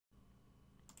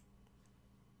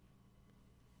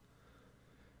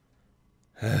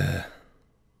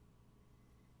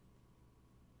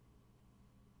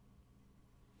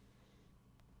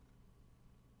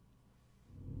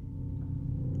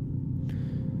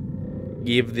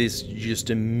Give this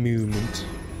just a moment.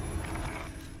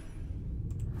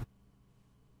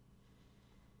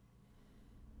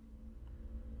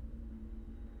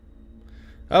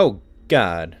 Oh,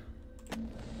 God.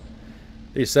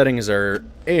 These settings are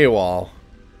AWOL.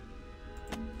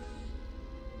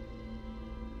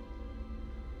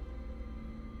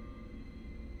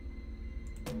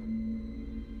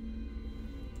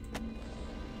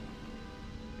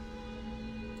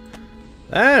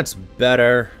 That's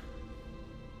better.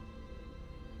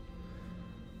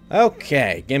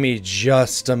 Okay, give me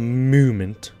just a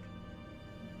moment.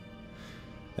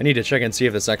 I need to check and see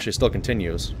if this actually still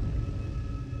continues.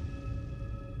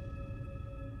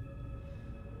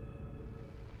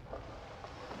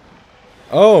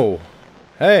 Oh,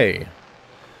 hey.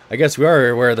 I guess we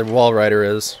are where the wall rider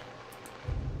is.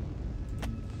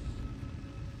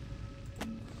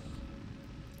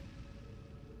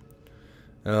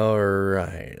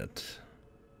 Alright.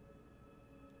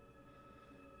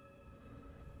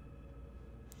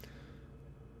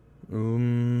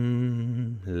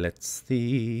 Let's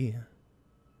see.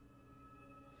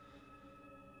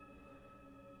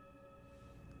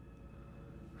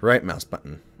 Right mouse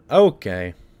button.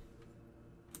 Okay.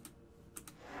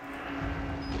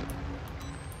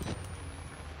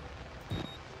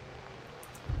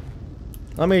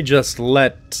 Let me just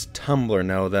let Tumblr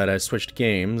know that I switched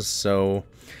games, so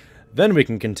then we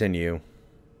can continue.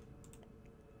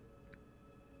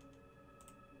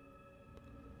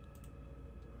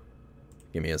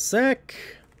 Give me a sec.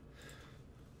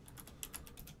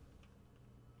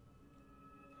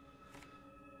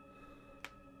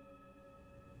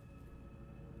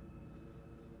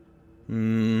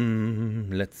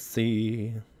 Let's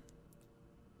see.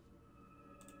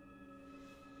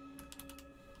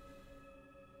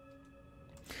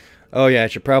 Oh yeah, I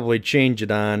should probably change it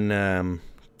on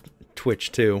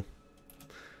Twitch too.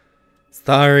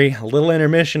 Sorry, a little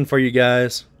intermission for you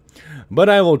guys. But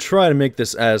I will try to make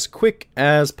this as quick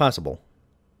as possible.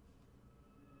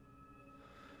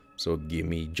 So give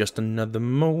me just another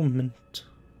moment.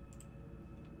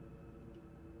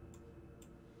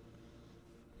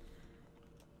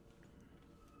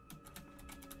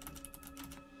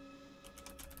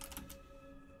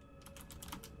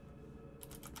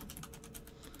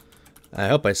 I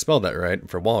hope I spelled that right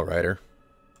for Wall Rider.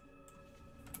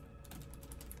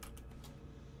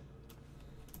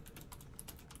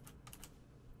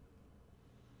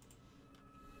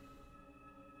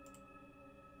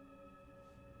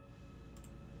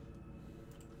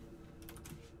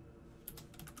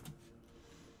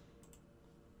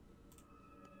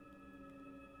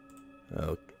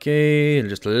 Okay,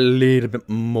 just a little bit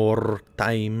more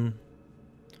time.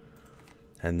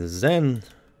 And then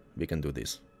we can do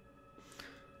this.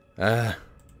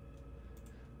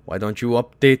 Why don't you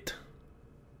update?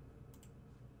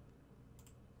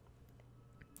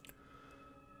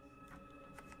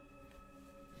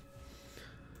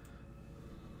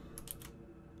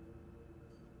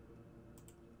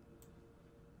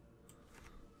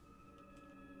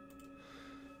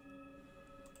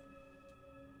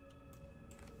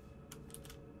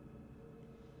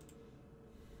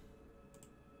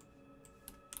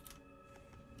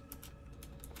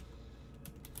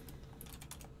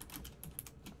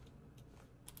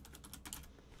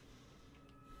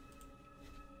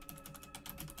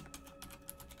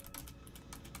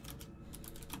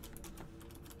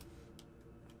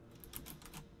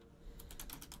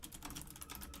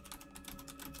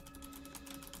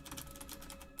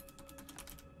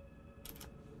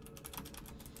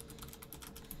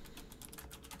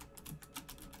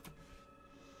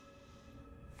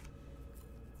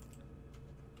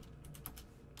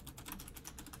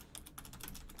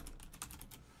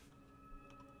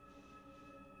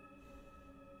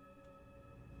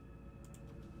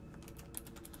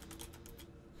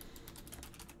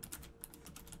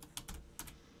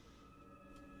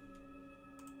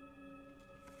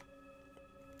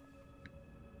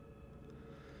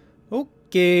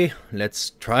 Okay,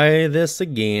 let's try this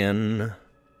again.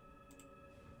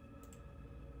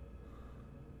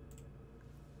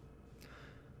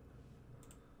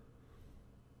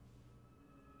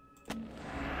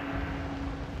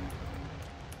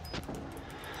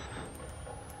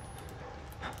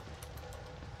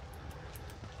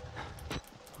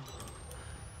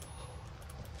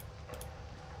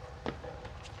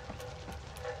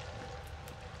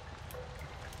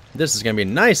 This is gonna be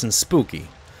nice and spooky.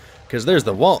 Because there's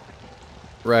the Wall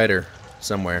Rider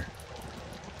somewhere.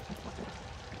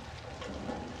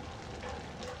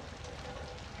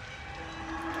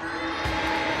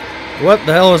 What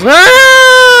the hell is...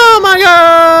 Oh my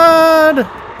god!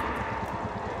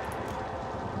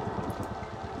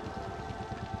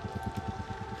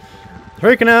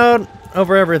 Freaking out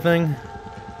over everything.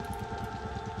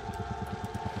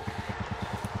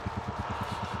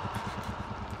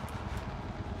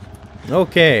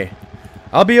 Okay.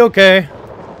 I'll be okay.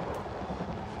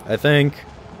 I think.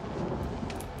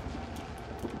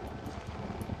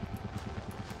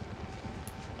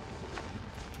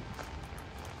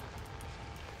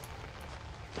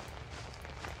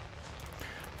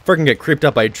 Freaking get creeped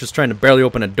up by just trying to barely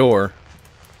open a door.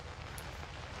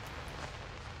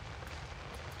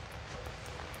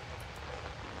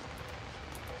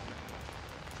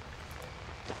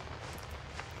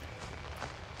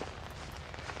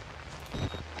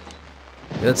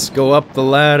 Let's go up the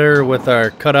ladder with our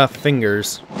cut off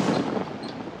fingers.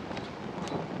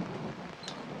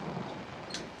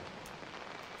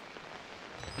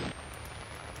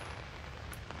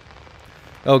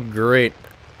 Oh great.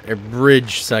 A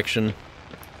bridge section.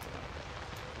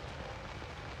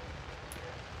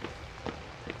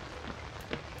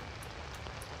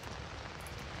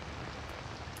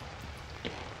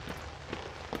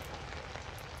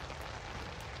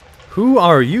 Who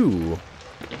are you?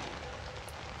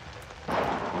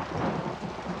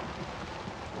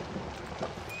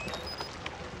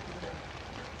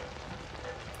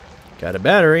 Got a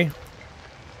battery.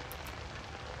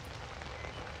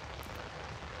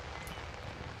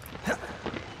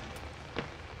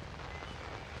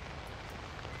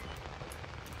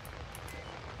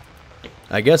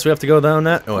 I guess we have to go down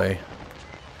that way.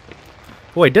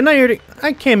 Wait, didn't I already...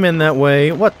 I came in that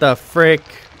way. What the frick?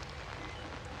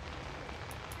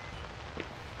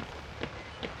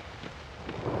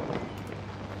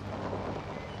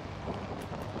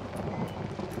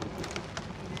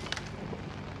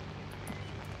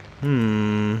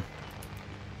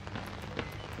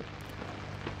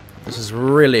 This is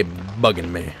really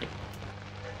bugging me.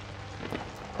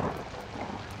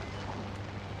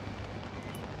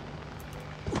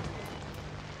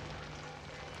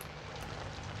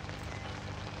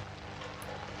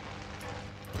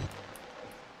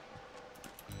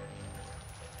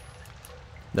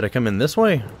 Did I come in this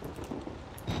way?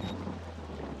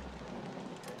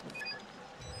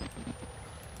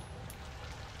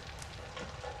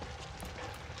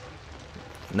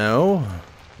 No?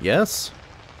 Yes?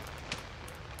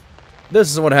 This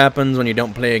is what happens when you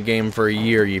don't play a game for a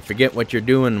year. You forget what you're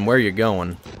doing and where you're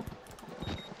going.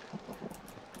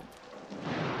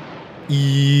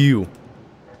 Ew.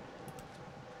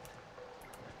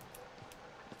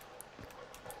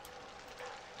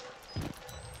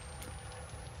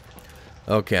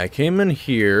 Okay, I came in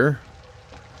here.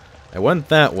 I went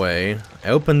that way. I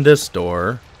opened this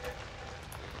door.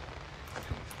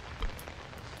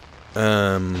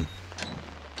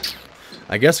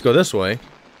 I guess go this way.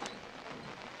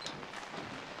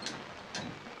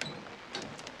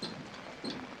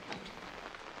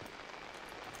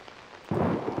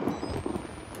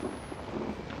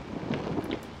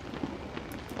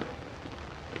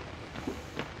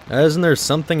 Isn't there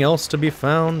something else to be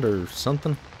found or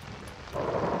something?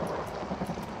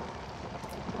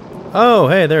 Oh,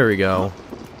 hey, there we go.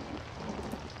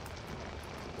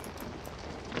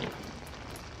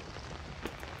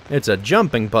 It's a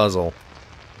jumping puzzle.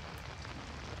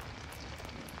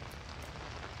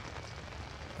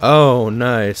 Oh,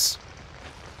 nice.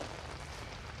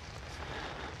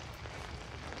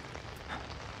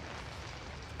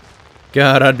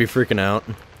 God, I'd be freaking out.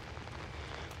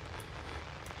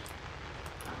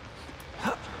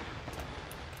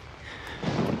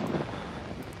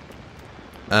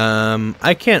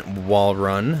 I can't wall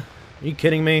run. Are you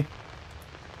kidding me?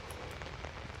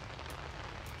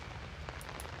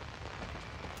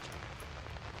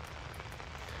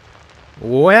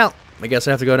 Well, I guess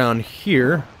I have to go down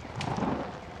here.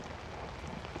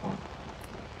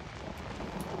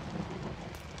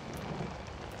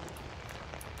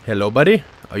 Hello, buddy.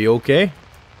 Are you okay?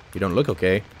 You don't look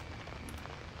okay.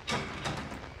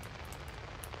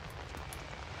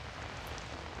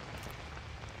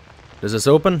 Does this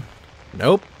open?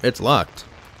 Nope, it's locked.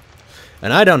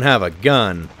 And I don't have a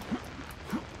gun.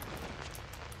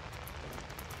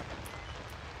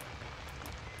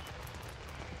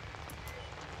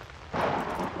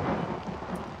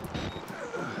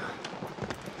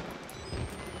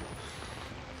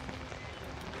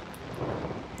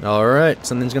 Alright,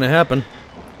 something's gonna happen.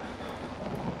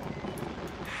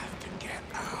 Have to get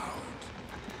out.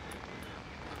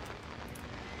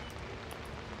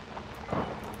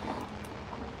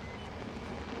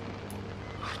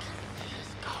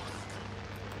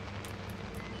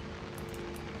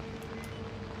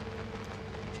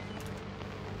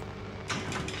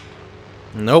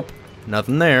 Nope,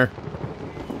 nothing there.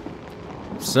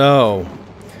 So,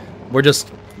 we're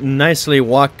just nicely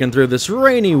walking through this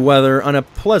rainy weather on a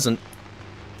pleasant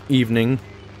evening.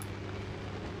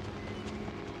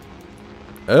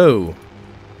 Oh,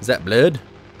 is that blood?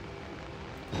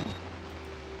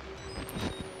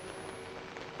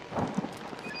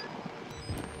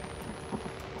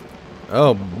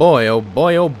 Oh boy, oh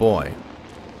boy, oh boy.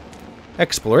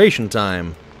 Exploration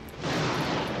time.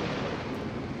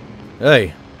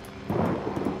 Hey.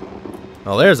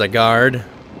 Oh, there's a guard.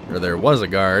 Or there was a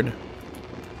guard.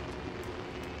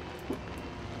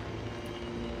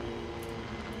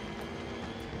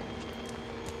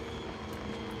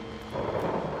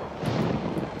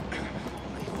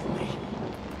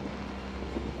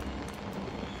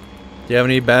 Do you have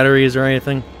any batteries or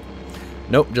anything?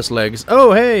 Nope, just legs.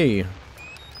 Oh, hey!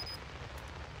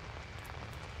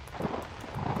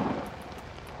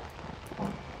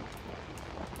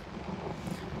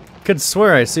 Could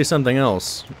swear I see something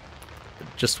else.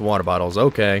 Just water bottles,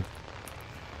 okay.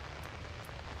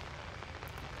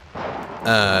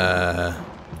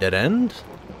 Dead end?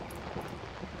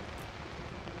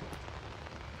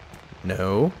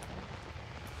 No.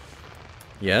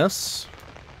 Yes.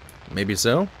 Maybe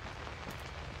so.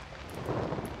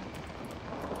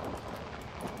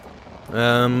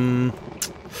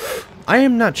 I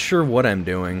am not sure what I'm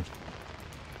doing.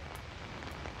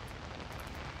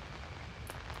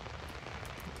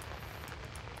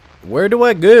 Where do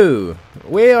I go?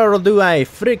 Where do I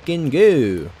freaking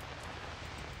go?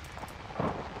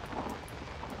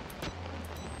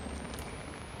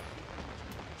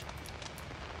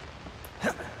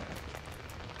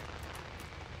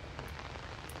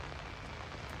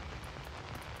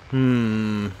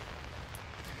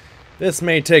 This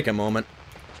may take a moment.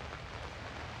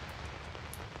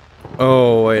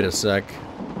 Oh, wait a sec.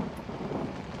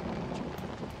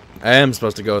 I am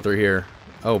supposed to go through here.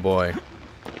 Oh boy.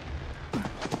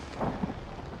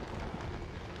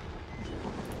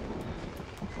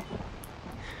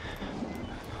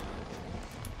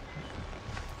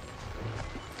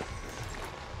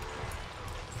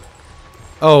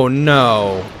 Oh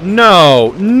no.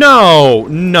 No. No.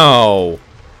 No.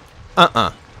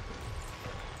 Uh-uh.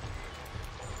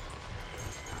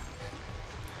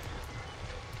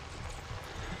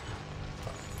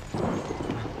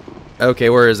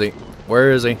 Okay, where is he?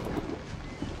 Where is he?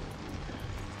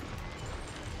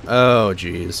 Oh,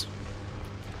 jeez.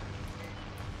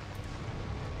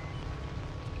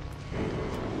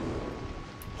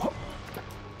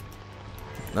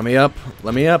 Let me up.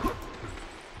 Let me up.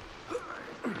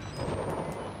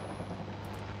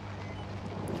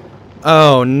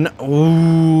 Oh, no.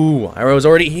 Ooh, I was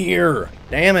already here.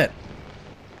 Damn it.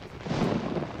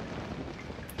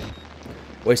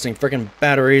 Wasting frickin'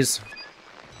 batteries.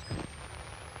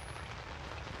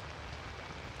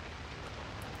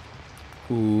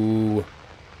 Ooh.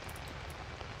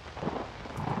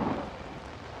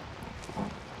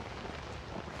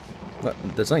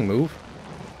 What? Does something move?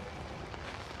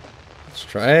 Let's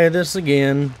try this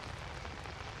again.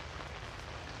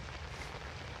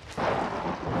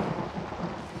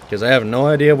 Because I have no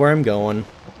idea where I'm going.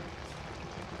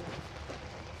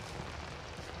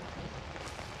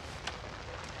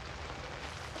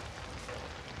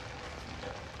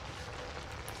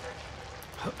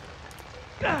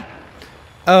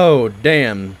 Oh,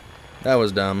 damn. That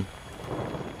was dumb.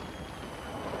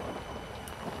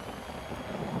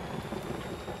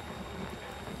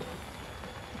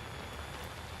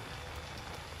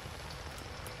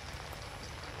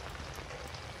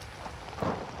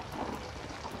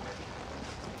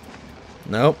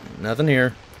 Nope, nothing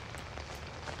here.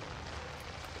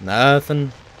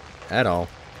 Nothing at all.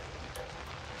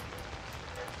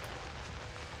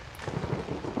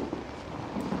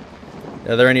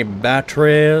 Are there any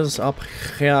batteries up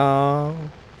here?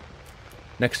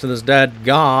 Next to this dead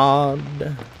god?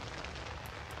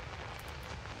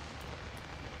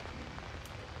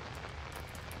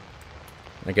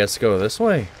 I guess go this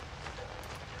way.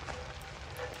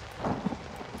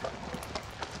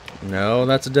 No,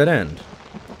 that's a dead end.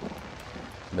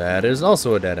 That is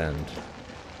also a dead end.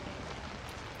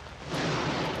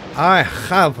 I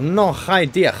have no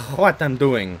idea what I'm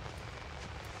doing.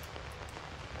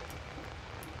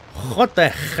 What the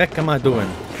heck am I doing?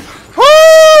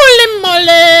 Holy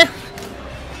moly!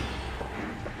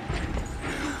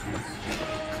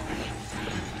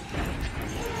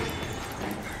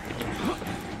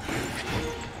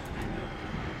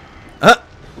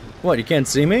 What, you can't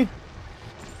see me?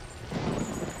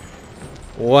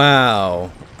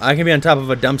 Wow. I can be on top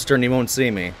of a dumpster and he won't see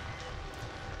me.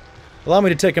 Allow me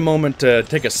to take a moment to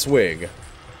take a swig.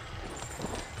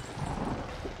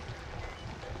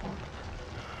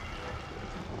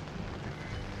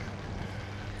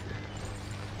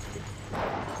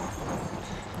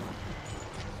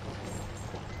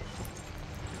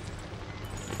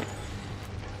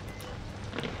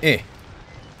 Eh.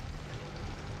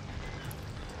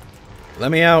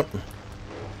 Let me out.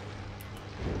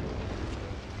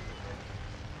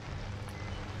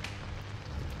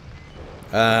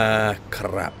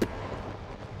 Crap.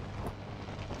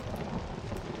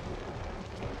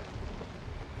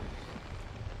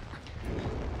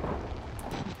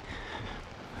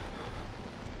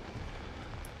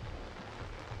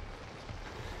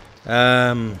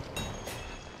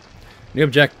 New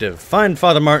objective. Find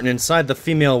Father Martin inside the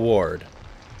female ward.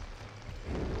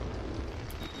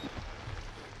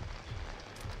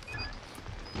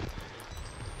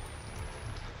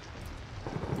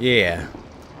 Yeah.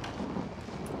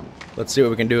 Let's see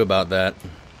what we can do about that.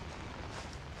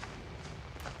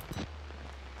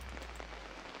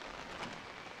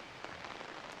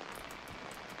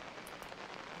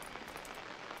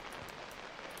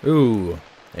 Ooh,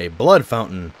 a blood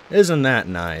fountain. Isn't that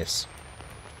nice?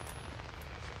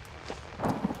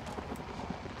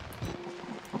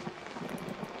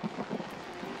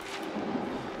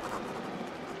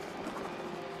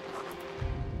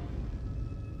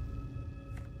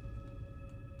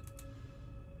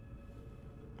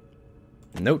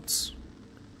 Notes.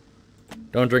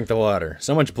 Don't drink the water.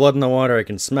 So much blood in the water I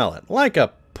can smell it. Like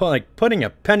putting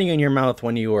a penny in your mouth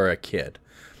when you were a kid.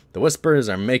 The whispers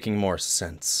are making more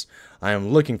sense. I am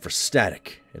looking for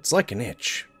static. It's like an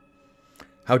itch.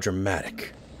 How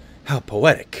dramatic. How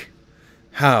poetic.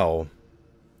 How...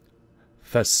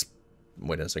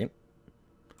 Wait a second.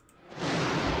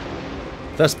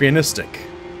 Thespianistic.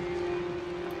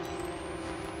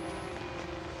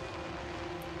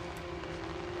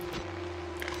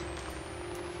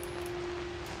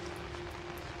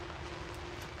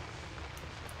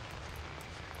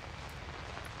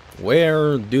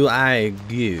 Where do I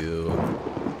go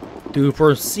to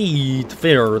proceed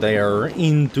further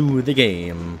into the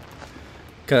game?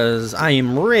 'Cause I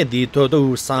am ready to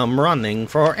do some running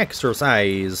for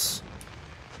exercise.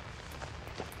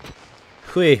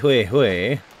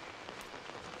 Hui.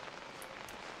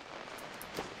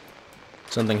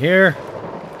 Something here?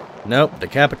 Nope,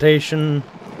 decapitation.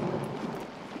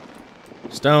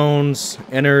 Stones,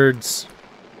 innards.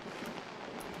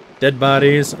 Dead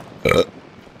bodies.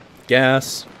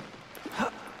 Gas.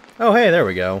 Oh, hey, there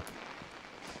we go.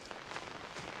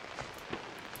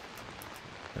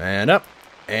 And up.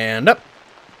 And up.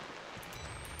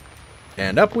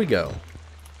 And up we go.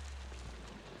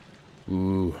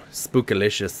 Ooh,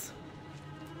 spookalicious.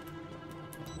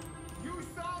 You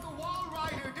saw the wall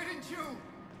rider, didn't you?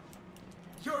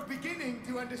 You're beginning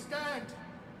to understand,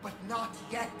 but not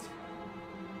yet.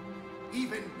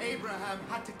 Even Abraham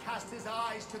had to cast his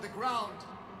eyes to the ground.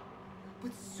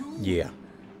 But soon,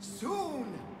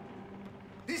 soon,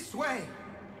 this way,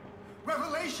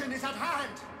 revelation is at hand.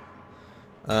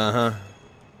 Uh-huh.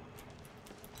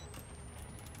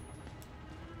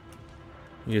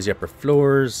 Use the upper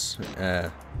floors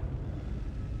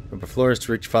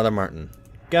to reach Father Martin.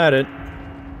 Got it.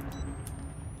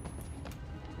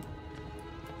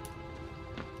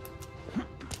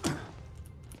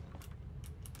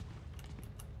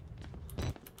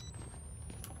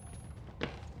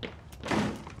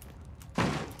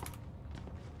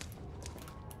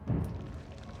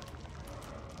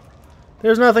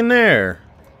 There's nothing there.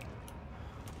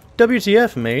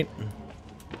 WTF, mate.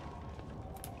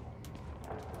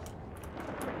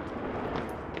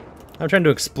 I'm trying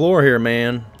to explore here,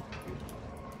 man.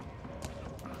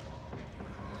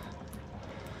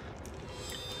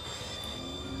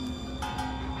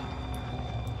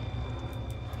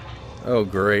 Oh,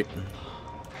 great.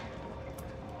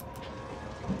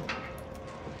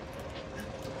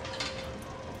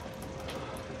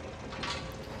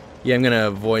 Yeah, I'm gonna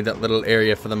avoid that little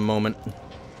area for the moment.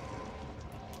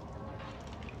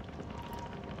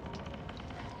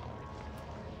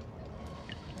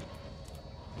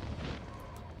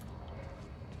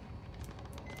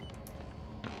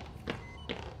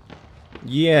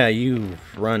 Yeah, you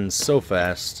run so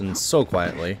fast and so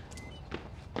quietly.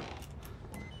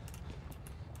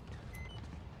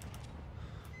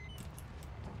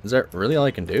 Is that really all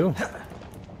I can do?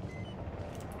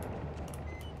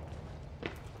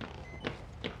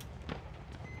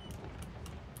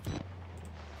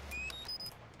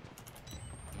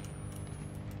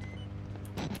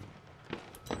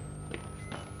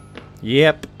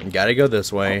 Yep, gotta go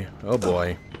this way. Oh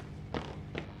boy.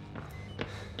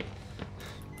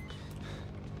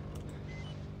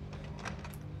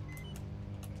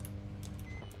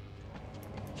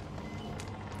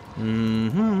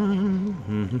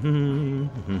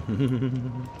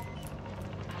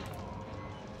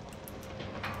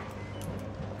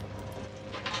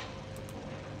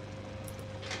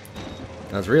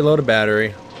 Let's reload a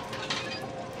battery.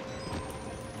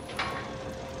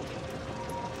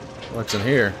 What's in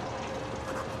here?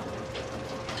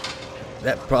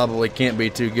 That probably can't be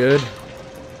too good.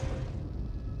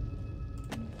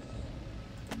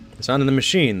 The sound in the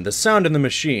machine. The sound in the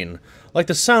machine. Like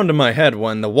the sound in my head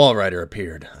when the wall rider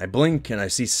appeared. I blink and I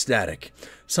see static.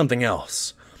 Something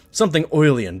else. Something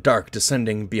oily and dark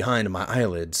descending behind my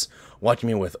eyelids, watching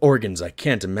me with organs I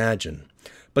can't imagine.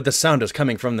 But the sound is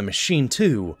coming from the machine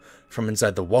too, from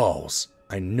inside the walls.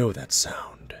 I know that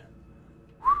sound.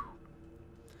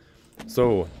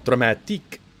 So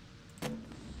dramatique.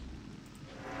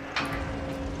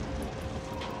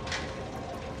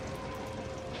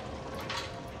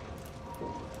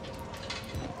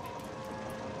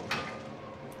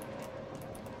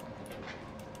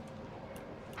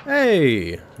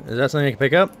 Hey! Is that something I can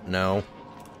pick up? No.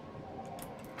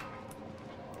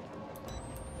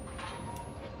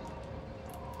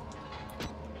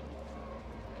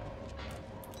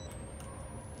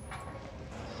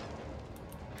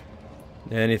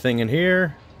 Anything in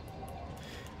here?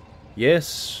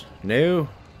 Yes. No.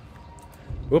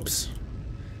 Whoops.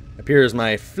 Appears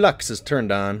my flux is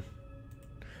turned on.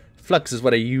 Flux is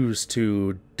what I use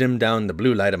to dim down the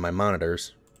blue light of my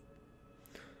monitors.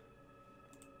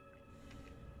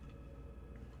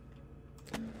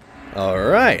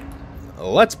 Alright.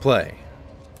 Let's play.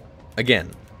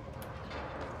 Again.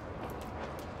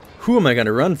 Who am I going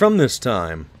to run from this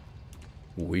time?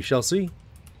 We shall see.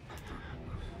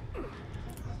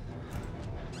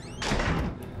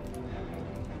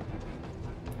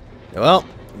 Well,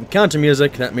 counter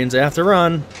music, that means I have to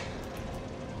run.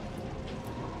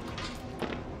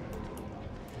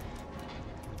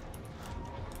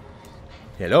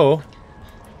 Hello?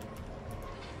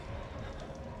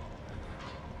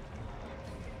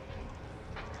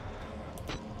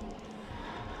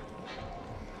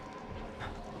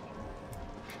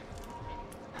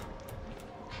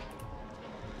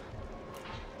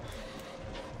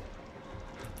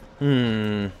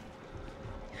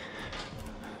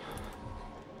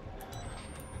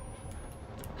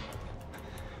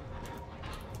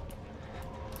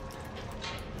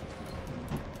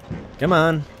 Come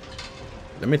on.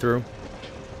 Let me through.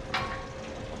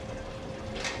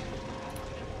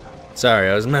 Sorry,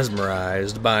 I was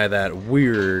mesmerized by that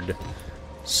weird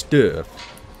stuff.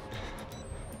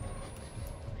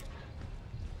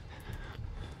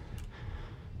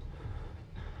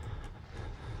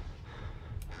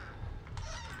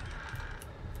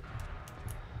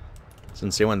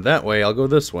 Since he went that way, I'll go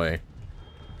this way.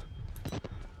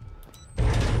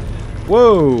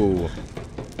 Whoa!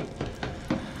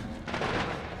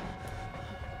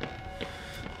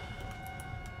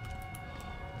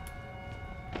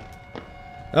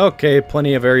 Okay,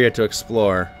 plenty of area to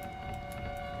explore.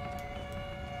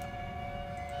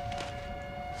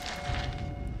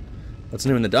 What's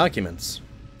new in the documents?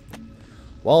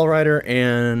 Walrider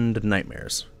and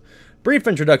Nightmares. Brief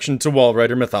introduction to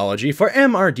Walrider mythology for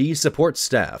MRD support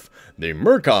staff. The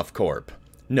Murkoff Corp.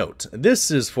 Note,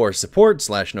 this is for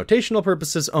support/notational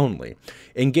purposes only.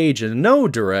 Engage in no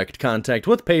direct contact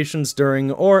with patients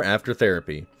during or after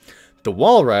therapy. The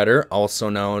Walrider, also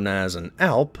known as an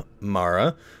Alp,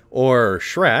 Mara, or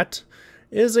Schrat,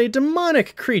 is a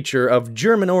demonic creature of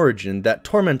German origin that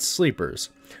torments sleepers.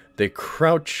 They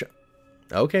crouch...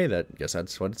 Okay, guess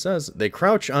that's what it says. They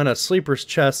crouch on a sleeper's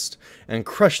chest and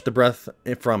crush the breath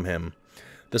from him.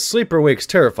 The sleeper wakes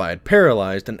terrified,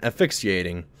 paralyzed, and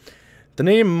asphyxiating. The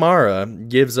name Mara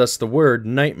gives us the word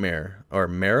nightmare. Or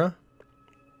Mara?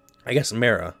 I guess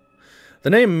Mara. The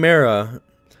name Mara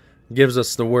gives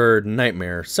us the word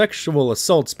nightmare. Sexual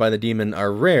assaults by the demon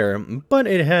are rare, but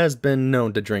it has been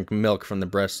known to drink milk from the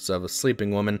breasts of a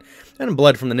sleeping woman and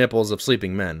blood from the nipples of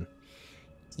sleeping men.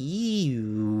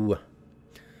 Ew.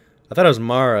 I thought it was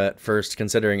Mara at first,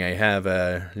 considering I have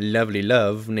a lovely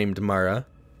love named Mara.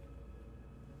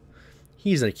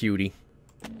 He's a cutie.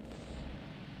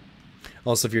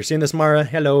 Also, if you're seeing this, Mara,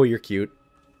 hello, you're cute.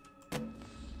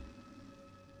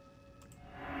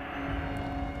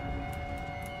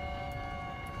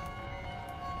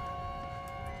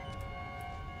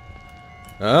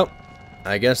 Oh,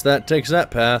 I guess that takes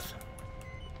that path.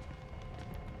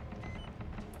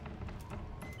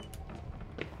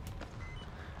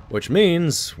 Which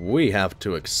means we have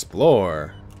to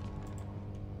explore.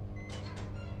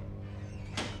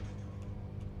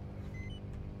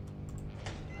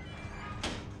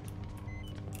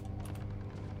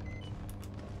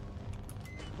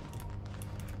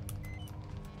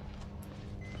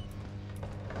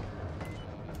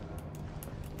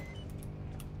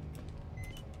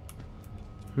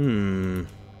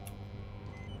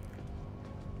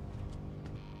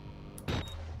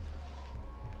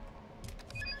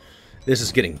 This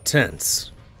is getting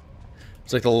tense.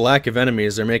 It's like the lack of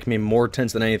enemies are making me more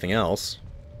tense than anything else.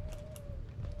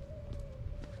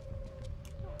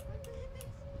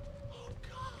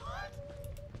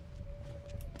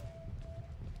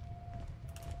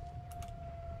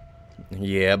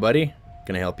 Yeah, buddy.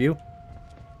 Can I help you?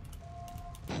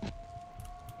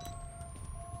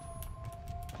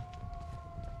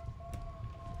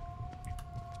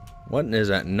 What is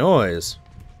that noise?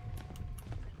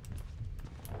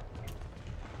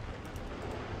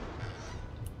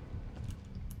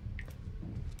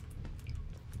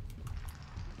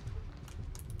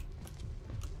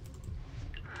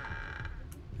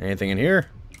 Anything in here?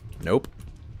 Nope.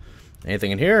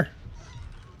 Anything in here?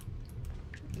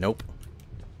 Nope.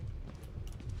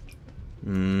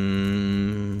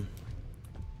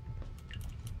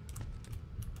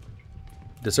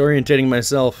 Disorientating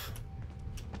myself.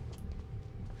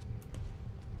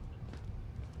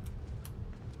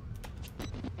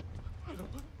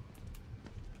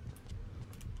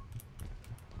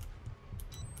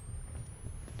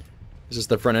 Is this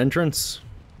the front entrance?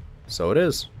 So it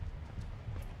is.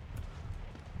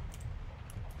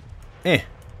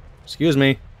 Excuse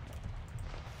me.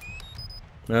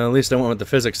 Well, at least I went with the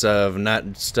physics of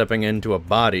not stepping into a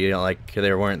body like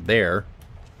they weren't there.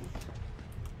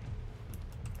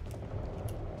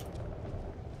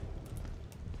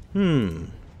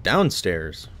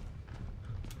 Downstairs.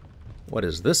 What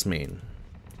does this mean?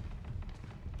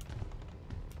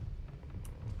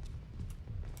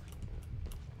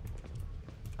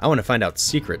 I want to find out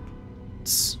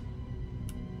secrets.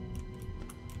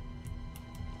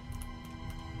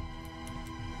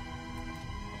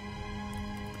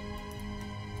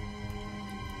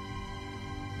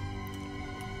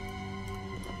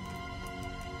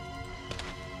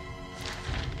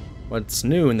 What's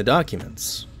new in the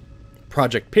documents?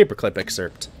 Project Paperclip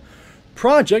excerpt.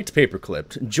 Project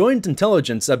Paperclip, Joint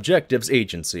Intelligence Objectives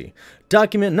Agency.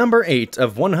 Document number 8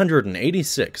 of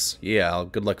 186. Yeah,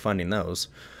 good luck finding those.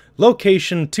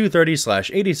 Location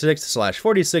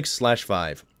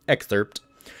 230/86/46/5. Excerpt.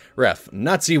 Ref.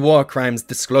 Nazi War Crimes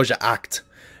Disclosure Act.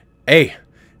 A.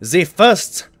 The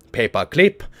first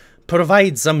paperclip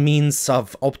provides a means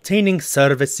of obtaining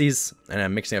services, and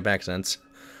I'm mixing up accents,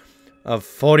 of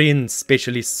foreign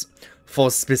specialists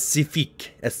for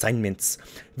specific assignments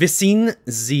within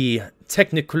the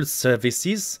technical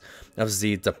services of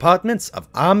the Departments of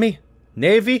Army,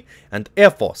 Navy, and Air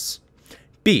Force.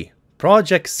 B.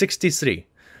 Project 63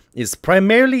 is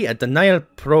primarily a denial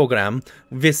program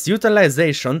with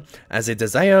utilization as a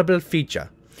desirable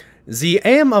feature. The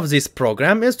aim of this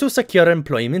program is to secure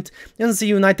employment in the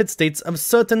United States of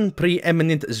certain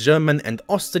preeminent German and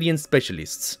Austrian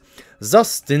specialists,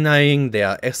 thus denying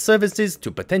their services to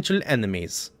potential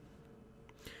enemies.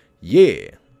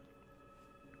 Yeah.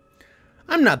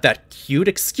 I'm not that cute,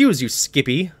 excuse you,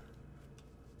 Skippy.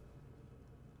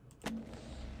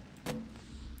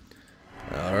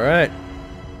 Alright.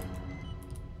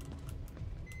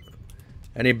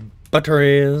 Any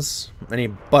batteries? Any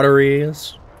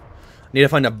batteries? Need to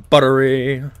find a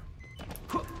battery.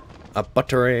 A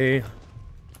battery.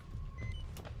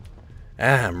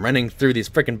 I'm running through these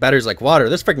freaking batteries like water.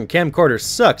 This freaking camcorder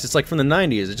sucks. It's like from the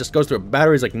 90s. It just goes through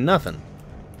batteries like nothing.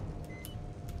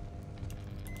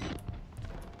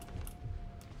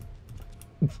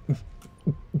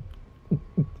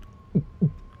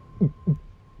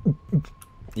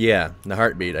 Yeah, the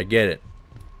heartbeat. I get it.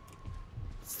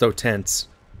 It's so tense.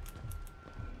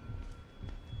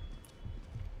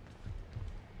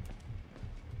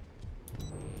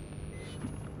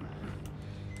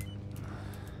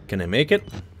 Can I make it?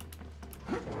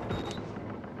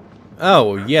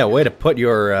 Oh, yeah, way to put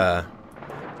your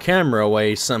camera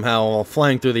away somehow while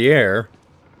flying through the air.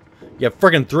 You have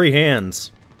friggin' 3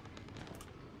 hands.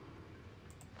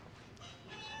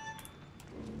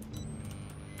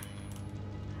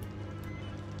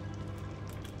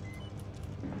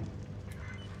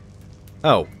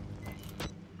 Oh.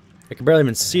 I can barely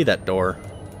even see that door.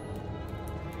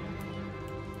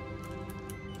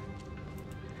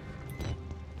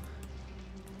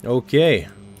 Okay.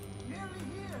 Nearly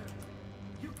here.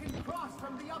 You can cross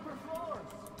from the upper floors.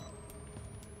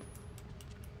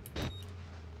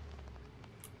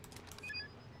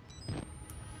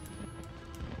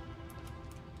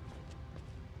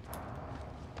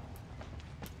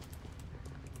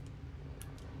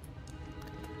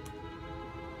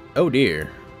 Oh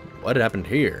dear. What happened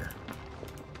here?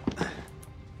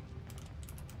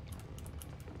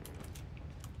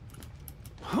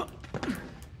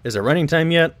 Is it running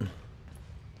time yet?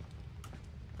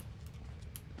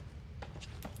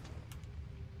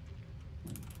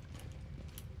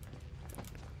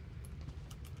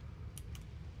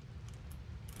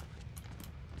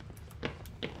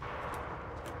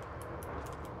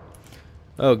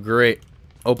 Oh, great.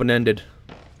 Open-ended.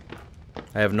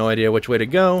 I have no idea which way to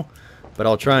go, but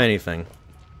I'll try anything.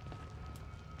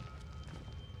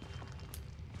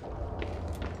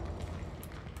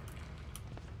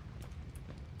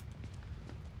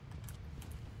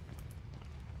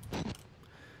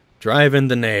 Drive in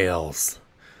the nails.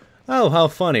 Oh, how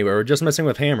funny. We were just messing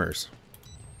with hammers.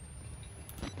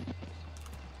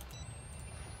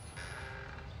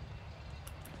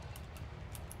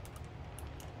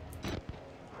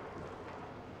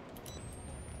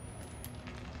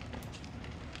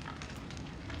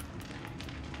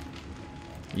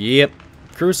 Yep.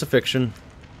 Crucifixion.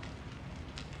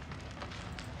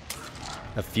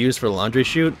 A fuse for the laundry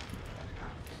chute.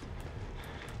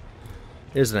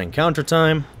 Is it encounter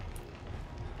time?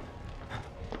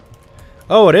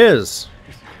 Oh, it is!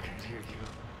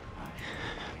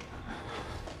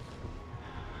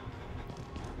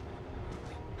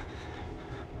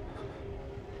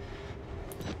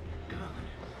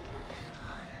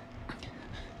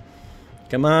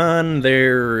 Come on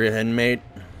there, inmate.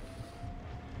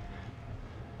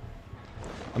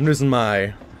 I'm losing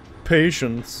my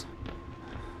patience.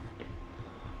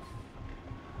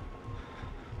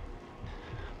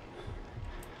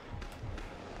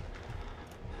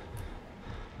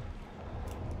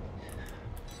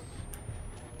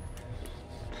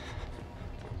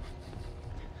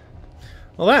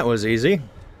 Well, that was easy.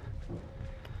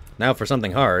 Now for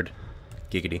something hard.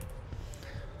 Giggity.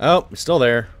 Oh, it's still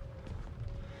there.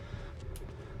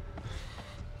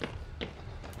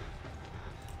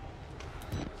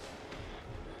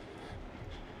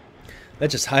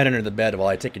 Let's just hide under the bed while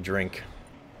I take a drink.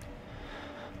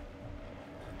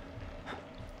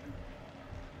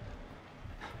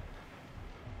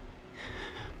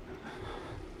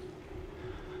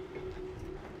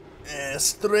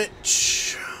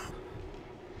 Stretch.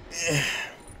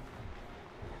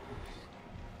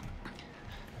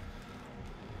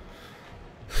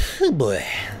 Oh boy.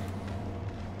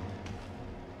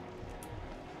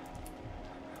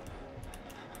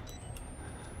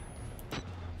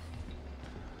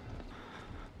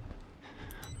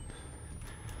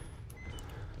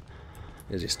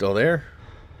 Is he still there?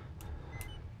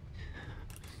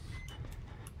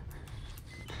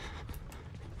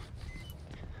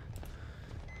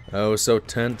 Oh, so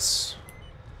tense.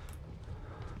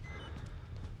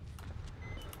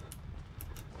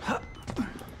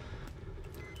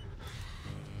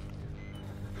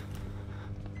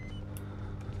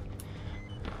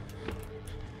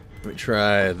 Let me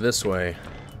try this way.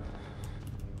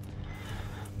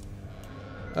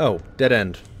 Oh, dead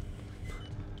end.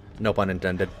 No pun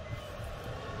intended.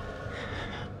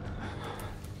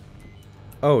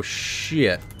 Oh,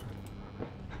 shit.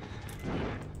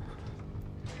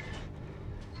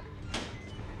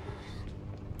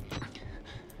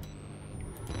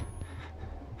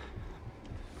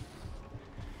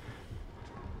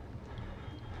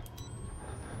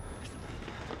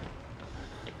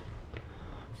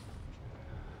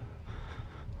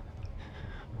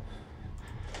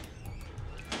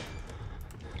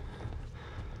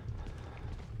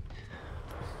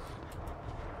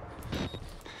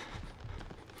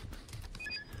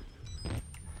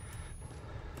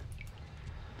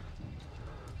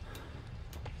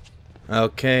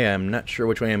 Okay, I'm not sure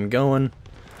which way I'm going.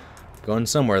 Going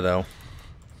somewhere, though.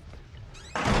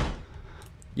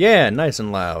 Yeah, nice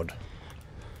and loud.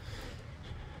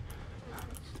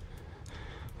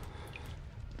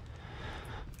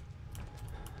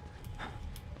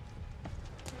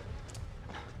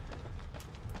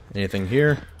 Anything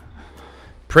here?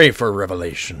 Pray for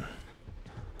revelation.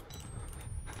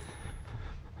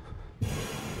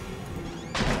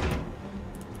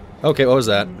 Okay, what was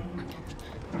that?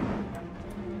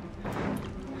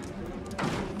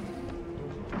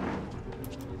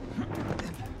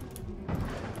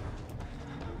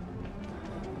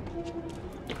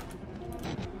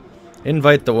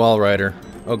 Invite the wall rider.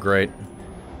 Oh, great.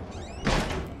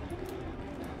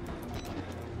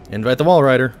 Invite the wall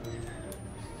rider.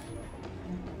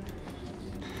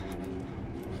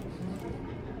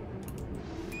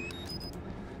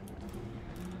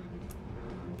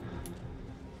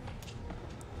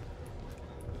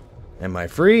 Am I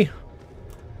free?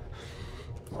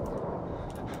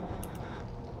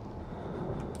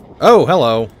 Oh,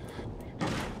 hello.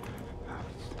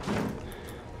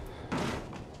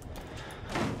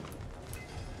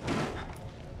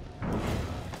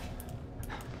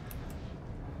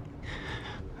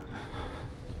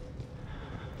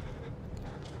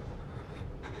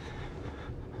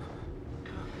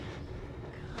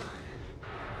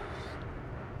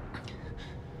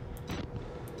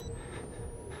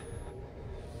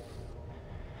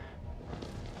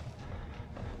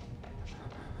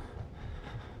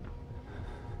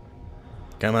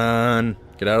 Come on,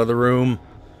 get out of the room.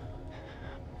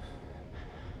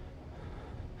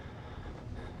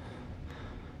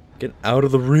 Get out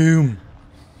of the room.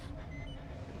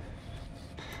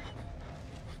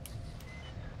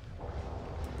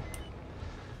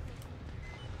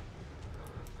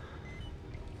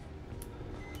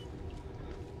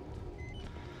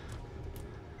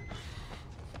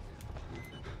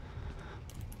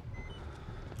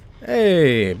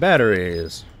 Hey,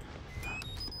 batteries.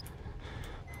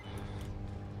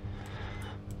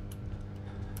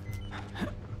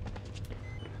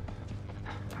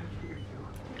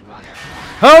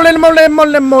 Holy moly,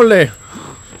 moly, moly!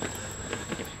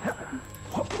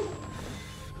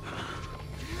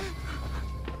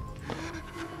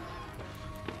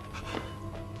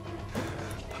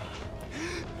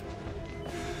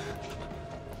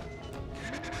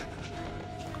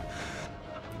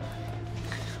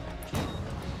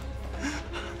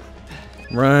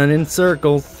 Run in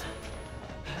circles.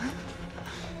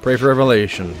 Pray for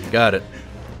revelation. Got it.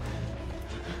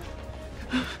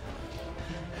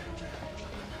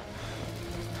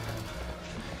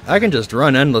 I can just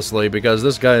run endlessly because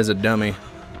this guy is a dummy.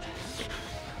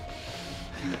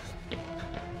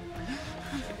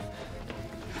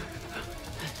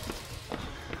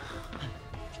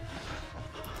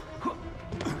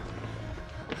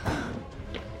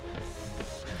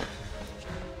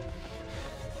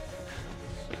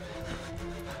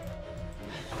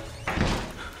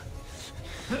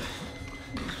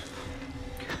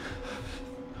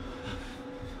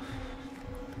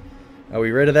 Are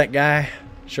we rid of that guy?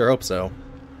 Sure hope so.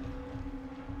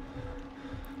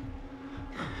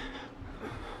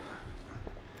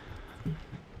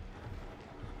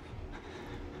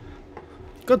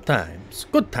 Good times,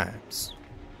 good times.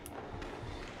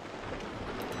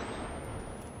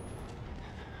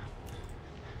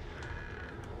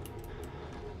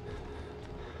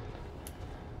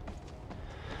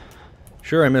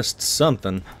 Sure, I missed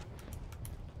something.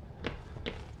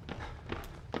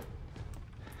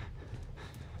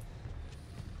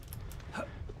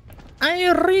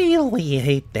 I really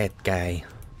hate that guy.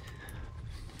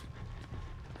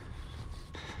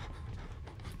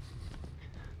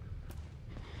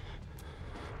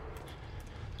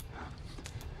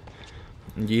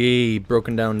 Yay,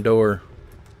 broken down door.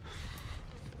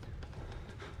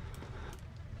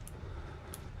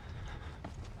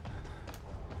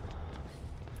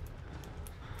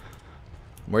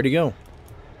 Where'd he go?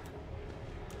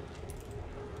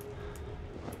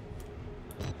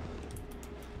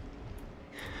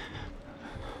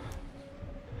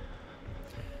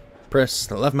 Press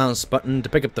the left mouse button to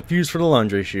pick up the fuse for the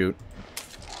laundry chute.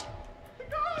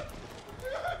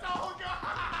 Oh,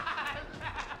 God!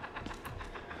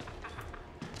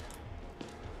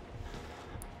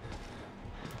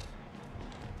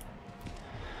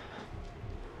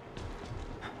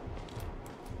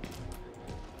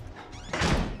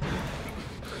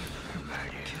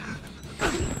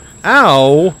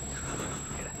 Ow!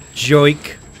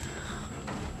 Joik.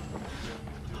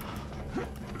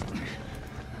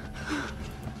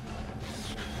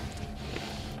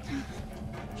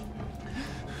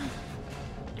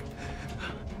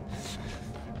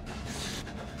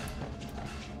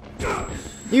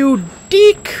 You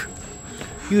dick!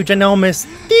 You ginormous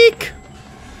dick!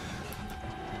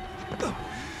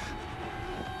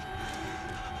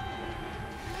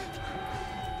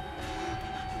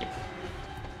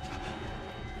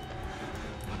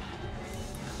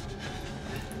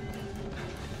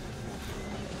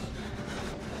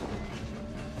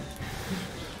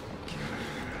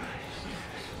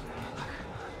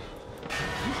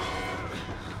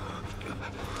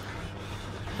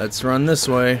 Let's run this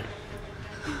way.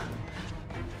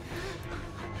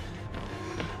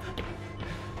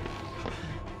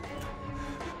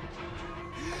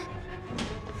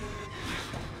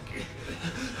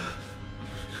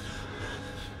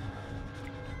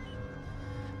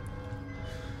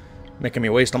 Making me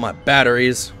waste all my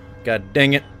batteries. God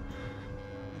dang it.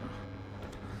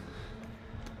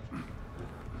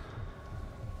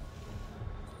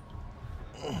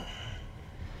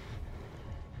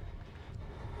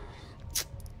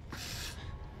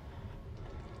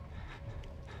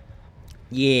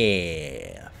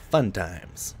 Yeah, fun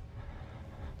times.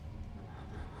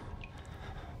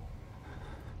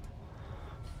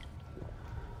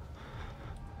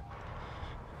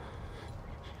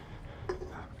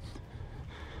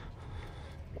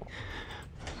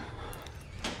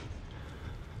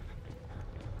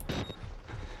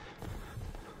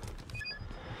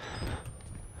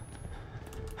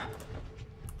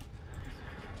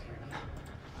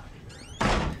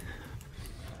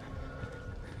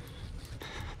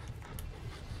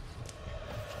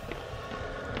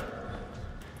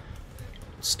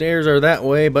 Stairs are that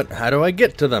way, but how do I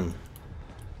get to them?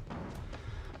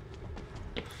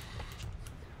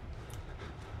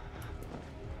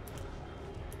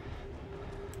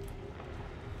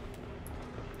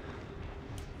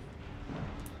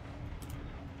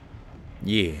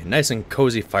 Yeah, nice and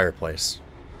cozy fireplace.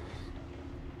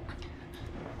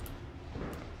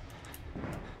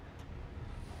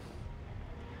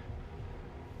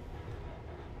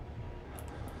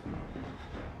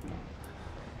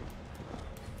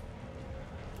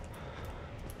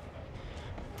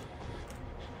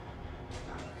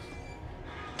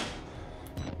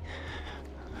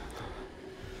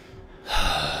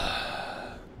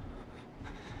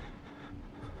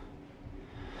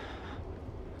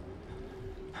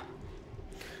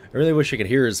 I really wish I could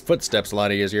hear his footsteps a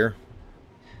lot easier.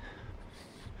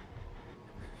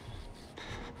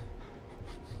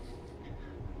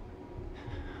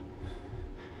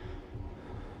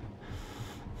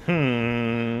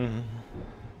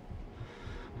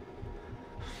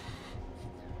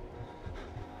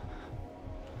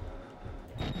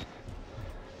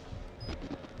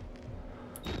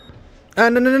 Ah,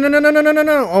 no, no, no, no, no, no, no, no,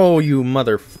 no. Oh, you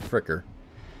mother fricker.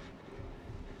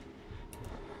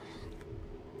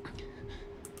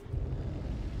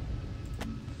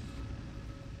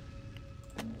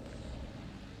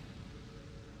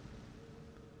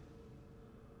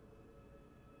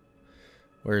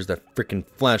 Where's the frickin'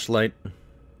 flashlight?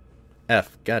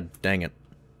 F, god dang it.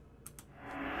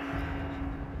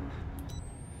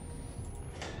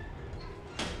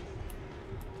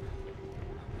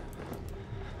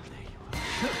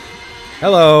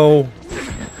 Hello!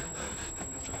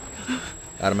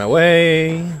 Out of my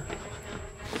way!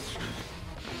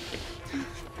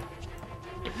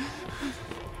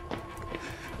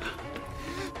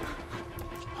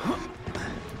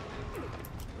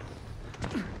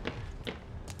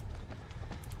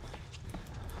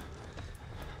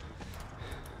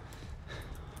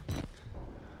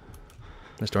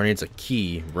 This door needs a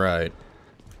key, right.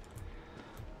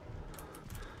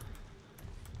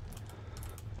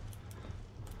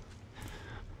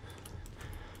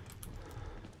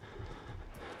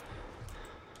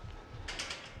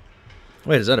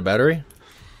 Wait, is that a battery?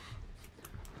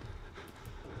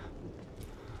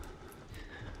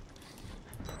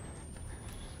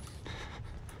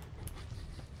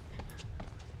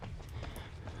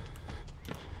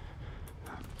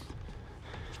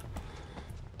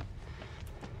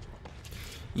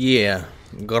 Yeah,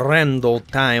 grand old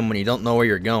time when you don't know where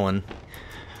you're going.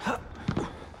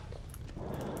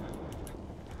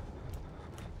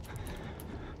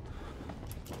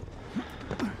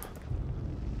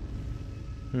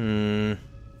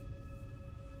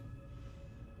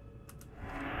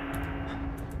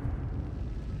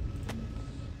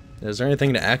 Is there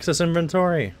anything to access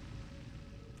inventory?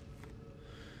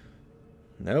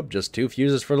 Nope, just 2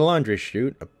 fuses for the laundry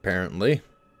chute, apparently.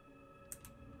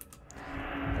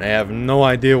 I have no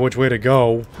idea which way to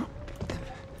go.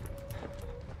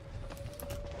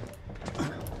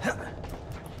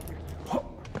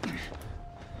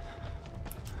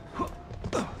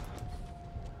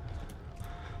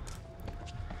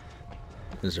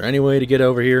 Is there any way to get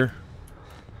over here?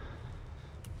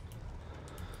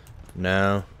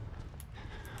 No.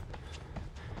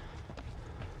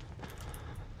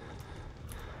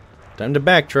 Time to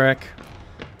backtrack.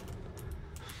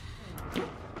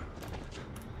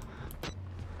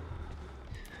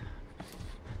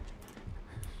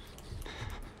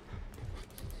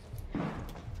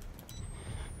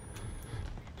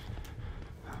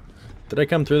 Did I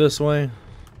come through this way?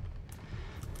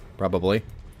 Probably.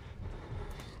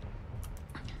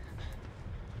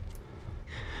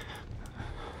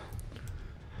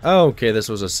 Oh, okay, this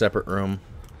was a separate room.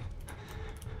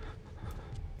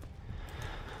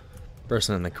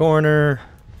 Person in the corner.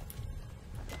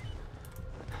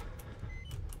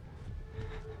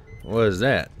 What is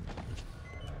that?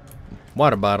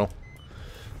 Water bottle.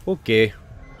 Okay.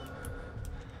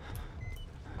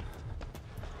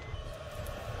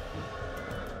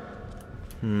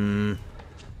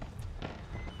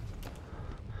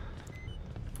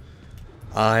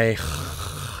 I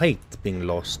hate being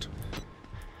lost.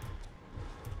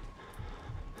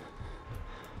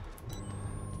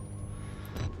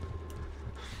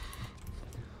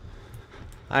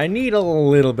 I need a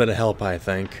little bit of help, I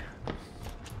think.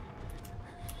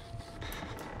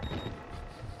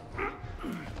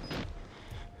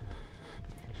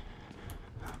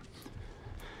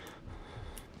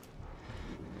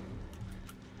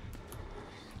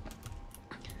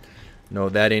 No,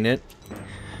 that ain't it.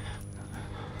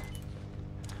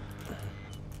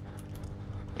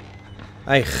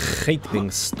 I hate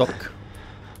being stuck.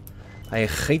 I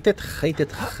hate it, hate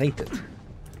it, hate it.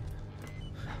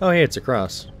 Oh, hey, it's a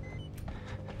cross.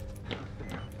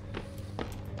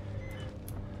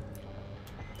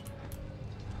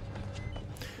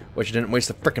 Wish you didn't waste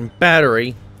the frickin'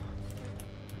 battery.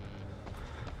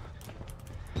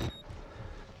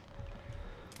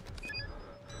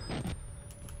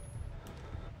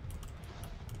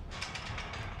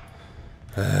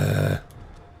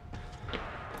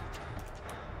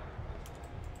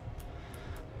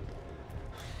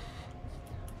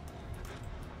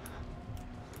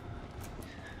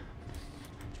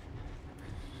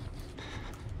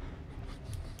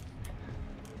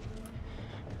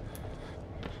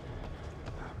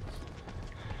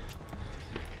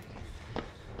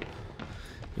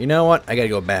 You know what? I gotta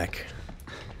go back.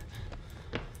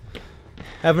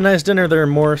 Have a nice dinner there,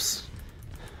 Morse.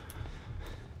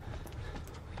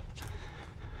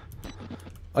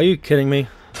 Are you kidding me?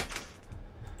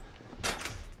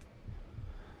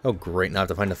 Oh great, now I have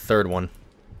to find a third one.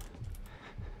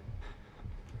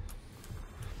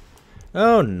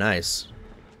 Oh, nice.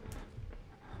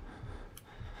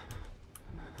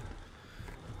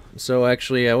 So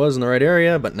actually I was in the right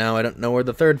area, but now I don't know where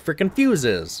the third frickin' fuse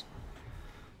is.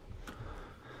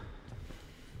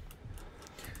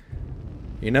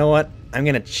 You know what? I'm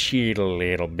gonna cheat a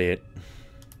little bit.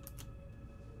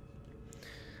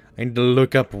 I need to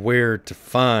look up where to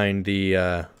find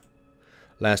the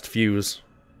last fuse.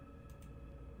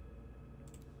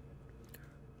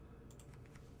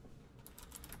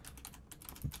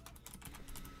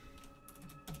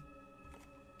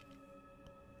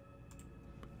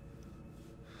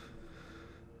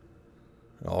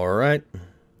 All right.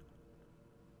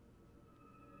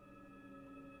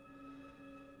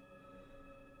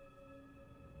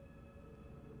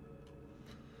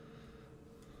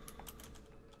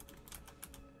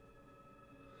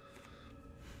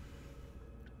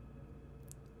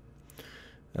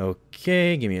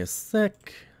 Okay, give me a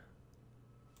sec.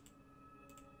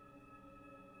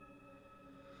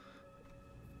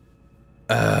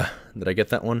 Did I get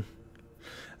that one?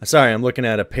 Sorry, I'm looking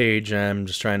at a page and I'm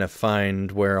just trying to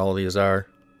find where all these are.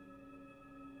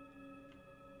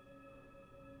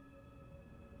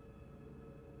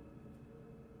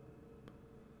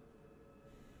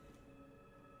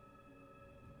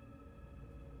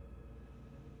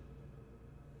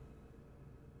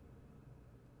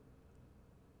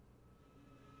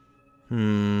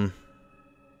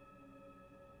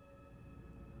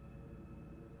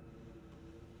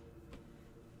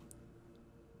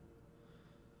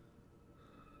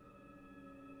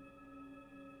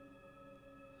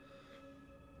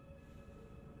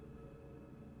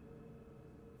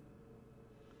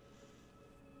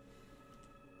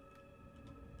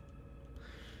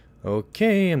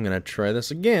 Okay, I'm gonna try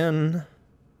this again.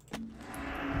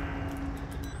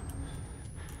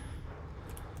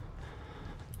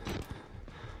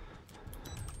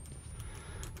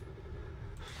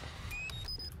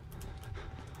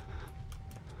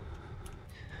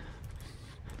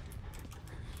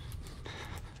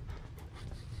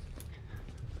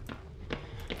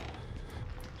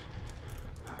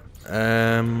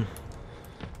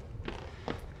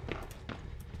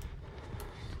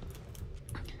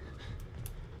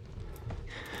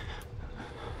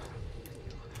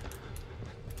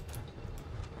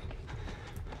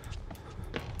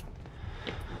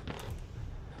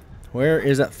 Where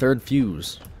is that third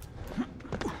fuse?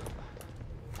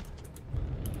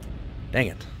 Dang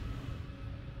it.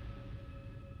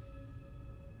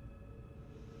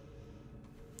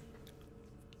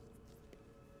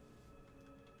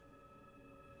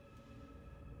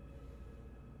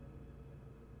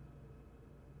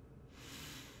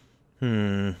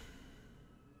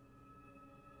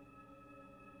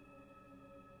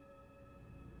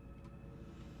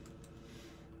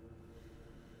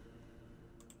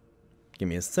 Give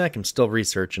me a sec, I'm still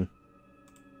researching.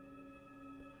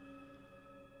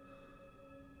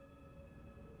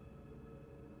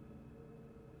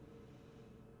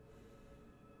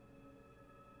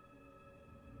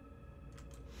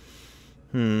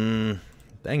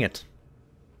 Dang it.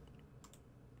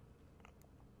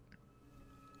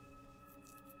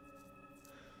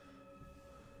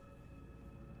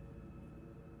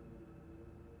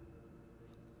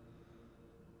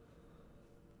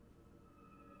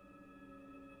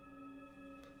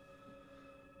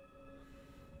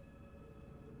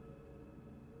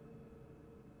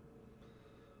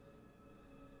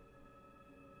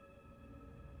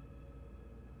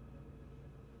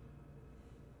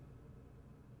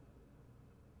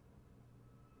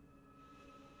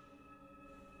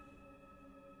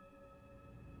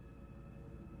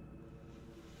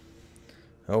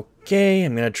 Okay,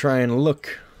 I'm gonna try and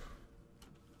look.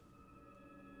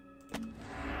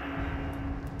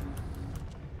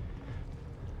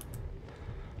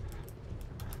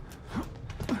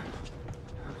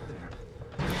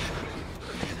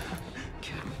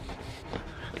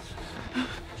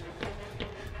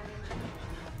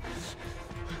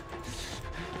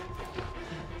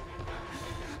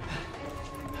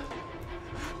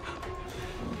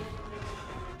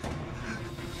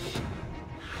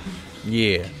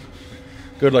 Yeah.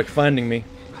 Good luck finding me.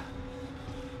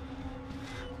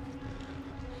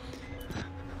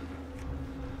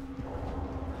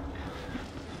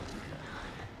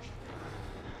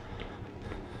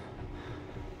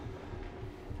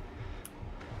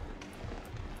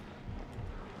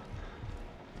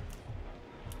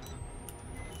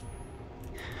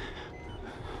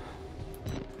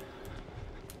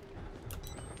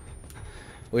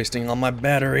 Wasting all my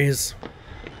batteries.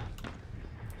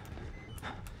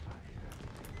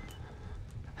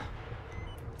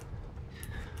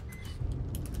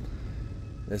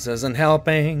 This isn't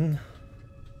helping.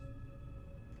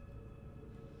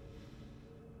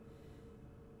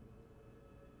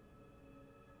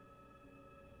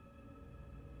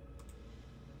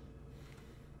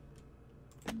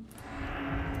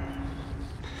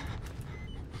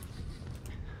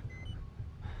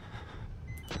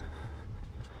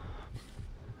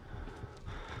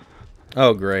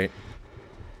 Oh, great.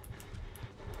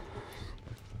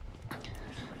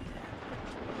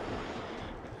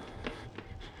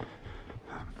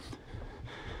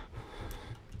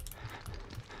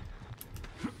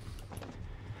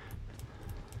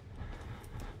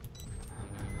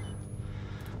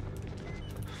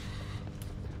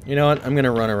 You know what? I'm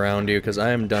gonna run around you because I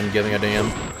am done giving a damn.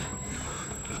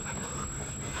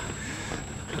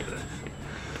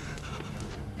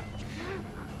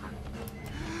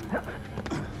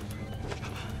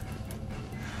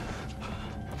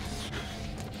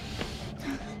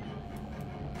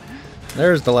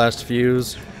 There's the last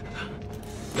fuse.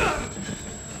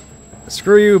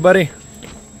 Screw you, buddy.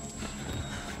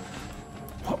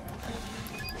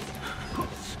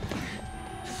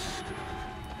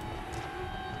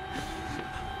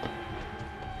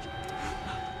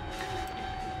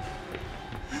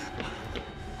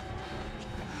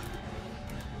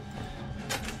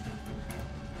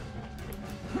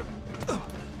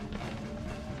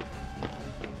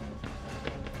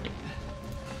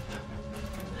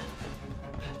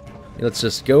 Let's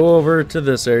just go over to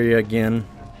this area again.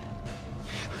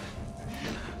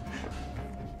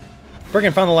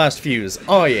 Freaking found the last fuse.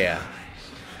 Oh yeah.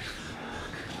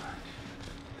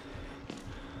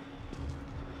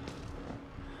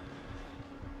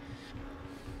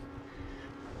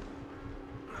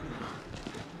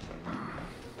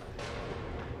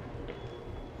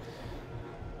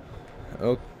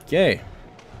 Okay.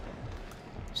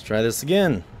 Let's try this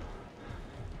again.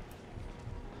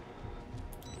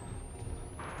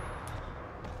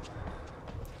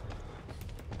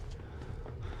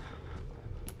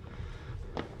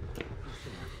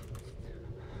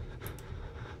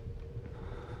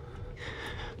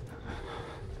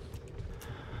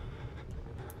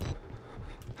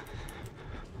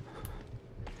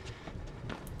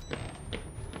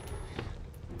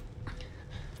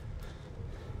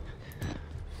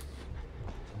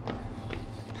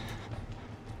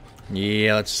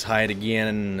 Yeah, let's just hide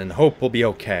again and hope we'll be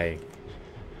okay.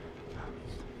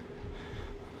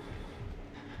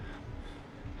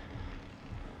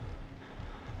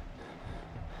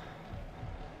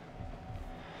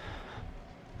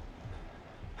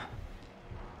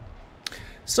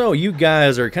 So, you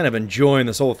guys are kind of enjoying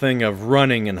this whole thing of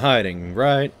running and hiding,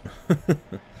 right?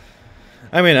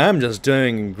 I mean, I'm just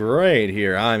doing great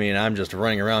here. I mean, I'm just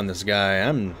running around this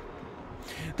guy.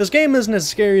 This game isn't as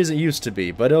scary as it used to be,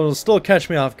 but it'll still catch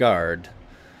me off guard.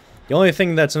 The only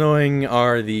thing that's annoying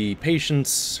are the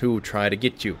patients who try to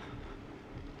get you.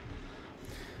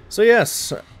 So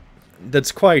yes,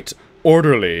 that's quite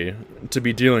orderly to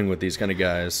be dealing with these kind of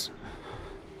guys.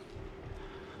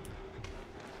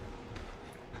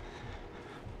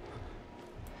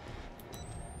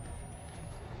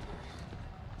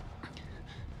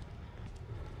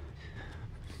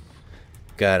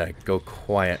 Gotta go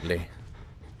quietly.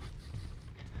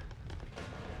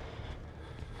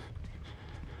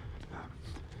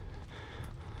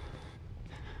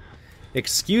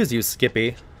 Excuse you,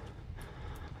 Skippy.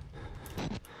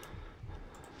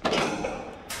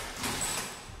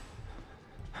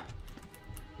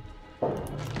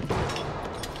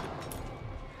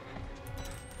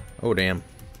 Oh, damn.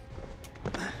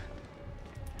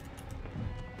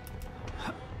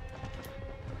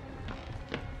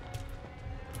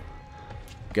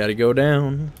 Gotta go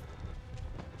down.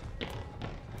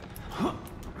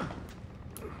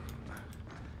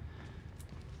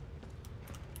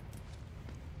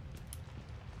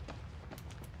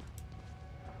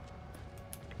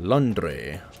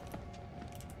 Laundry.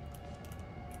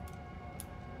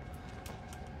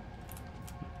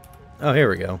 Oh, here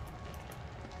we go.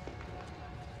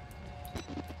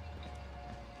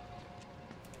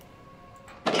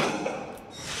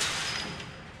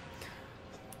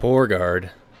 Poor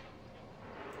guard.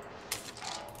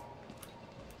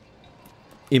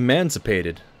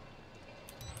 Emancipated.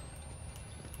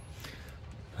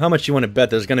 How much you want to bet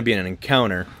there's going to be an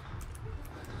encounter?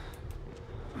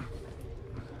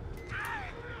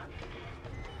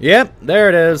 Yep, there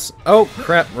it is. Oh,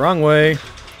 crap, wrong way.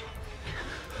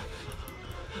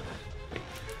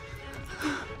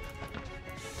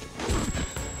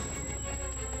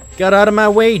 Got out of my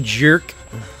way, jerk.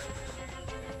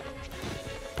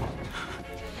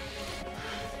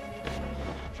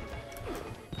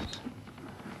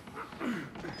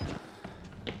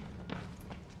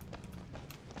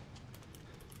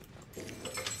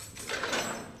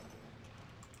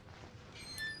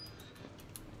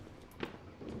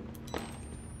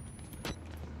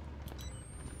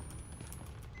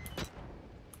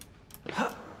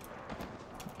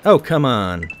 Oh, come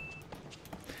on.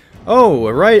 Oh,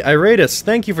 right, Iratus,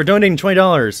 thank you for donating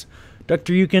 $20.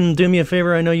 Doctor, you can do me a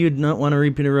favor. I know you'd not want to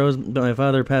repeat a rose, but my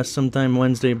father passed sometime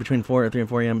Wednesday between 3 and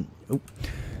 4 a.m. Oh.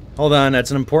 Hold on,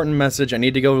 that's an important message. I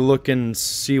need to go look and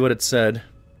see what it said.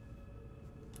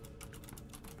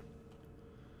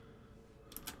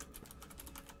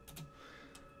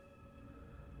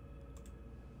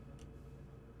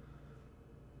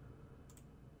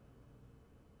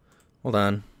 Hold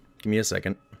on. Give me a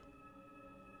second.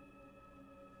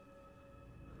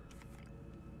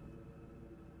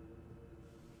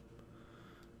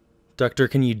 Doctor,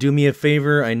 can you do me a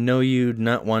favor? I know you'd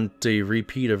not want a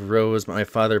repeat of Rose, but my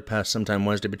father passed sometime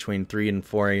Wednesday between 3 and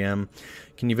 4 a.m.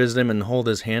 Can you visit him and hold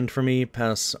his hand for me?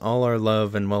 Pass all our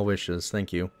love and well wishes.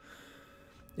 Thank you.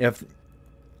 If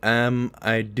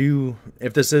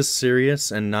this is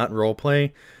serious and not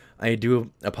roleplay, I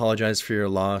do apologize for your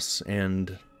loss,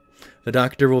 and the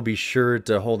doctor will be sure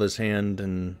to hold his hand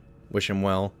and wish him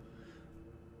well.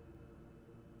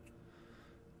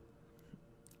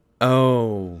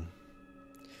 Oh.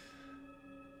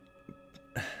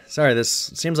 Sorry, this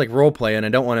seems like roleplay, and I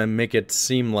don't want to make it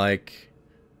seem like...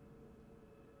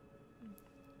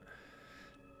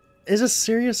 Is this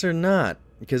serious or not?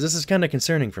 Because this is kind of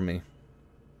concerning for me.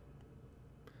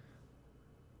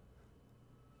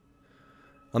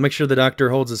 I'll make sure the doctor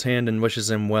holds his hand and wishes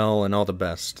him well and all the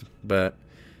best. But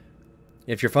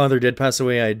if your father did pass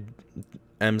away, I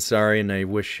am sorry, and I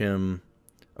wish him,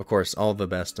 of course, all the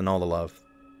best and all the love.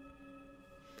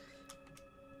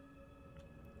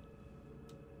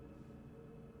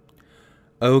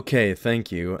 Okay,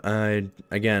 thank you. I'm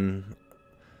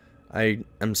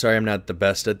sorry I'm not the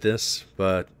best at this,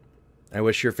 but I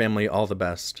wish your family all the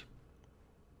best.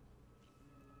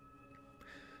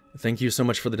 Thank you so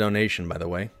much for the donation, by the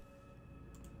way.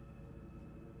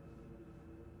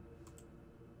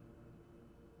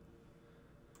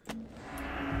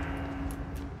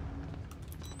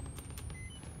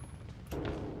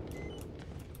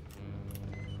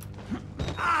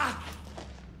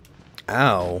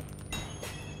 Ow.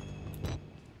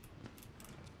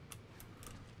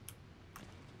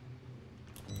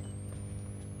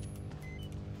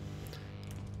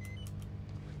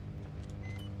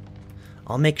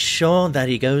 I'll make sure that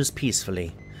he goes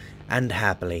peacefully and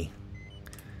happily.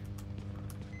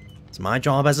 It's my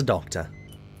job as a doctor.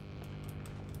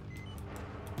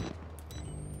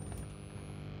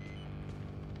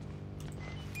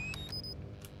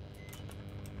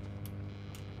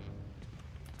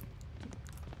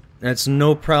 It's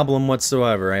no problem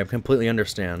whatsoever. I completely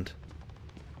understand.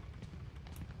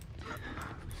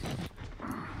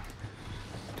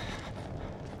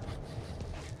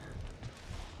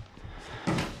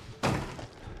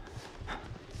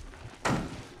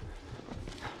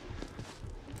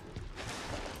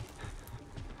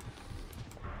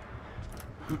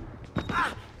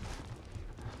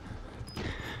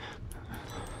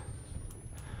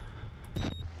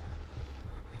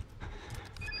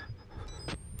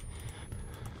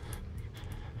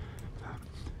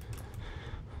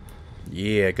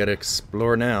 Yeah, gotta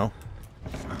explore now.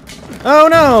 Oh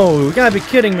no! You gotta be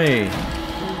kidding me!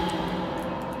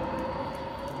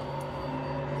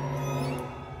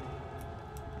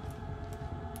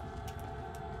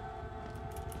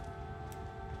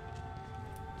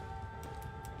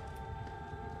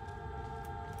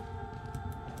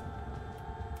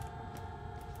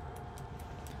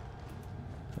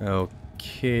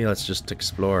 Okay, let's just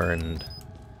explore and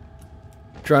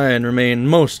try and remain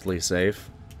mostly safe.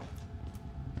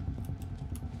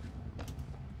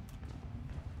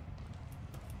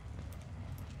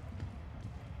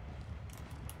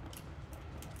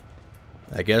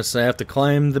 I guess I have to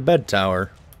climb the bed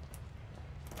tower.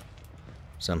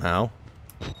 Somehow.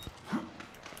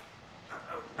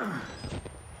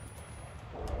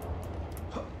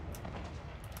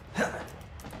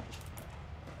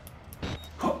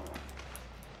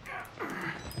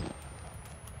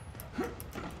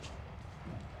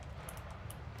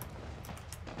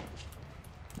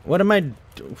 What am I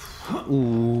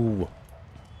Ooh.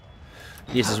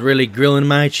 This is really grilling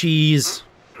my cheese.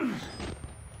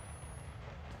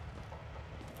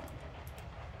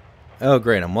 Oh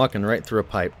great, I'm walking right through a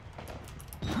pipe.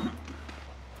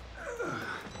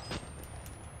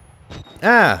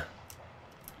 Ah!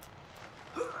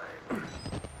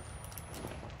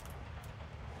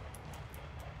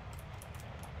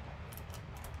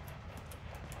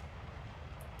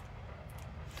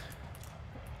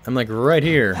 I'm like right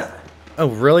here. Oh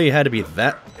really? It had to be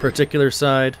that particular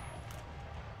side?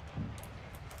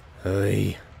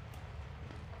 Hey.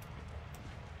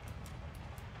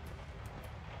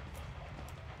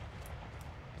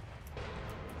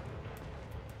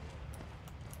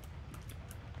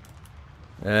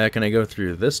 Can I go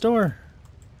through this door?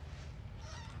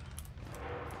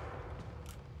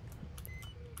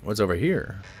 What's over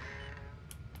here?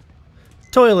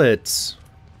 Toilets!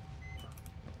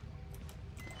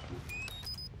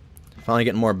 Finally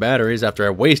getting more batteries after I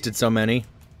wasted so many.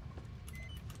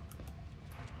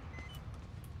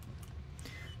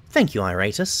 Thank you,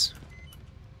 Iratus.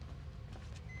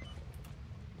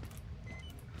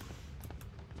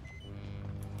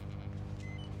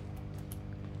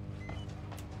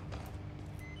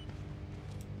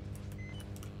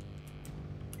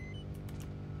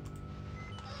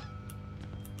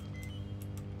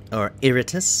 Or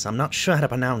Iritus, I'm not sure how to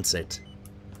pronounce it.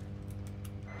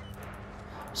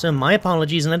 So my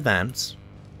apologies in advance.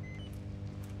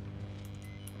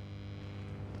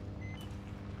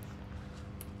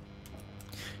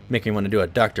 Making me want to do a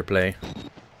doctor play.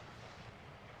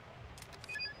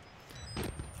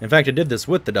 In fact, I did this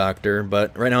with the doctor,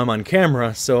 but right now I'm on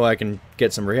camera so I can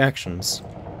get some reactions.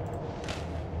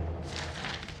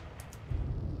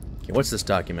 Okay, what's this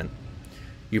document?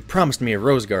 You promised me a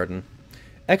rose garden.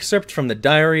 Excerpt from the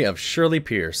diary of Shirley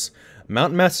Pierce,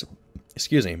 Mount Massive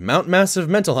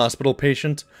Mental Hospital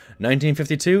patient,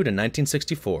 1952 to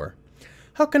 1964.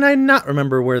 How can I not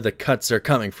remember where the cuts are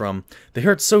coming from? They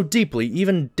hurt so deeply,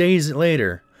 even days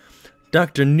later.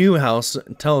 Dr. Newhouse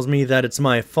tells me that it's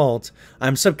my fault.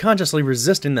 I'm subconsciously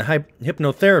resisting the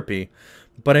hypnotherapy,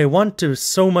 but I want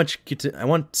so much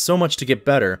to get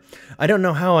better. I don't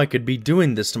know how I could be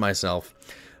doing this to myself.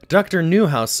 Dr.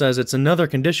 Newhouse says it's another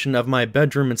condition of my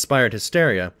bedroom-inspired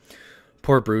hysteria.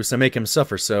 Poor Bruce, I make him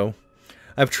suffer so.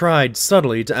 I've tried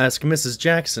subtly to ask Mrs.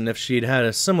 Jackson if she's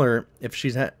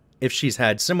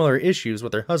had similar issues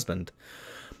with her husband,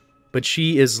 but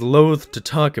she is loath to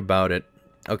talk about it.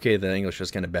 Okay, the English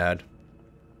is kind of bad.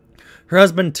 Her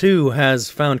husband too has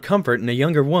found comfort in a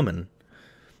younger woman.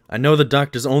 I know the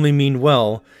doctors only mean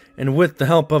well, and with the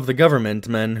help of the government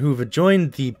men who've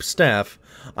joined the staff,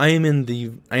 I am in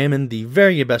the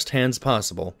very best hands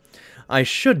possible. I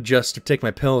should just take my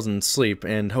pills and sleep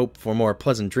and hope for more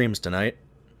pleasant dreams tonight.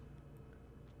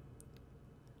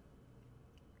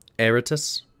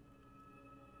 Iritus?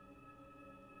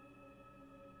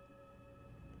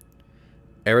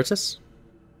 Iritus?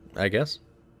 I guess.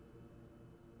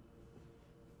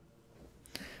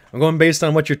 I'm going based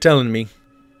on what you're telling me.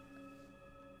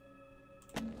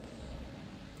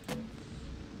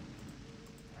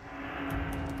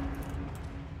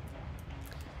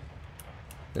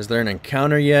 Is there an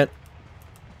encounter yet?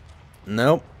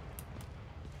 Nope.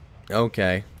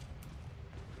 Okay.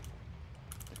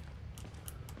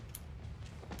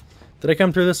 Did I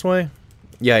come through this way?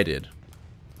 Yeah, I did.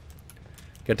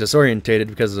 Got disorientated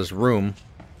because of this room.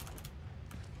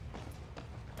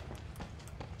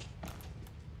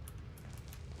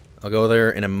 I'll go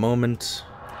there in a moment.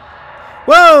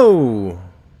 Whoa!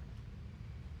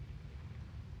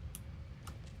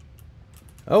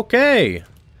 Okay.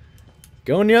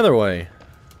 Going the other way.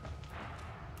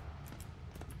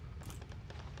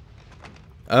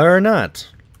 Or not.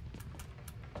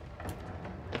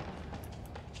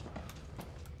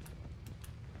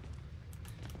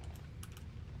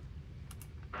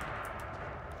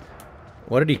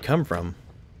 What did he come from?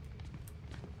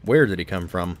 Where did he come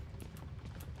from?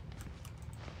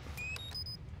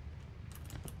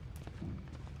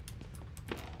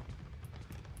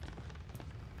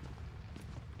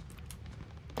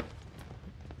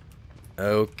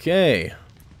 Okay.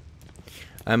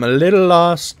 I'm a little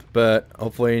lost, but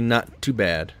hopefully not too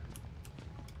bad.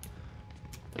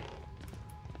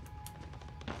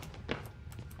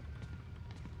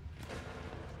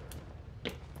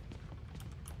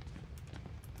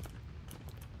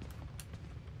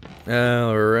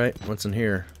 Alright, what's in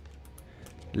here?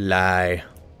 Lie.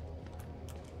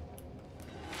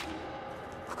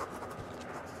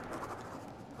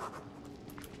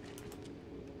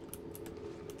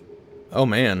 Oh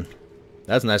man,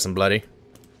 that's nice and bloody.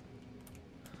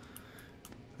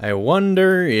 I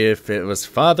wonder if it was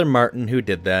Father Martin who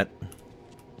did that.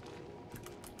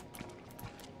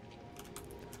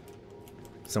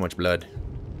 So much blood.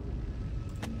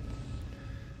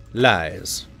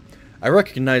 Lies. I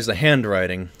recognize the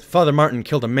handwriting. Father Martin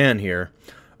killed a man here.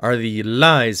 Are the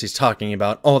lies he's talking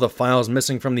about all the files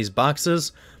missing from these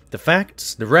boxes? The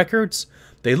facts? The records?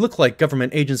 They look like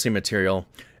government agency material.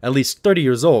 At least 30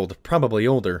 years old, probably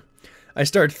older. I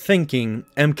start thinking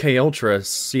MK Ultra,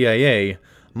 CIA,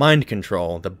 mind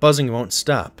control. The buzzing won't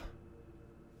stop.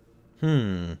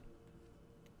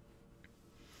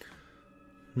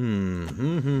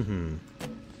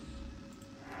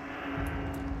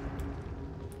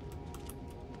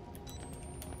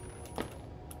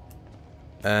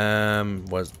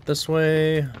 Was it this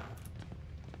way?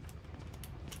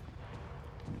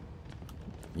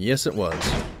 Yes, it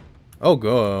was. Oh,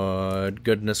 good.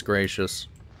 Goodness gracious.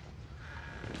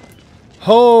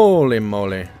 Holy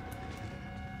moly.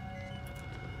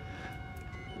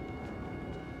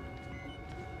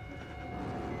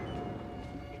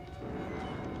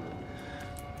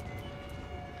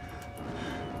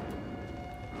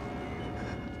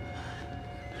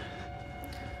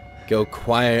 Go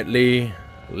quietly,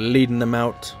 leading them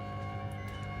out.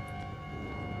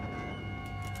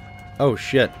 Oh,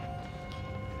 shit.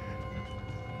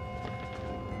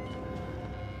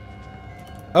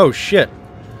 Oh, shit.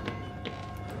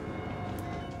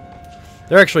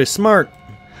 They're actually smart.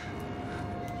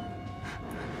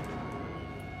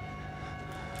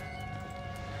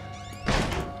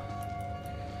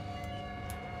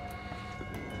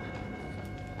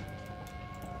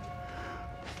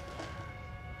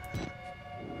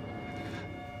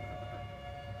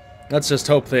 Let's just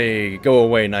hope they go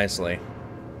away nicely.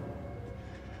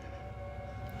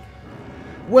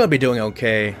 We'll be doing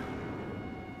okay.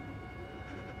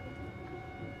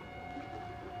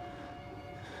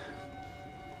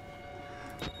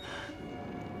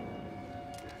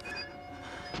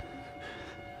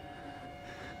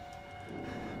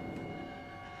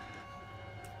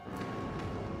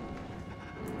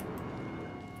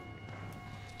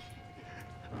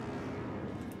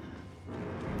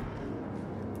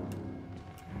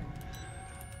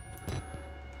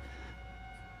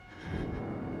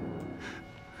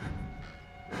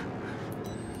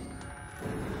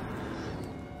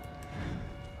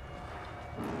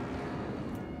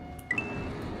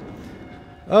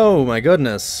 Oh my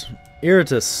goodness.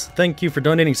 Iritus, thank you for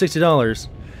donating $60.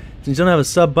 Since you don't have a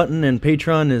sub button and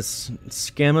Patreon is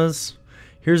scammas,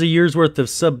 here's a year's worth of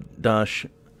sub dash.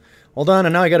 Hold on,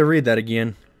 and now I gotta read that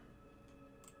again.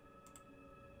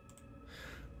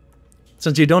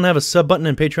 Since you don't have a sub button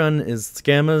and Patreon is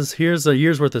scammas, here's a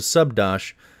year's worth of sub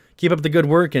dash. Keep up the good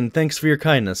work and thanks for your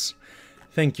kindness.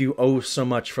 Thank you oh so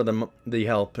much for the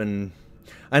help, and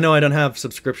I know I don't have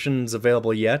subscriptions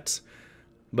available yet,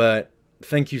 but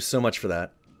thank you so much for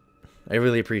that. I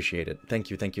really appreciate it.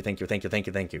 Thank you, thank you, thank you, thank you, thank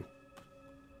you, thank you.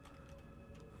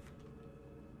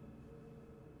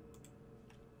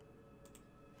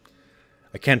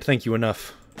 I can't thank you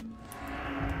enough.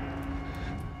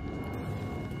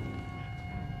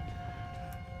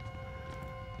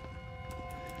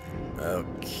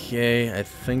 Okay, I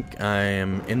think I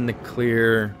am in the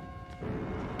clear.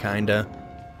 Kinda.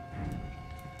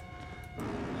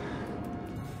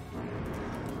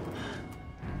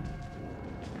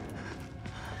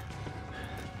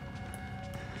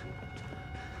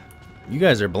 You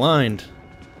guys are blind.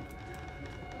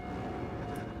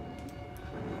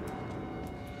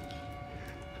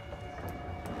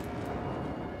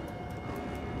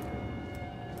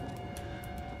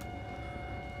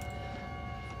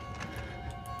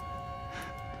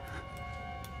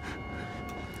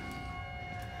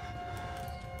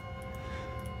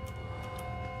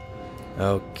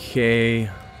 Okay.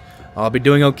 I'll be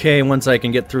doing okay once I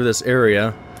can get through this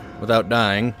area without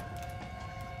dying.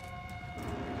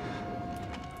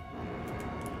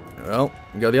 Well,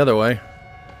 go the other way.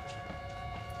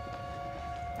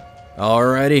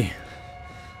 Alrighty.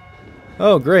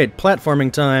 Oh, great.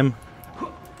 Platforming time.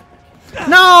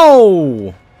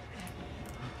 No!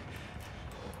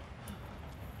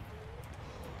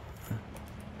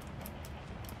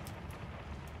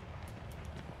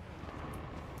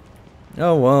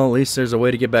 Oh, well, at least there's a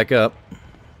way to get back up.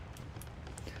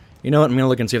 You know what? I'm gonna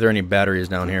look and see if there are any batteries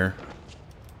down here.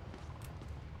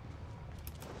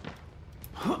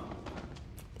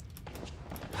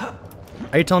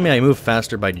 Are you telling me I move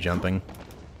faster by jumping?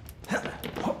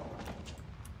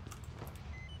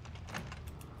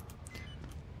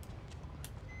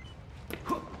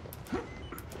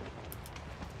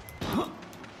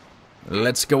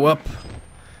 Let's go up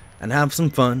and have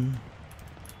some fun.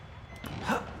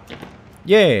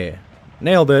 Yeah,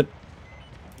 nailed it.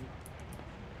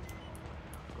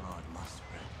 God must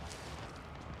reign.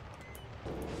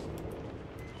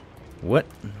 What?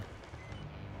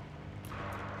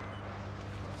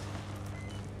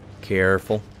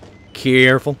 Careful,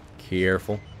 careful,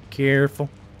 careful, careful,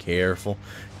 careful,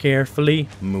 carefully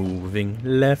moving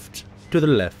left to the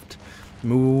left,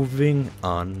 moving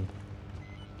on.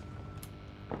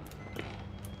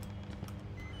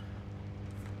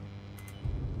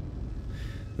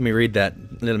 Let me read that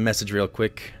little message real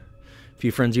quick. A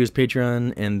few friends use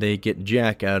Patreon and they get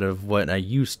jack out of what I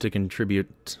used to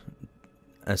contribute.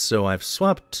 So I've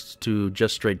swapped to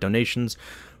just straight donations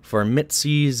for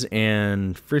Mitsies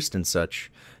and Frist and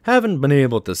such. Haven't been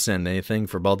able to send anything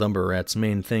for Baldumber Rat's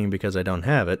main thing because I don't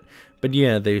have it. But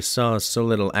yeah, they saw so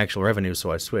little actual revenue,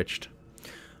 so I switched.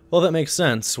 Well, that makes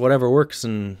sense. Whatever works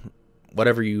and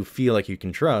whatever you feel like you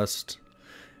can trust.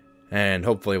 And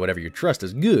hopefully whatever you trust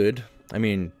is good. I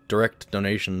mean, direct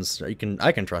donations, I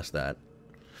can trust that.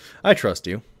 I trust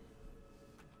you.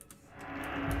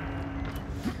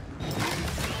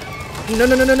 No,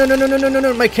 no, no, no, no, no, no, no, no,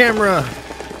 no, my camera!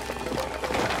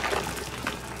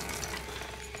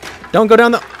 Don't go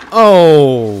down the...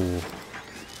 Oh!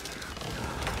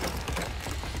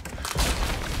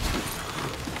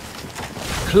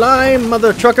 Climb,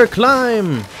 mother trucker,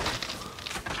 climb!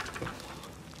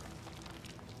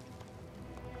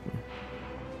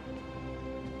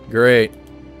 Great.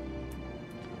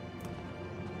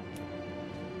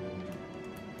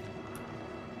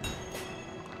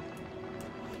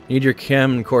 Need your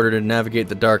camcorder to navigate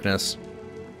the darkness.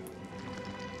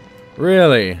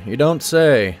 Really? You don't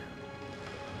say.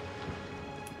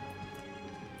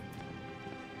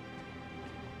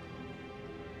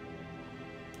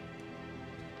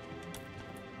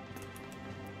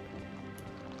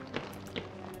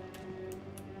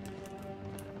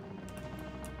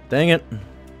 Dang it.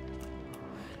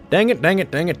 Dang it, dang it,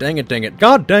 dang it, dang it, dang it.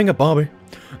 God dang it, Bobby.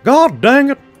 God dang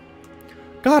it.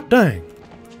 God dang.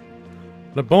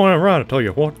 The boy ain't right, I tell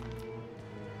you what.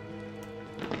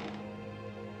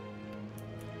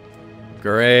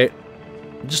 Great.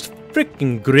 Just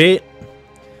freaking great.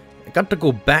 I got to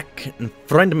go back and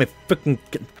find my freaking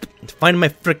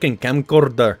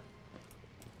camcorder.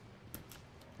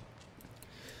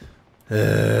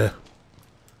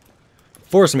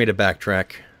 Force me to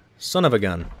backtrack. Son of a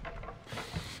gun.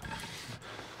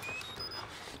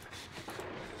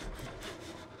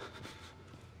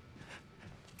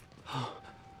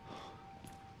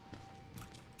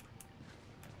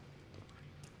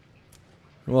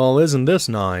 Well, isn't this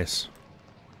nice?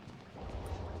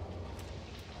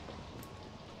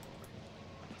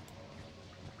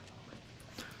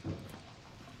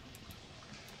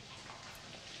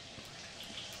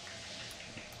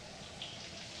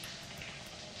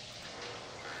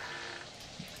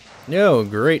 Yo,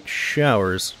 great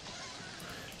showers.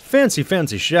 Fancy,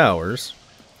 fancy showers.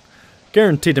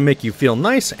 Guaranteed to make you feel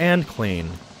nice and clean.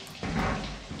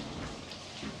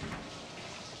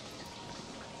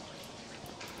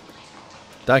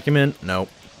 Document? Nope.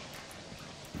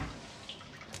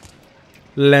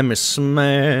 Let me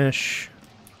smash.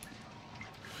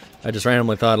 I just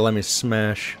randomly thought of let me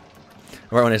smash.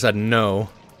 Right when I said no.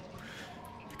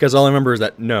 Because all I remember is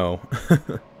that no.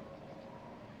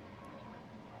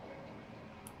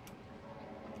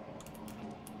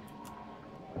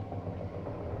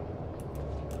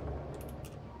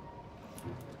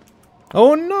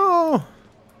 Oh no!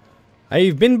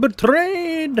 I've been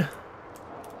betrayed!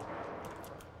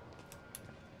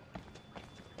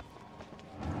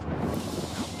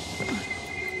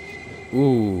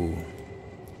 Ooh.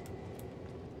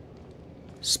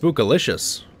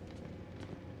 Spookalicious.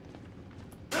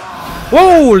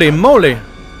 Holy moly!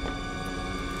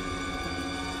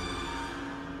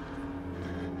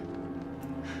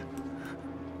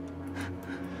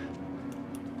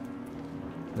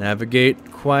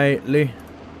 Navigate quietly.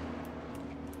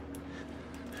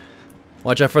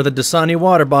 Watch out for the Dasani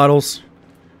water bottles.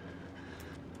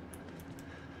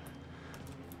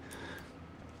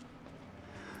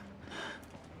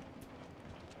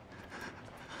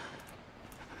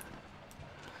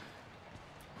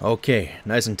 Okay,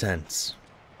 nice and tense.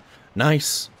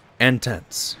 Nice and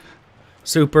tense.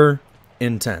 super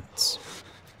intense.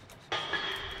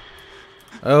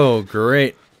 Oh,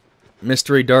 great.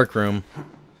 Mystery dark room.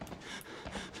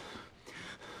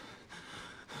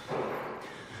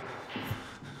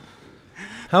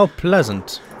 How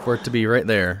pleasant for it to be right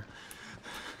there.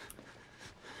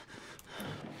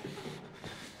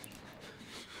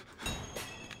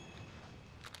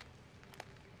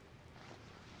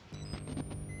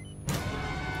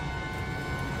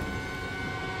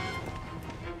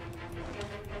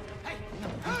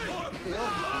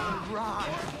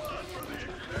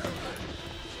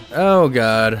 Oh,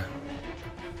 God.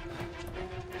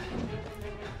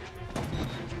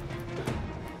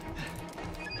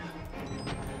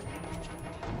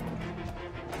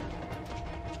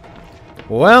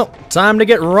 Well, time to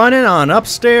get running on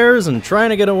upstairs and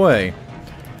trying to get away.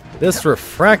 This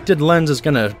refracted lens is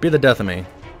gonna be the death of me.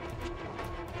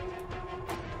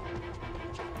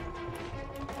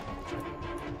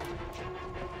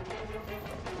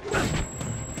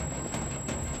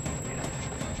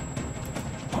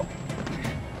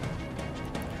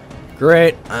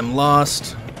 Great, I'm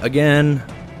lost again.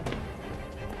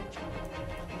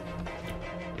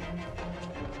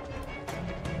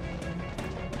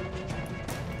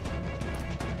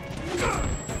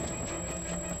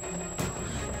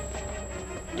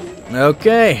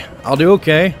 Okay, I'll do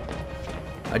okay.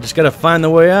 I just gotta find the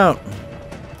way out.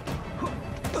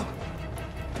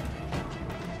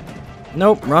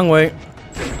 Nope, wrong way.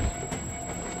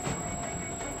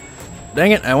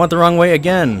 Dang it, I went the wrong way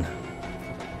again.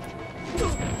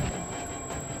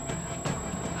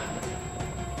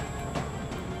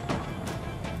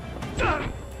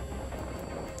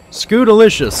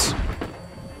 Scootalicious.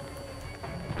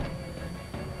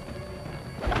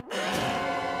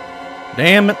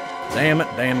 Damn it, damn it,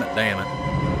 damn it, damn it.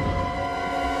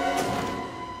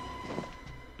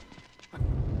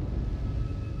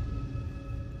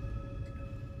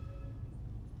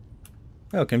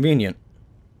 Oh, convenient.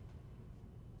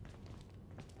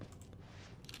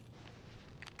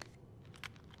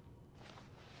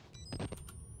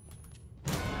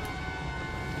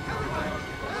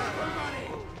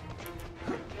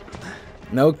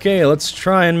 Okay, let's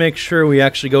try and make sure we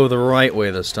actually go the right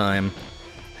way this time.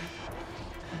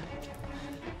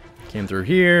 Came through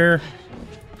here.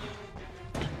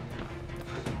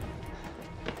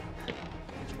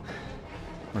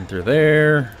 Went through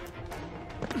there.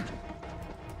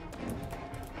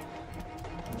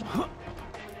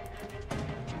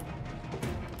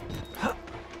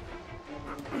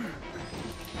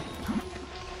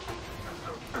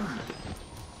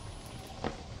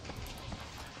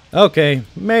 Okay,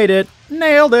 made it.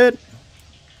 Nailed it.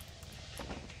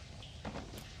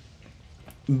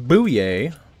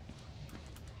 Booyah.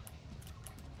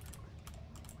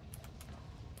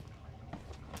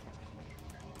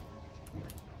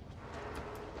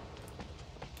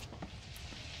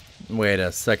 Wait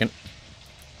a second.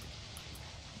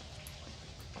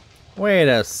 Wait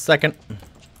a second.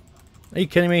 Are you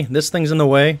kidding me? This thing's in the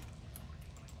way?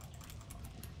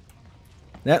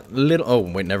 That little... Oh,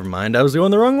 wait, never mind. I was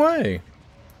going the wrong way.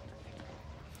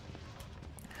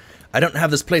 I don't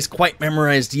have this place quite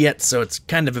memorized yet, so it's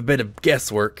kind of a bit of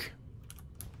guesswork.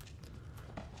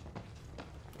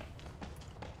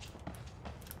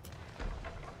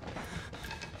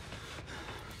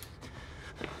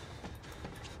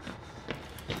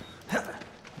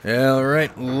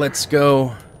 Alright, let's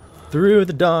go through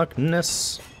the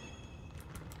darkness.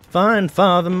 Find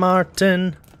Father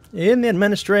Martin in the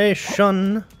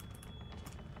administration.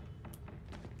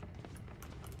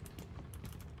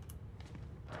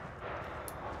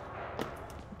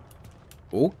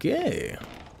 Okay.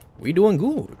 We doing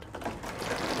good.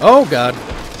 Oh, God.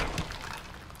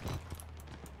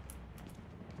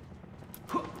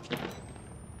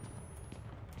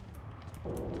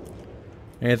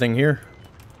 Anything here?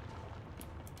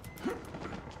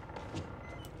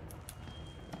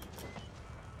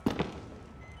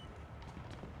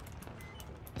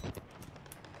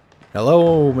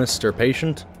 Hello, Mr.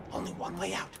 Patient. Only one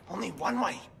way out. Only one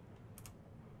way.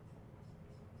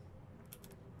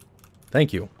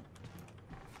 Thank you.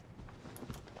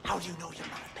 How do you know you're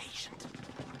not a patient?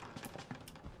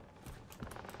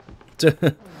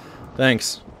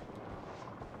 Thanks.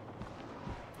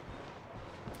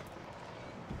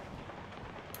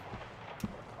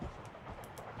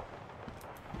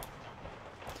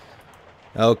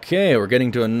 Okay, we're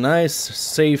getting to a nice,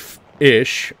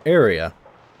 safe-ish area.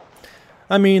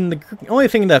 I mean, the only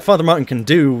thing that Father Martin can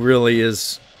do, really,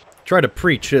 is try to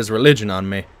preach his religion on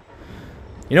me.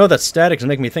 You know, that static is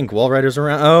making me think Wall Riders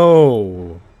around.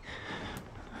 Oh!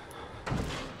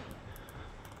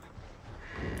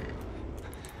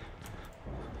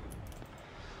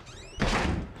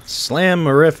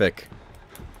 Slam-erific.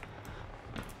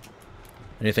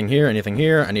 Anything here? Anything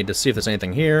here? I need to see if there's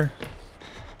anything here.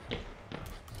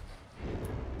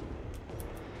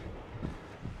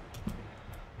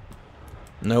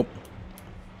 Nope.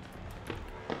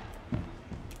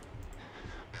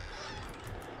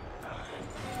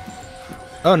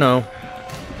 Oh no.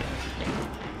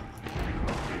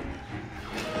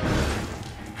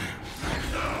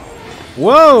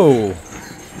 Whoa!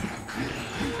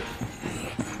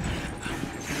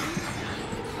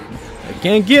 You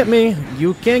can't get me.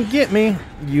 You can't get me.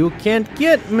 You can't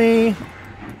get me.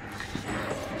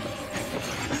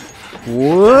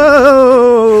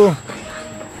 Whoa!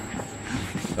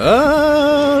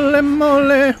 Holy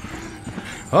moly!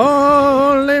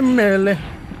 Holy moly!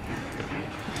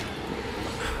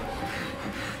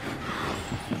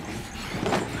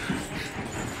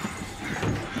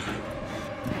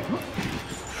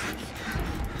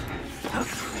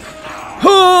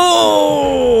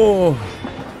 Oh!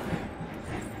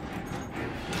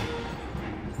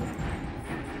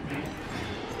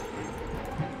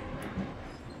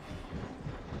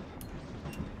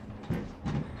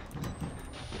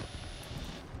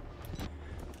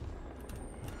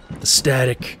 The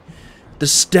static. The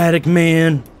static,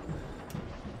 man.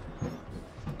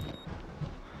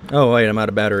 Oh, wait, I'm out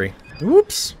of battery.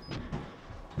 Whoops.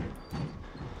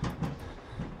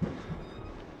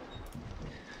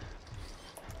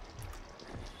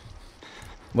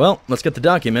 Well, let's get the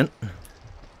document.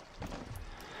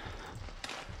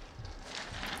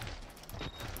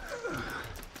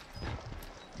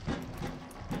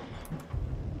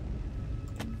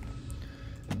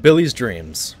 Billy's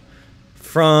Dreams.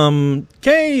 From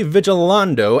K.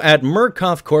 Vigilando at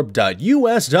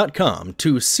murkoffcorp.us.com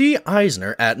to C.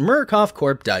 Eisner at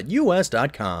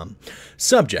murkoffcorp.us.com.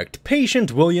 Subject,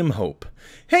 Patient William Hope.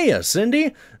 Hey,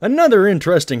 Cindy. Another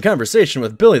interesting conversation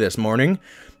with Billy this morning.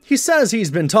 He says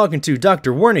he's been talking to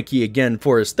Dr. Wernicke again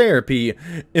for his therapy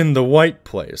in the White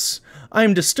Place.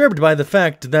 I'm disturbed by the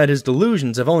fact that his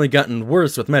delusions have only gotten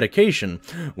worse with medication,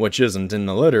 which isn't in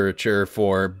the literature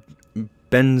for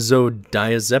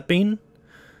benzodiazepine?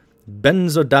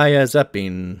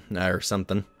 Benzodiazepine or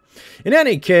something. In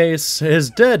any case, his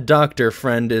dead doctor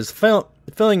friend is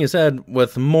filling his head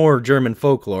with more German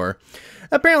folklore.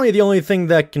 Apparently the only thing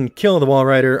that can kill the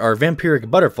Walrider are vampiric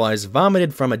butterflies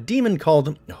vomited from a demon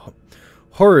called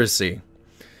Horace.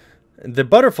 The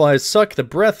butterflies suck the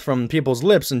breath from people's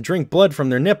lips and drink blood from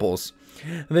their nipples.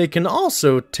 They can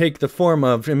also take the form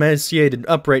of emaciated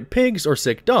upright pigs or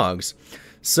sick dogs.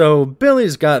 So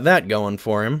Billy's got that going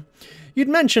for him. You'd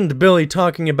mentioned Billy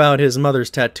talking about his mother's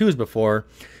tattoos before.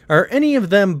 Are any of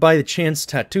them by the chance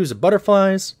tattoos of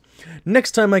butterflies?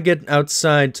 Next time I get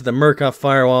outside to the Murkoff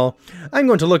firewall, I'm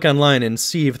going to look online and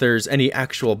see if there's any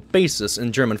actual basis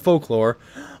in German folklore,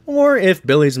 or if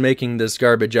Billy's making this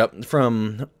garbage up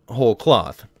from whole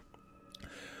cloth.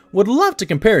 Would love to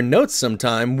compare notes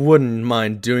sometime, wouldn't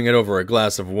mind doing it over a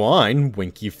glass of wine,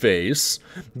 winky face.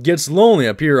 Gets lonely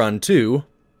up here on 2.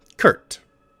 Kurt.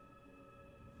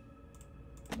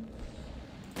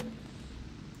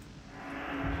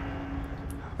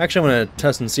 Actually, I'm going to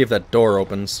test and see if that door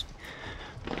opens.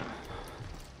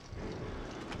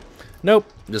 Nope,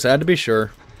 just had to be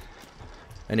sure.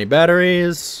 Any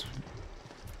batteries?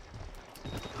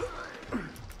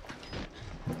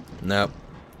 Nope.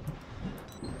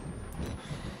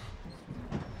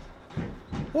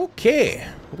 Okay,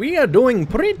 we are doing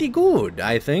pretty good,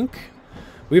 I think.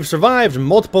 We've survived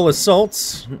multiple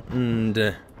assaults,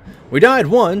 and we died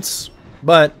once,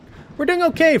 but we're doing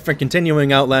okay for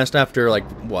continuing Outlast after, like,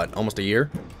 what, almost a year?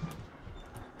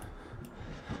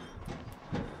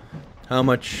 How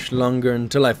much longer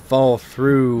until I fall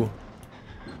through?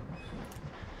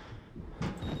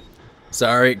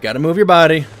 Sorry, gotta move your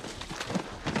body.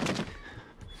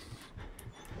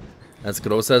 As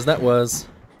gross as that was.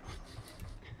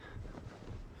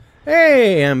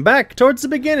 Hey, I'm back towards the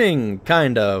beginning,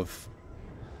 kind of.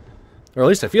 Or at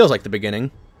least it feels like the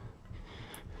beginning.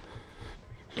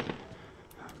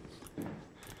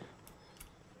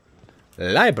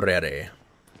 Library.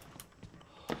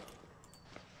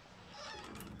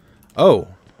 Oh.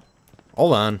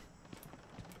 Hold on.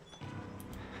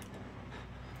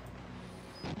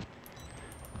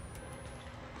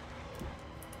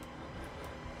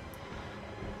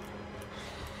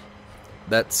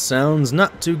 That sounds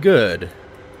not too good.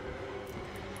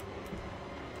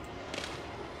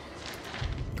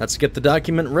 Let's get the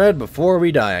document read before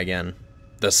we die again.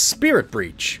 The Spirit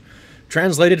Breach.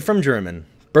 Translated from German.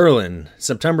 Berlin,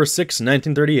 September 6,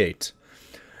 1938.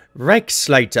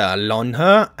 Reichsleiter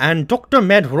Lonher and Dr.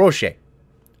 Med Roge.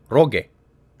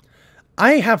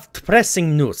 I have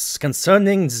pressing news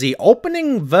concerning the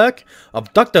opening work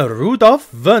of Dr.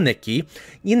 Rudolf Wernicke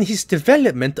in his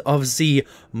development of the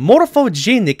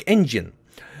morphogenic engine,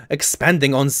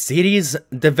 expanding on theories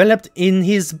developed in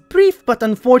his brief but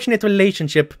unfortunate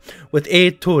relationship with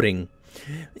A. Turing.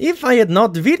 If I had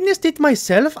not witnessed it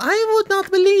myself, I would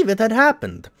not believe it had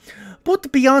happened.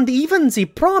 But beyond even the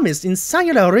promise in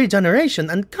cellular regeneration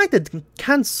and guided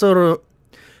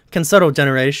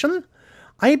cancerogeneration,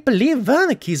 I believe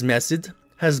Wernicke's method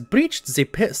has breached the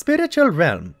spiritual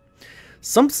realm.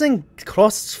 Something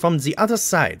crossed from the other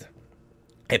side.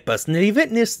 I personally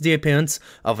witnessed the appearance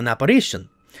of an apparition.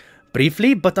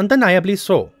 Briefly but undeniably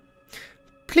so.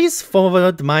 Please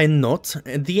forward my note,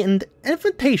 the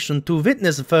invitation to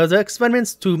witness further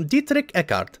experiments to Dietrich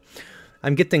Eckart.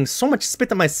 I'm getting so much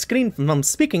spit on my screen from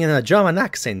speaking in a German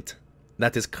accent.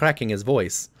 That is cracking his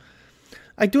voice.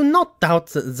 I do not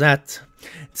doubt that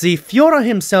the Führer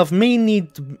himself may need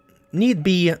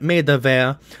be made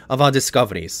aware of our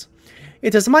discoveries.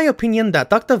 It is my opinion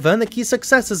that Dr. Wernicke's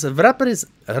successes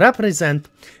represent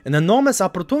an enormous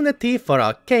opportunity for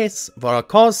our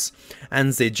cause,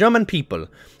 and the German people,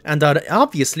 and are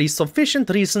obviously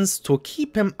sufficient reasons to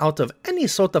keep him out of any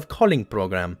sort of calling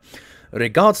program.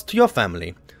 Regards to your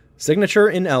family. Signature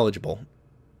ineligible.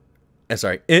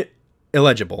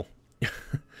 Illegible.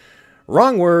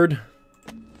 Wrong word.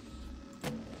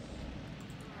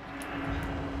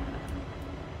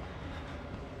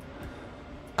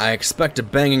 I expect a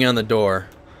banging on the door.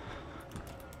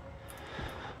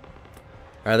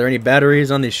 Are there any batteries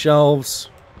on these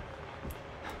shelves?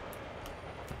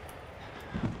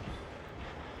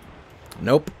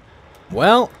 Nope.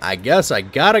 Well, I guess I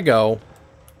gotta go.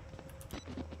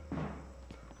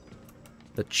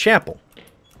 The chapel.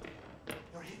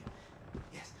 You're here.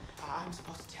 Yes, I'm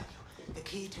supposed to tell you. The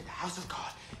key to the house of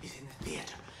God is in the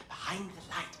theater, behind the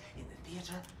light. In the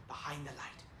theater, behind the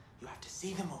light. You have to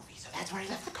see the movie, so that's where I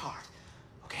left the card.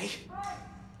 Okay?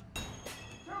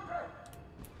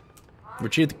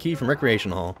 Retrieve the key from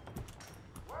Recreation Hall.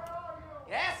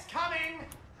 Yes, coming!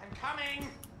 I'm coming!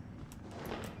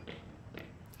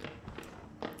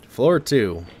 Floor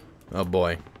 2. Oh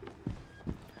boy.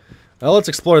 Well, let's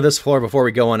explore this floor before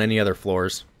we go on any other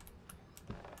floors.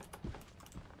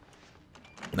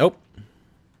 Nope.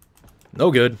 No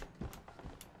good.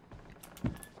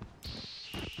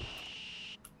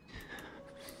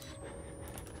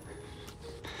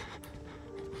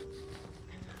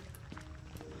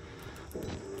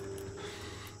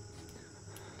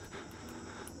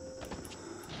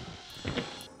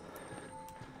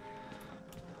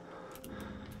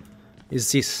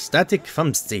 Is this static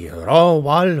from the raw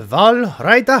wall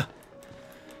rider?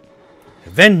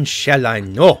 When shall I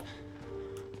know?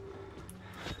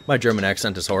 My German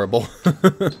accent is horrible.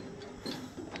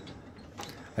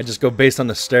 I just go based on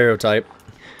the stereotype.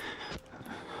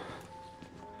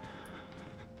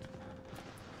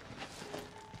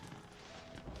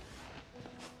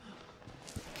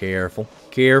 Careful,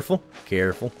 careful,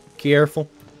 careful, careful.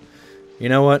 You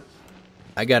know what?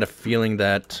 I got a feeling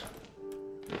that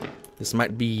this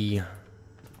might be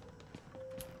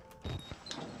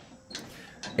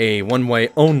a one-way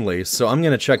only, so I'm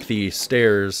gonna check the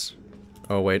stairs.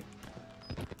 Oh, wait.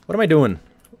 What am I doing?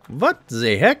 What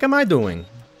the heck am I doing?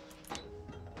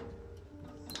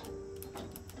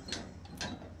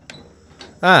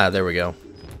 Ah, there we go.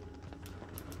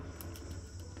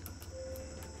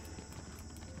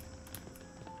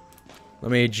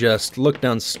 Let me just look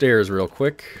downstairs real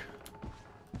quick.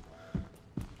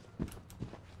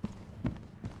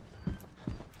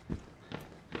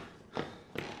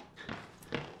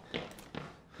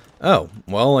 Oh,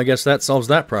 well, I guess that solves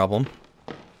that problem.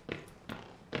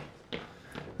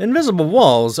 Invisible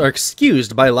walls are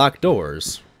excused by locked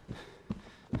doors.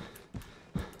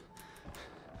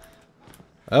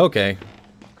 Okay.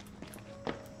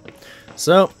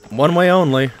 So, one way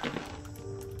only.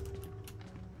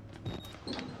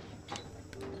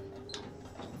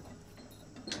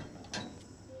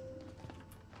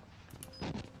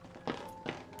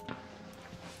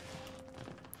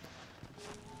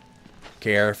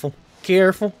 Careful,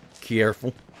 careful,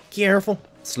 careful, careful.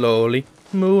 Slowly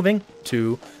moving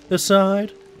to the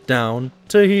side, down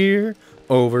to here,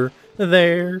 over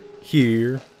there,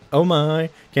 here. Oh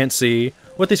my, can't see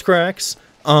with these cracks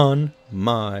on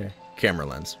my camera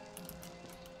lens.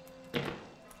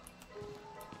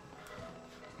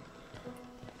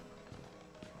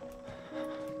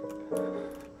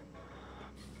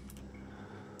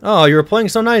 Oh, you were playing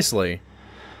so nicely.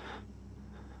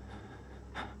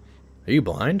 Are you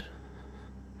blind?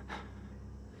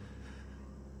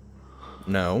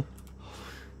 No.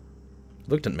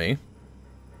 Looked at me.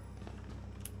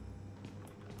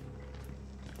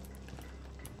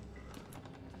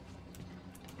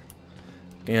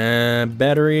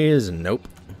 Batteries? Nope.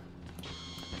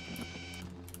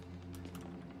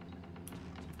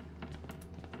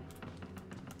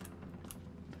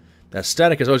 That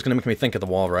static is always going to make me think of the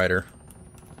Wall Rider.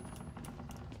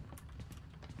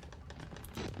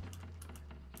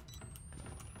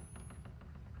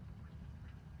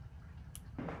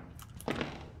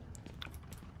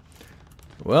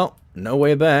 Well, no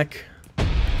way back.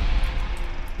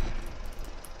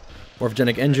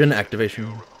 Morphogenic engine activation.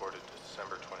 Recorded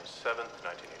December 27th,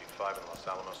 1985 in Los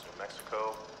Alamos, New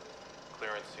Mexico.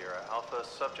 Clearance Sierra Alpha.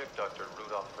 Subject Dr.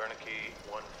 Rudolph Wernicke,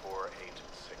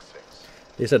 14866.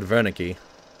 They said Wernicke.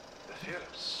 The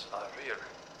films are real.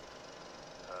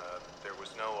 There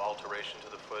was no alteration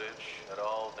to the footage at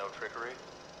all? No trickery?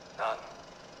 None.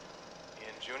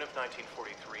 In June of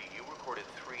 1943, you recorded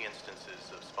 3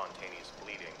 instances of spontaneous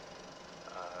bleeding.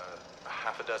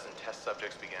 Half a dozen test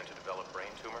subjects began to develop brain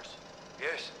tumors.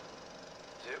 Yes.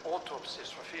 The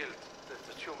autopsies revealed that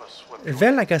the tumors were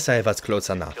Vel like I say was close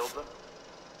enough. Killed them?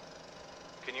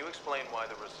 Can you explain why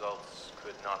the results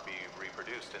could not be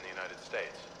reproduced in the United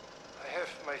States? I have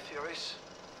my theories.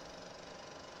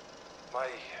 My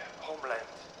homeland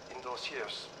in those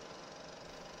years.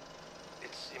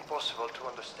 It's impossible to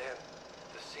understand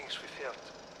the things we felt,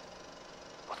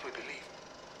 what we believed.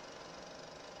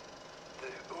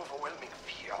 The overwhelming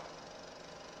fear,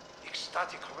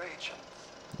 ecstatic rage, and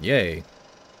Yay.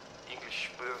 English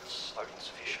words are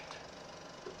insufficient.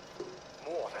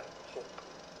 More than hope.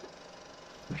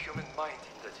 The human mind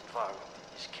in that environment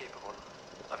is capable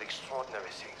of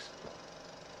extraordinary things.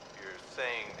 You're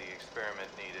saying the experiment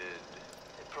needed...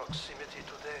 A proximity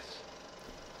to death,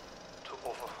 to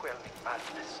overwhelming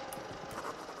madness.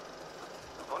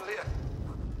 Only a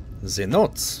The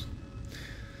notes.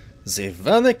 The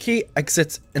Wernicke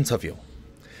exit interview.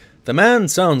 The man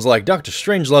sounds like Dr.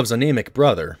 Strangelove's anemic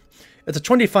brother. It's a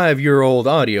 25-year-old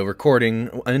audio recording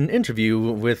an interview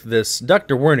with this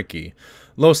Dr. Wernicke.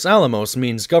 Los Alamos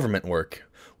means government work.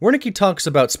 Wernicke talks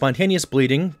about spontaneous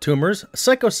bleeding, tumors,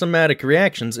 psychosomatic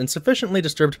reactions in sufficiently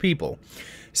disturbed people.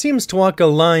 Seems to walk a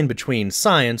line between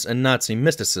science and Nazi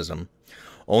mysticism.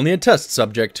 Only a test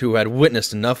subject who had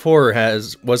witnessed enough horror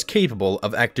was capable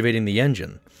of activating the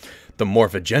engine. The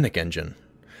morphogenic engine.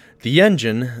 The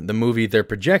engine, the movie they're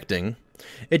projecting,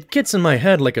 it gets in my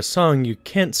head like a song you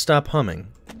can't stop humming.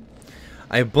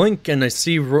 I blink and I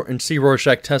see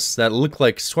Rorschach tests that look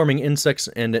like swarming insects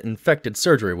and infected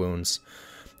surgery wounds.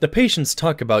 The patients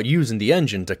talk about using the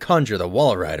engine to conjure the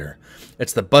Wall Rider.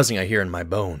 It's the buzzing I hear in my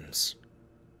bones.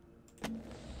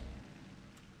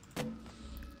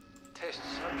 test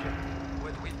subject who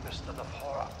had witnessed enough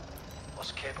horror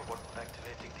was capable of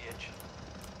activating the engine.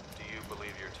 Do you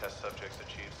believe your test subjects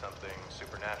achieved something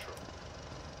supernatural?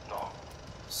 No,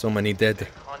 So many dead. They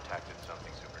contacted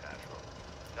something supernatural.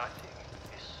 nothing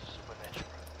is supernatural.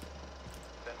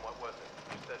 Then what was it?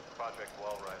 You said Project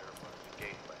Wall Rider was a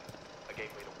gateway. A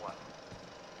gateway to what?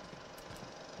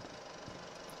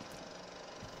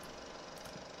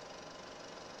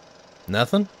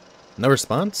 Nothing? No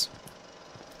response?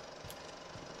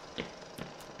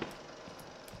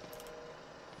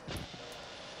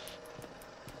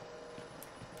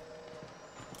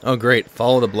 Oh great,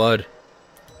 follow the blood.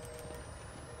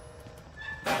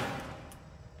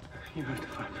 You have to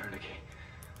find Wernicke.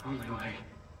 Only way.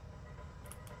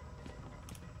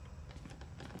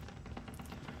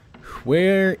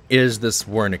 Where is this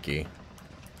Wernicke?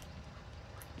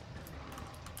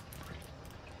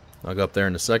 I'll go up there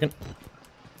in a second.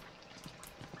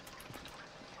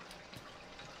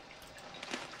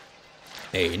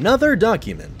 Another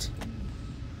document.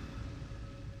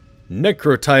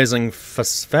 Necrotizing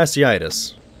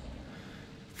fasciitis.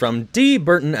 From D.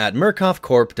 Burton at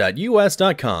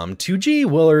murkoffcorp.us.com to G.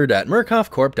 Willard at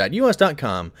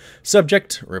murkoffcorp.us.com.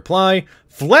 Subject, reply,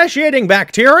 flesh-eating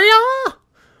bacteria?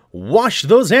 Wash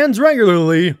those hands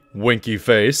regularly, winky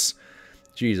face.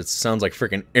 Jeez, it sounds like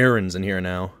frickin' Aaron's in here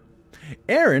now.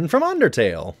 Aaron from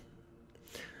Undertale.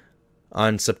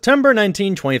 On September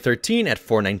 19, 2013 at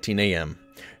 4:19 a.m.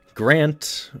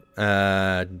 Grant,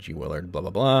 G. Willard, blah, blah,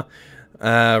 blah,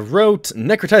 wrote,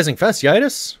 necrotizing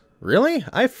fasciitis? Really?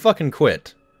 I fucking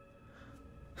quit.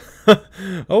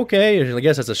 Okay, I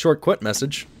guess that's a short quit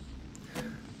message.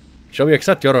 Shall we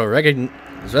accept your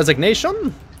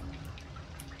resignation?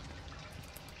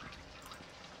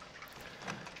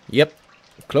 Yep.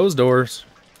 Closed doors.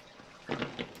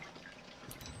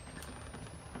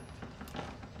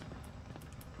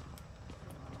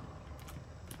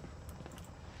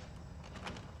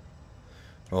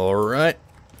 Alright.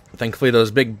 Thankfully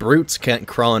those big brutes can't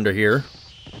crawl under here.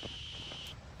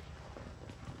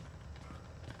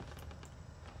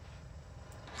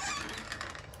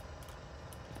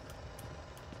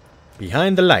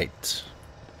 Behind the light.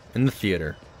 In the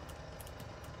theater.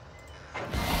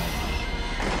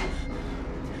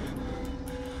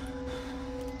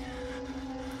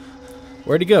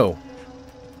 Where'd he go?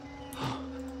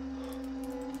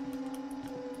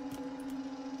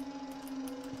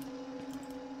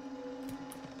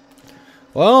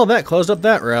 Well, that closed up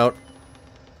that route.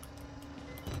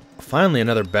 Finally,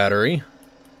 another battery.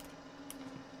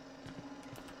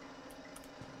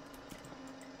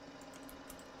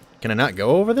 Can I not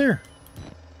go over there?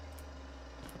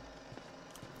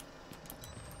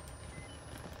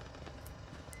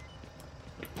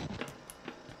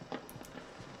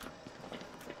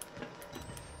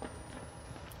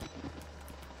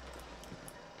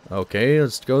 Okay,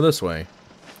 let's go this way.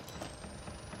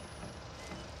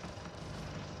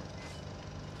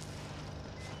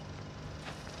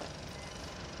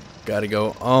 Gotta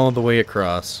go all the way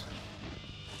across.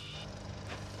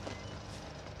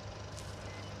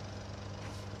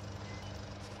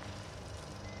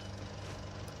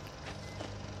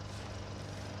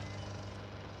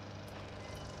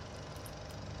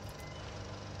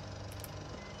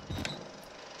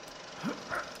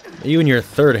 You and your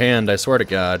third hand, I swear to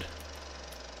God.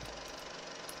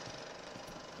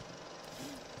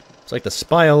 It's like the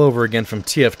spy all over again from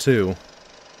TF2.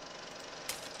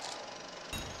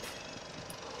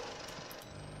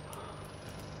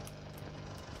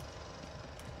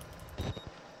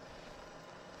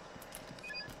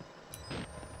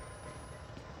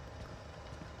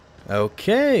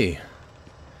 Okay.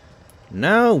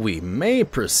 Now we may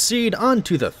proceed on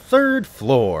to the third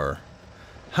floor.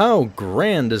 How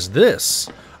grand is this?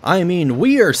 I mean,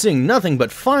 we are seeing nothing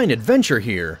but fine adventure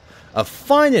here. A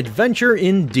fine adventure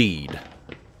indeed.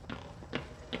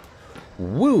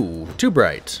 Woo, too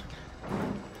bright.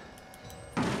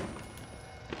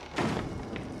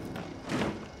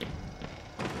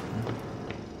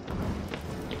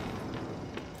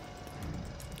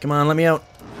 Come on, let me out.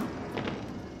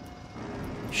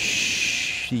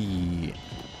 Shit.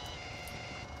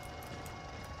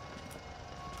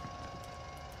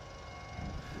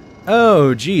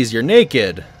 Oh, geez, you're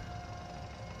naked.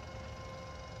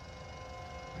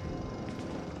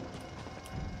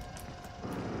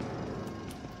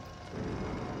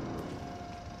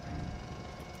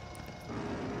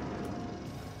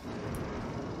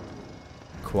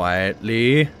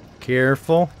 Quietly.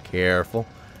 Careful. Careful.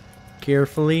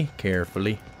 Carefully.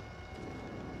 Carefully.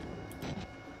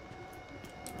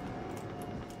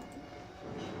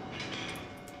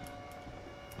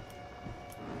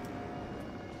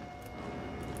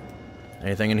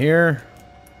 Anything in here?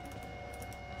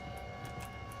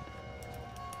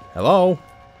 Hello?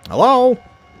 Hello?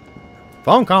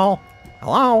 Phone call?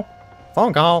 Hello?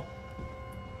 Phone call?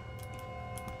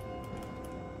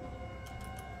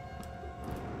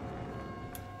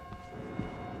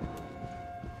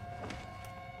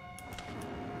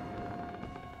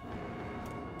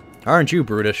 Aren't you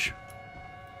brutish?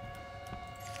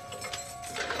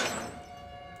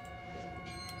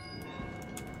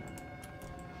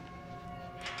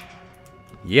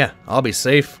 Yeah, I'll be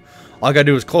safe. All I gotta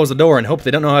do is close the door and hope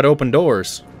they don't know how to open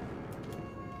doors.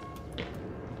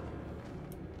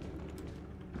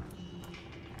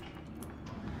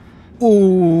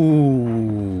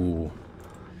 Ooh.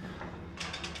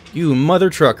 You mother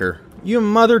trucker. You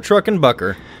mother truckin'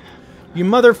 bucker. You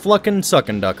mother fluckin'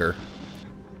 suckin' ducker.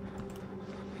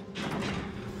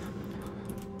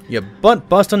 You butt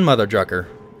bustin' mother trucker.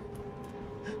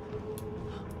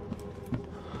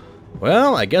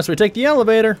 Well, I guess we take the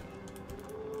elevator.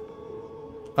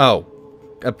 Oh,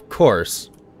 of course.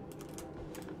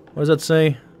 What does that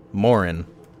say? Morin.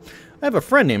 I have a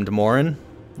friend named Morin.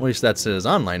 At least that's his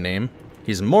online name.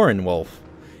 He's Morin Wolf.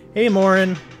 Hey,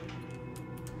 Morin.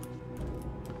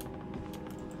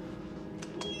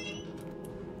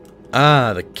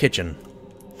 Ah, the kitchen.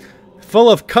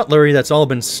 Full of cutlery that's all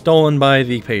been stolen by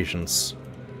the patients.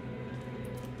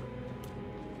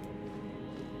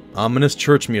 Ominous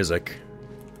church music.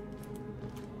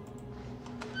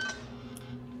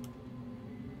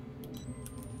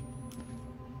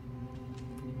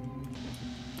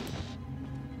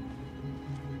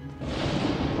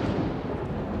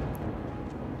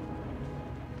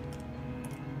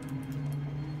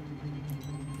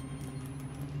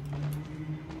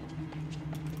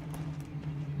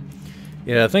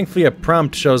 Yeah, thankfully a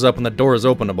prompt shows up when the door is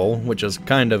openable, which is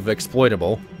kind of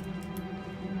exploitable.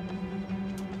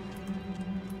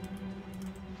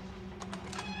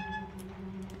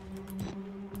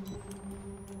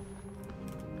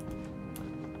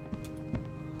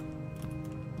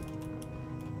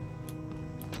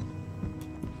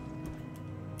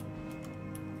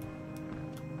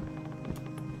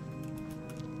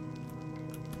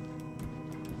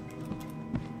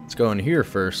 go in here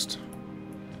first.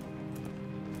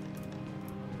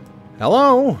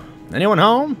 Hello? Anyone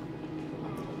home?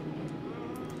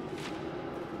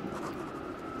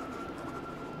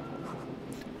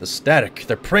 The static.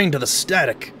 They're praying to the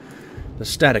static. The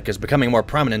static is becoming more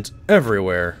prominent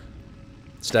everywhere.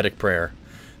 Static prayer.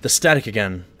 The static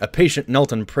again. A patient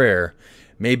knelt in prayer.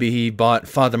 Maybe he bought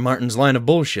Father Martin's line of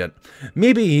bullshit.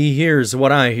 Maybe he hears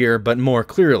what I hear, but more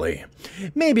clearly.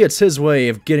 Maybe it's his way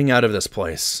of getting out of this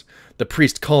place. The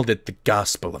priest called it the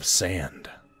Gospel of Sand.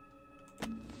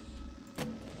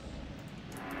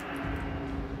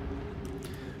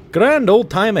 Grand old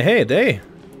time ahead, eh?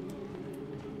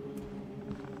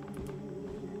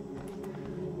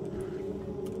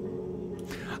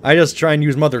 I just try and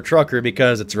use Mother Trucker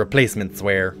because it's a replacement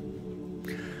swear.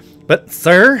 But,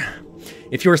 sir,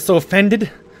 if you're so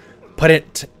offended, put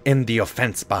it in the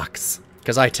offense box.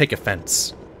 Because I take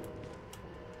offense.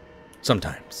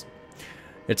 Sometimes.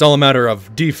 It's all a matter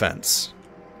of defense.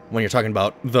 When you're talking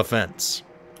about the fence.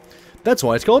 That's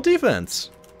why it's called defense.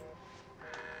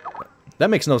 That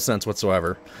makes no sense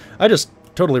whatsoever. I just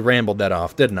totally rambled that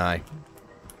off, didn't I?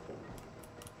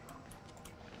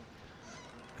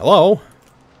 Hello?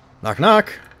 Knock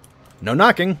knock. No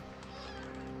knocking.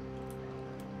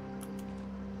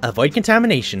 Avoid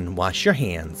contamination. Wash your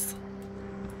hands.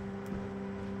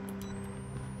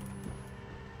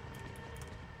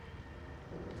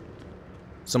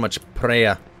 So much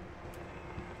prayer.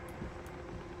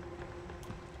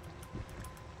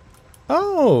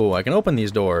 Oh, I can open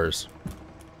these doors.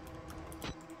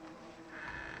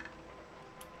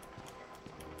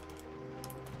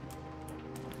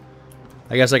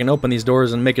 I guess I can open these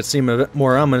doors and make it seem a bit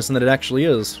more ominous than it actually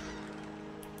is.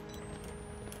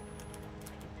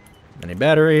 Any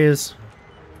batteries?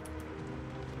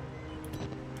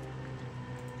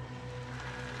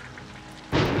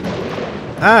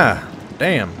 Ah,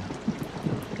 damn.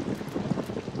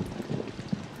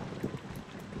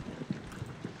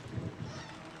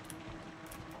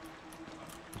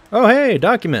 Oh, hey,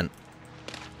 document.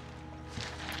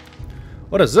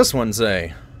 What does this one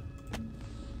say?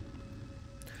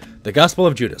 The Gospel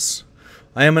of Judas.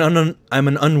 I am an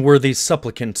unworthy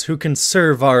supplicant who can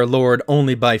serve our Lord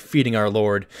only by feeding our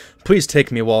Lord. Please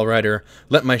take me, Wall Rider.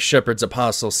 Let my shepherd's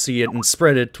apostle see it and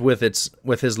spread it with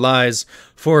his lies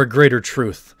for a greater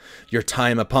truth. Your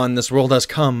time upon this world has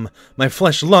come. My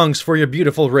flesh longs for your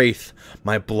beautiful wraith.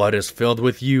 My blood is filled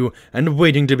with you and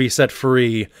waiting to be set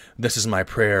free. This is my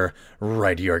prayer.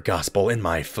 Write your gospel in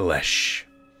my flesh.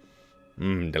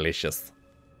 Delicious.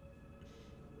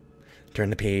 Turn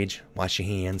the page, wash your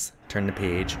hands. Turn the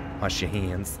page, wash your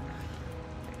hands.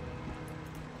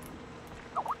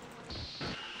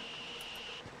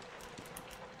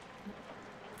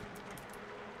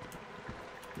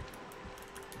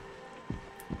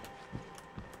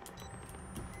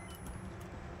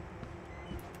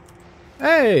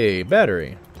 Hey,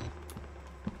 battery.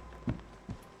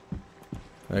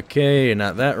 Okay,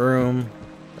 not that room.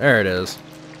 There it is.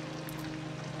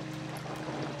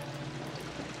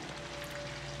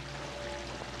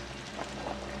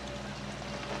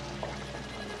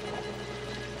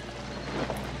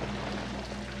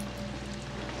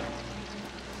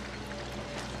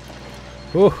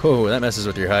 Whoa, that messes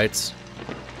with your heights.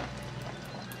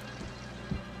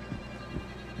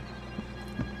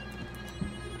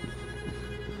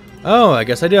 Oh, I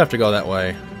guess I do have to go that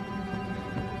way.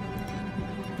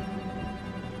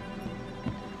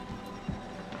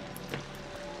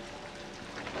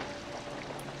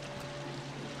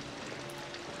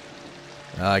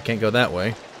 I can't go that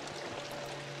way.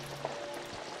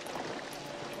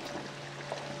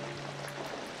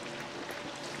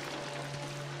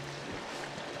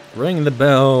 Ring the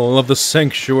bell of the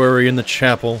sanctuary in the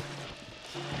chapel.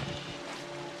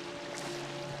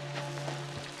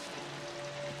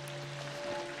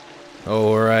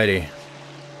 Alrighty.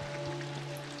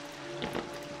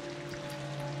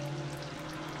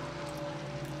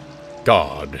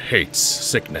 God hates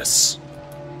sickness.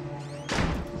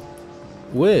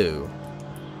 Whoa.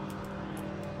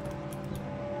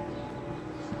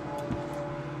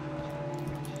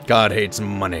 God hates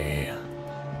money.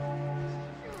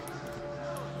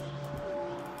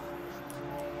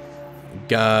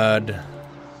 God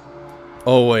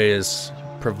always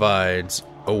provides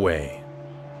a way.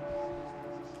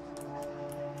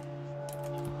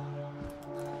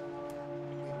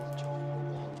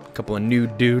 A couple of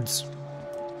nude dudes.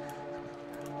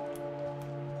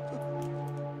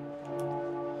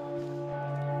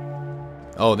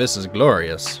 Oh, this is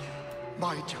glorious.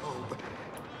 My Job,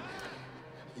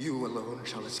 you alone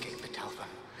shall escape the Telva.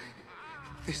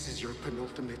 This is your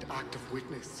penultimate act of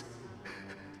witness.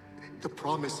 The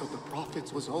promise of the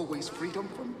prophets was always freedom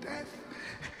from death.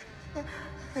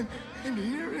 And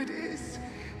here it is.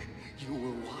 You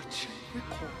will watch and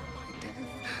record my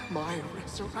death, my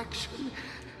resurrection.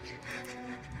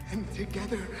 And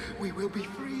together we will be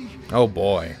free. Oh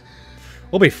boy.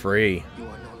 We'll be free. You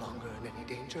are no longer in any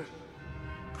danger.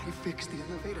 I fixed the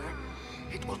elevator.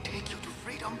 It will take you to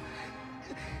freedom.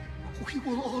 We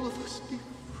will all of us be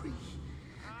free.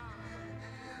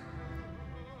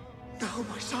 Now,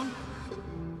 my son.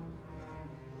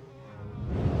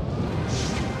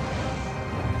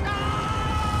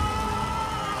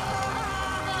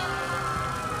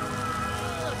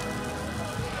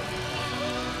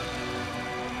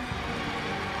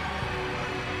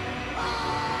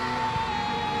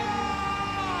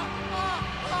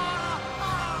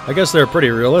 I guess they're pretty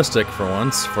realistic for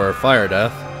once, for a fire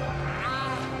death.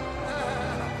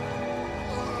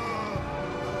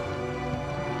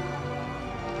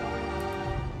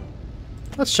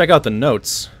 Let's check out the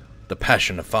notes. The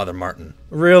Passion of Father Martin.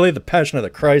 Really? The Passion of the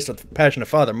Christ of the Passion of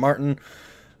Father Martin?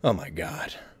 Oh my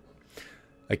god.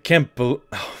 I can't believe...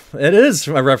 It is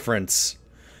a reference.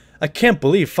 I can't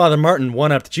believe Father Martin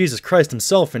won up to Jesus Christ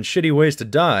himself in shitty ways to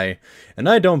die, and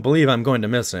I don't believe I'm going to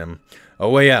miss him. A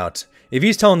way out. If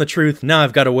he's telling the truth, now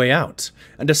I've got a way out.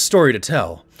 And a story to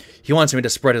tell. He wants me to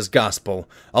spread his gospel.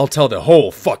 I'll tell the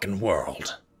whole fucking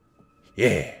world.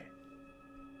 Yeah.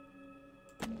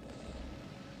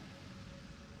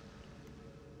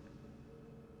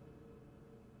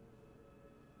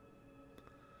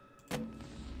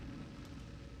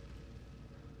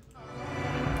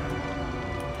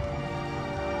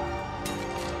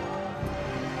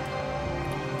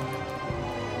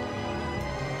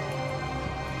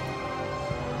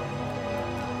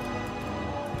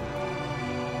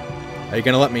 Are you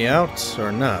gonna let me out,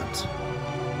 or not?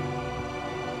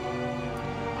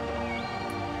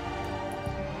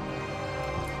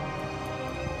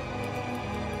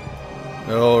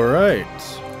 Alright.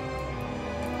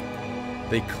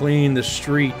 They clean the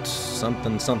street,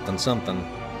 something, something, something.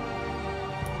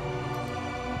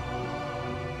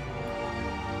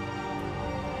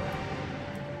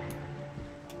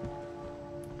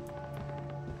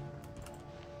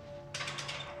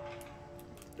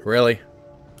 Really?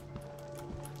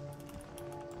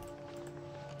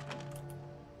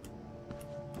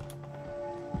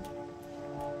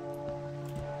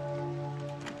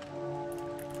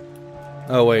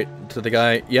 Oh wait, to the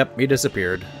guy, yep, he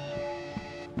disappeared.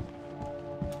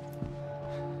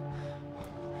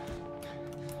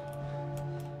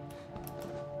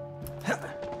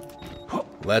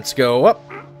 Let's go up.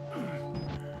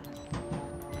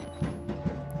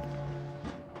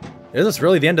 Is this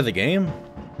really the end of the game?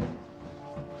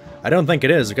 I don't think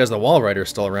it is, because the wall rider's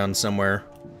still around somewhere.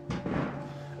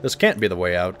 This can't be the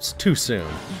way out, it's too soon.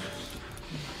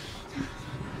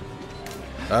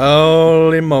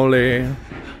 Holy moly.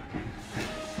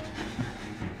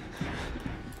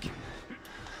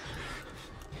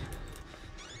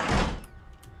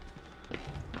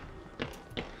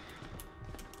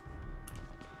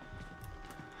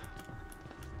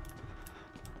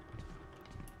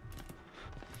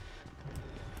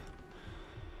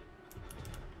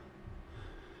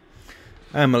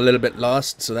 I'm a little bit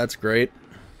lost, so that's great.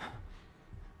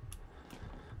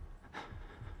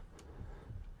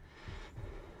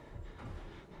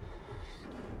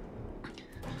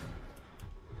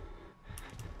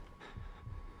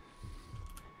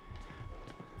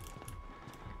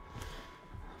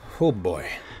 Oh boy.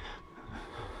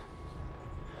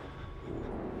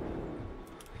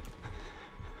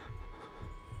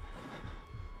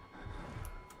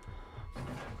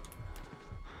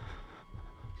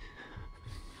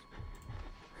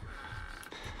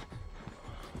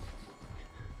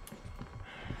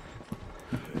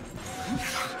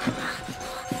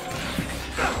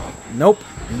 Nope,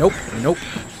 nope, nope.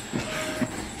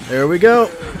 There we go.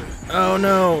 Oh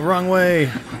no, wrong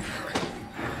way.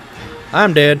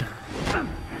 I'm dead.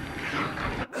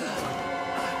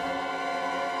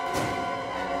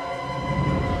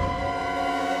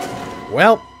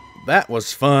 Well, that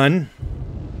was fun.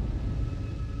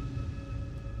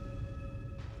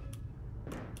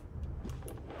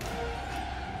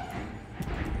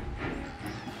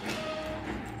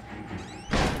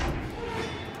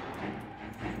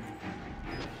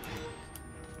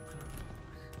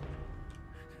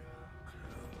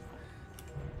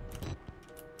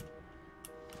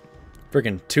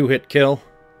 Friggin' two-hit kill.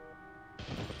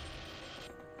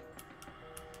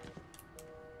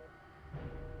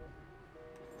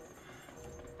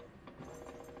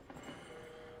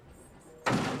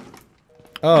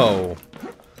 Oh,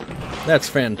 that's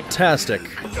fantastic.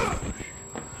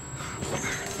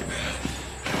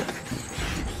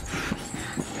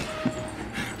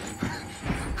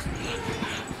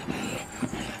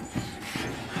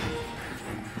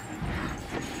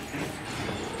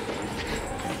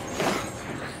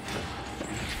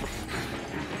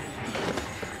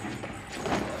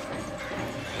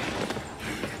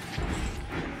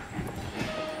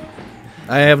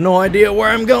 I have no idea where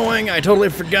I'm going. I totally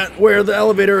forgot where the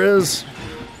elevator is.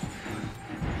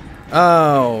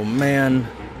 Oh, man.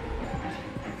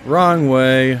 Wrong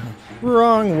way.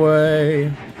 Wrong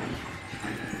way.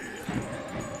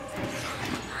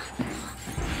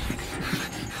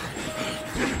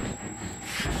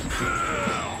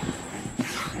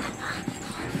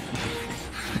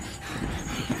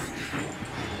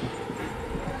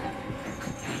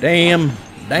 Damn,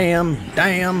 damn,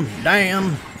 damn,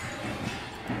 damn.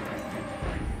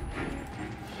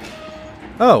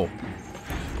 Oh.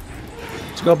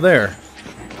 Let's go up there.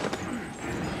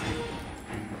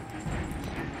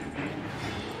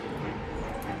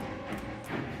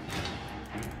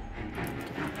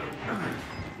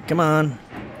 Come on.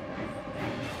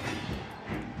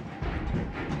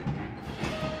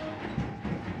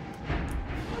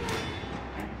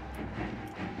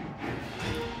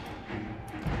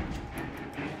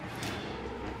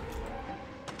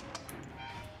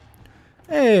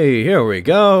 Hey, here we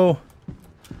go.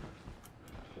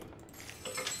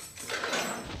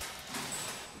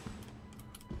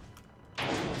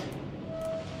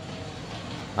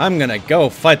 I'm gonna go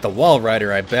fight the wall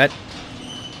rider, I bet.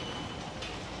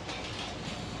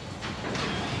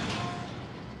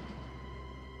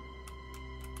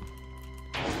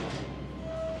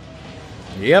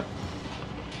 Yep.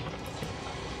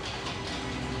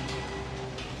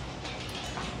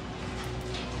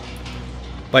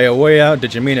 By a way out,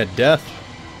 did you mean a death?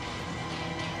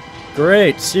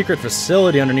 Great, secret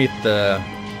facility underneath the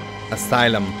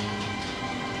asylum.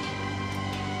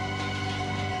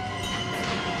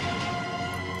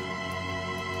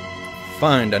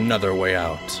 Find another way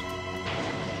out.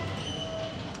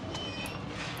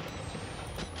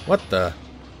 What the?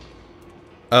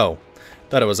 Oh,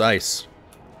 thought it was ice.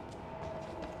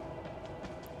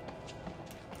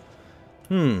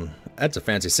 That's a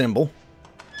fancy symbol.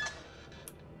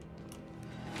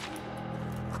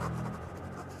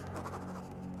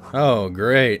 Oh,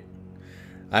 great.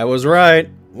 I was right.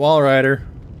 Wall rider.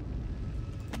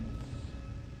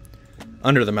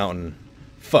 Under the mountain.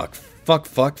 Fuck, fuck,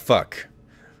 fuck, fuck.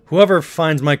 Whoever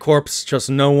finds my corpse, trust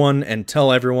no one and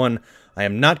tell everyone I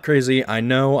am not crazy. I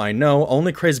know,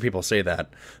 only crazy people say that.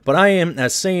 But I am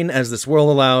as sane as this world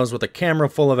allows with a camera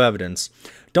full of evidence.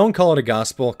 Don't call it a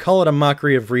gospel, call it a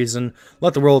mockery of reason.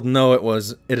 Let the world know it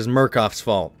is Murkoff's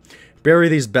fault. Bury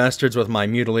these bastards with my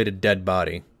mutilated dead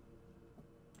body.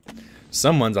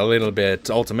 Someone's a little bit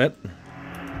ultimate.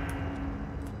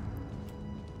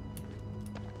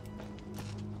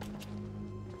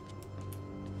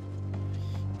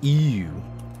 Ew.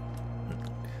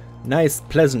 Nice,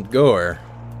 pleasant gore.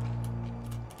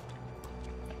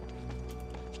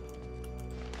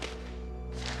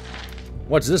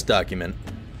 What's this document?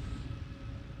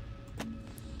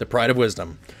 The Pride of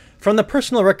Wisdom. From the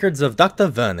personal records of Dr.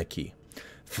 Wernicke.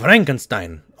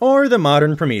 Frankenstein, or the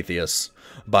Modern Prometheus.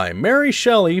 By Mary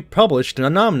Shelley, published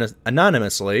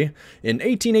anonymously in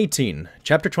 1818.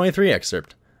 Chapter 23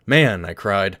 excerpt. Man, I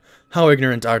cried, how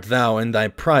ignorant art thou in thy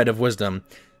pride of wisdom.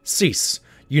 Cease,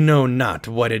 you know not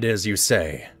what it is you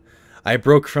say. I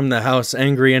broke from the house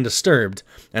angry and disturbed,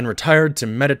 and retired to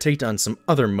meditate on some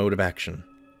other mode of action.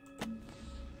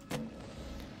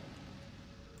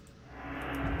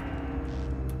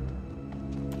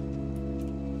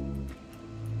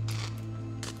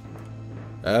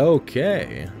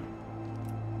 Okay.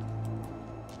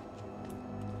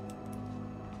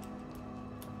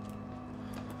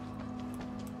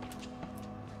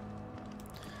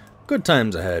 Good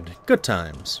times ahead. Good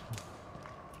times.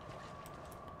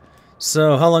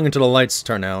 So, how long until the lights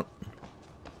turn out?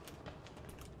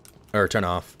 Or turn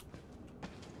off?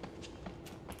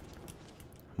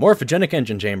 Morphogenic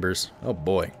engine chambers. Oh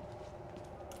boy.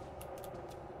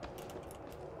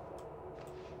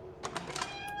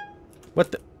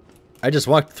 What the? I just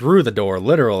walked through the door,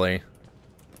 literally.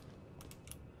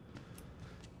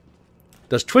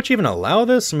 Does Twitch even allow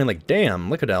this? I mean, like, damn,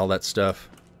 look at all that stuff.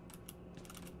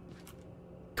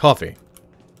 Coffee.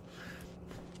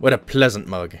 What a pleasant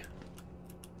mug.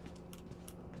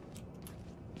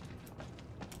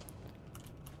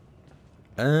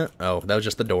 Oh, that was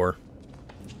just the door.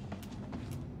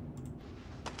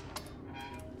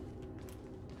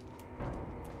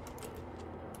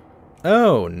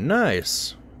 Oh,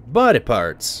 nice. Body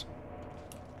parts.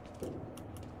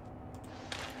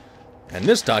 And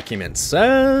this document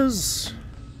says...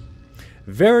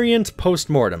 Variant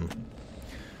Postmortem.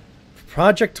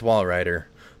 Project Wallrider.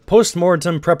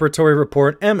 Postmortem Preparatory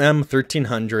Report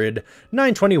MM1300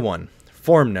 921.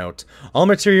 Form note. All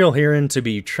material herein to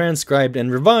be transcribed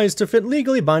and revised to fit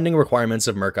legally binding requirements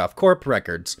of Murkoff Corp.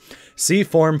 records. See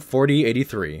Form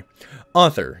 4083.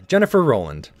 Author, Jennifer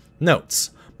Rowland.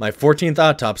 Notes. My 14th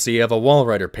autopsy of a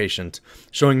Walrider patient,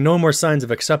 showing no more signs of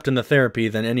accepting the therapy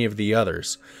than any of the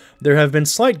others. There have been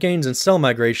slight gains in cell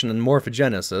migration and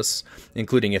morphogenesis,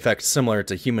 including effects similar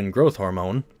to human growth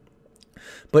hormone,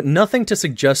 but nothing to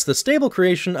suggest the stable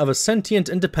creation of a sentient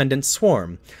independent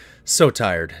swarm. So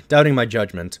tired, doubting my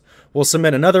judgment. Will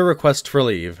submit another request for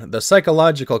leave. The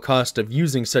psychological cost of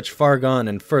using such far-gone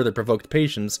and further provoked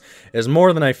patients is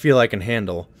more than I feel I can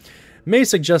handle. May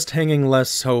suggest hanging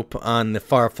less hope on the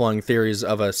far-flung theories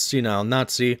of a senile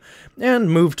Nazi, and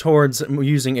move towards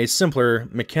using a simpler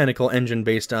mechanical engine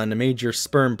based on a major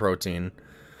sperm protein.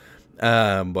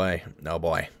 Boy. Oh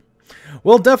boy.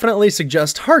 Will definitely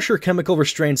suggest harsher chemical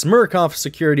restraints. Murkoff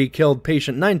security killed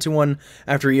patient 921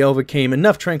 after he overcame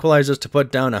enough tranquilizers to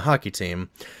put down a hockey team.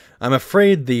 I'm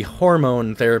afraid the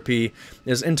hormone therapy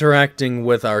is interacting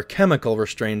with our chemical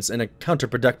restraints in a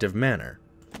counterproductive manner.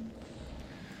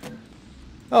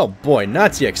 Oh boy,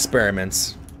 Nazi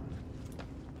experiments.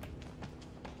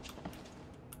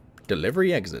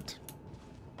 Delivery exit.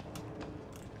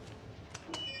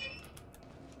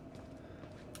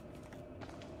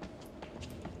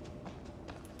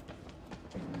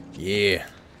 Yeah.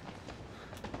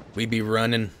 We be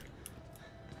running.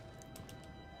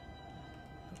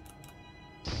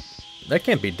 That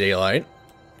can't be daylight,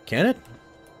 can it?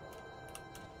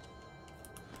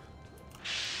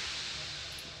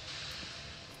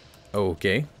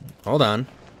 Okay, hold on.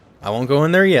 I won't go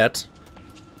in there yet.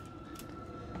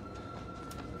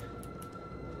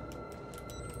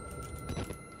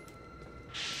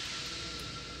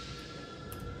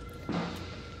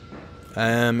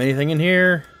 Anything in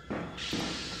here?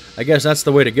 I guess that's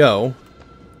the way to go.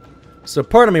 So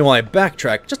pardon me while I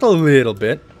backtrack just a little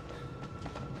bit.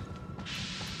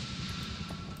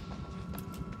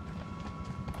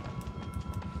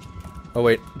 Oh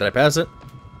wait, did I pass it?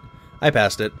 I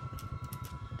passed it.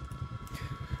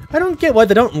 I don't get why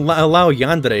they don't allow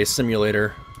Yandere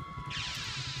Simulator.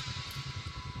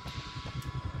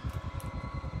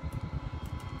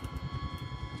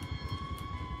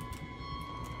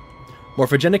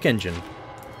 Morphogenic engine.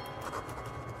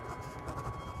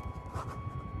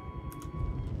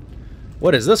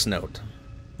 What is this note?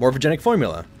 Morphogenic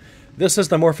formula. This is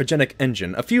the morphogenic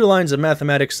engine. A few lines of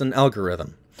mathematics and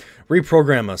algorithm.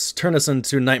 Reprogram us. Turn us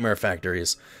into nightmare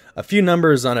factories. A few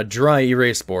numbers on a dry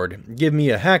erase board. Give me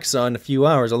a hacksaw in a few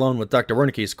hours alone with Dr.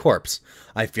 Wernicke's corpse.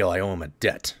 I feel I owe him a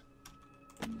debt.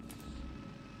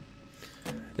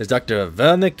 Is Dr.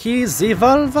 Wernicke the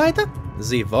Volrider?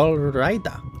 The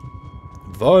Volrider.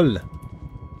 Vol.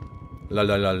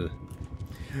 Lol.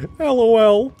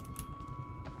 LOL.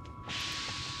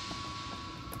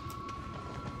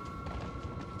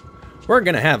 We're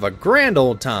gonna have a grand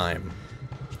old time.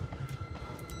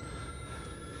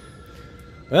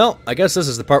 Well, I guess this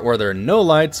is the part where there are no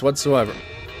lights whatsoever.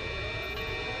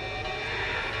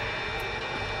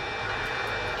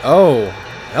 Oh,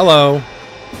 hello.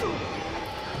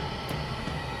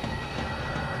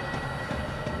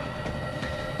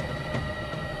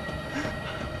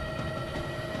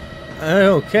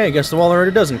 Okay, guess the wall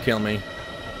already doesn't kill me.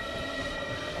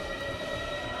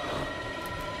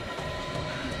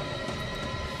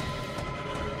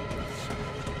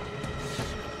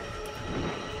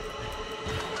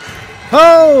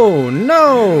 Oh,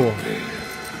 no!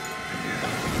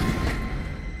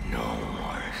 No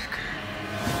more escape.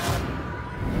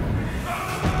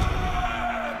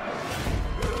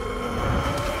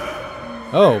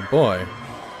 Oh, boy.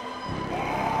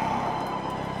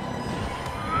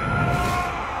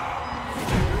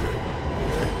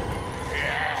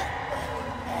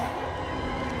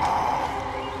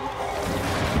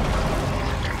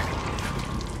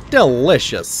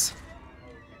 Delicious.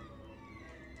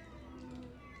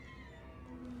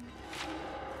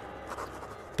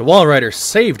 The Walrider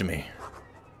saved me.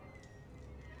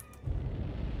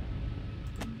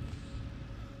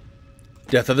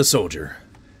 Death of the soldier.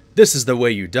 This is the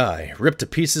way you die, ripped to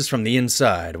pieces from the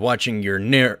inside, watching your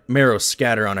marrow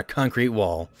scatter on a concrete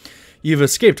wall. You've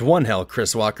escaped one hell,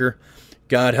 Chris Walker.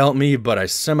 God help me, but I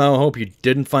somehow hope you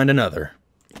didn't find another.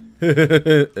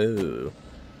 Oh.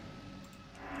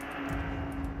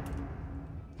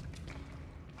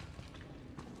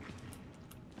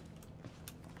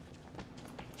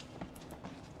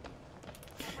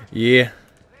 Yeah.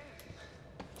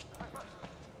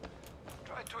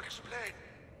 Try to explain.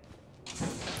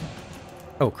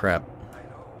 Oh, crap. I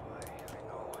know.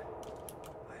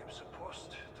 I am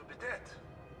supposed to be dead.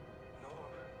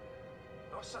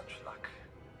 No such luck.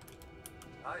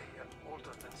 I am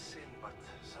older than sin, but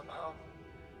somehow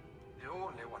the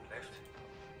only one left.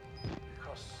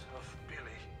 Because of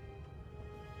Billy.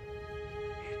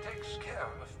 He takes care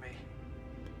of me.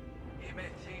 He may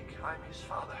think I'm his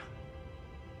father.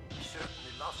 He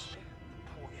certainly loves me,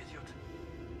 poor idiot.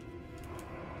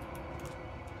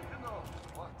 Do you know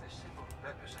what this symbol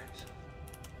represents?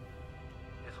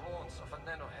 It warns of a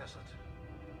nanohazard.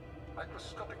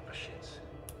 Microscopic machines.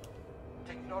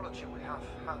 Technology we have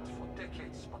had for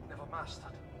decades but never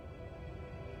mastered.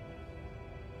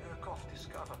 Murkoff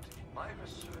discovered in my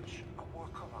research a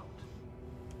workaround.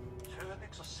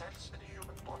 Turning the cells in the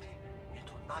human body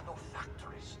into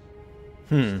nanofactories.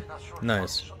 Hmm. It's the natural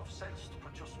Nice. function of cells to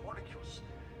produce molecules,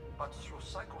 but through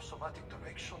psychosomatic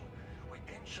direction, we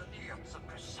engineered the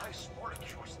precise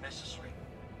molecules necessary.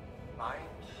 Mind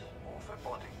over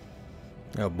body.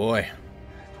 Oh boy. It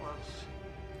was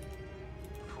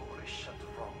foolish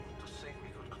and wrong to think we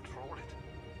could control it.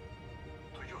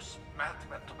 To use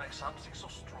madmen to make something so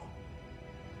strong.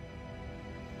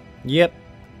 Yep.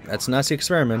 That's Nazi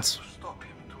experiments. To stop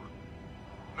him, to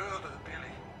murder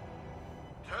Billy.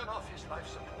 Turn off his life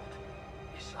support,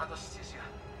 his anesthesia.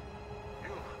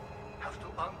 You have to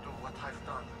undo what I've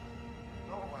done.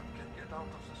 No one can get out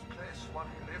of this place while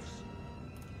he lives.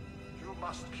 You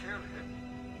must kill him.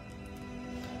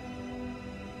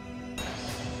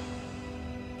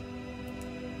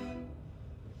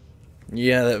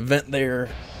 Yeah, that vent there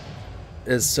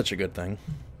is such a good thing.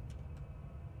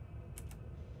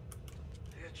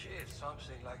 They achieved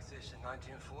something like this in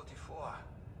 1944.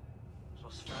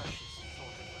 Those fascists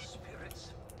thought it was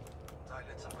spirits. I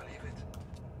let them believe it.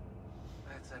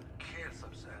 Let them kill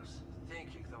themselves,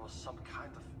 thinking there was some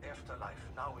kind of afterlife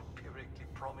now empirically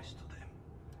promised to them.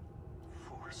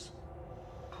 Fools.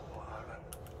 Poor Alan.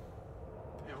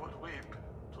 He would weep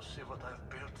to see what I've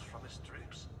built from his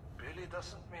dreams. Billy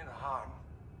doesn't mean harm.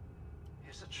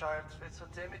 He's a child with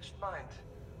a damaged mind,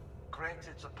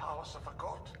 granted the powers of a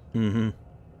god. Mm-hmm.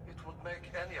 It would make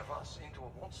any of us into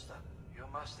a monster. You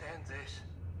must end this.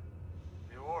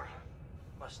 We all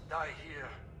must die here.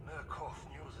 Murkoff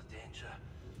knew the danger,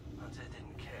 and they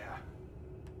didn't care.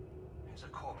 In the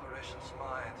corporation's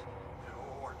mind, we're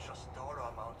all just dollar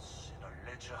amounts in a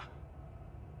ledger.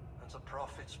 And the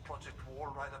profits Project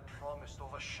Wallrider promised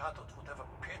overshadowed whatever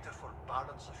pitiful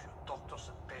balance a few doctors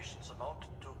and patients amounted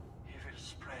to. He will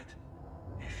spread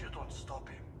if you don't stop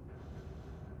him.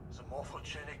 The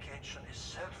morphogenic engine is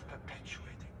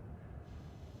self-perpetuating.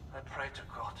 I pray to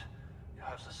God you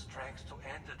have the strength to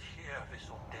end it here with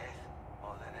your death.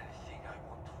 More than anything, I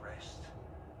want rest.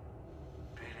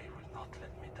 Billy will not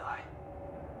let me die.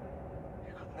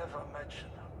 You could never imagine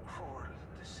how cruel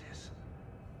this is.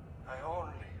 I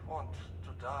only want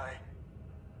to die.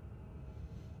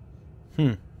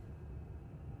 Hmm.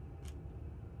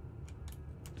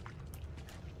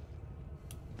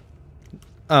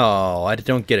 Oh, I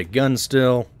don't get a gun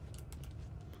still.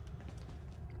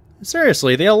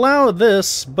 Seriously, they allow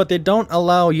this, but they don't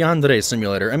allow Yandere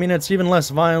Simulator. I mean, it's even less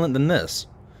violent than this.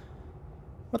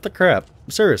 What the crap?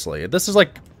 Seriously, this is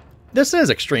like... This is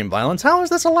extreme violence. How is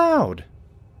this allowed?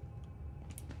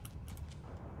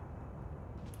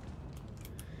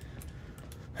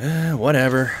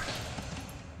 Whatever.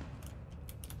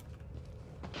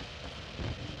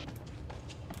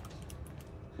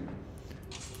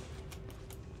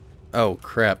 Oh,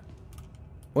 crap.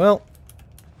 Well,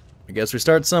 I guess we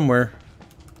start somewhere.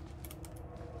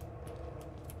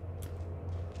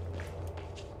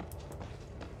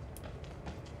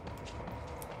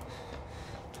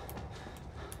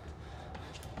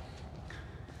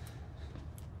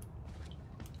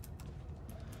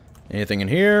 Anything in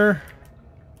here?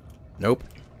 Nope.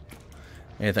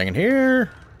 Anything in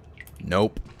here?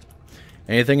 Nope.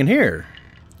 Anything in here?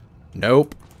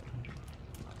 Nope.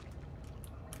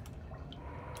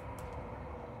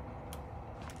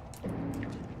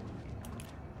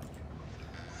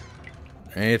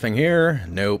 Anything here?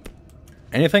 Nope.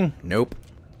 Anything? Nope.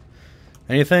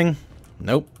 Anything?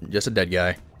 Nope. Just a dead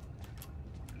guy.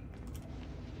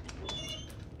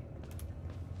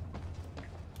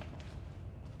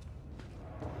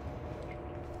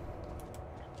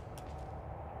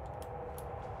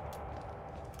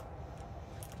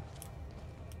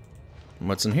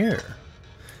 What's in here?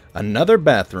 Another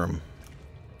bathroom.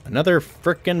 Another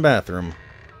frickin' bathroom.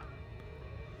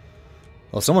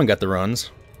 Well, someone got the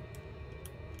runs.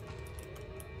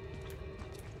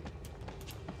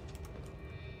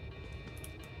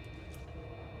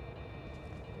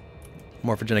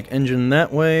 Morphogenic engine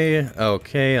that way.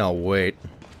 Okay, I'll wait.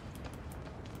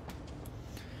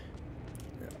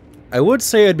 I would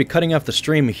say I'd be cutting off the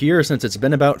stream here since it's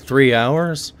been about 3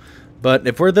 hours, but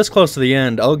if we're this close to the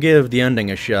end, I'll give the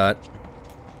ending a shot.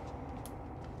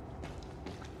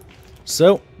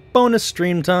 So, bonus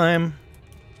stream time.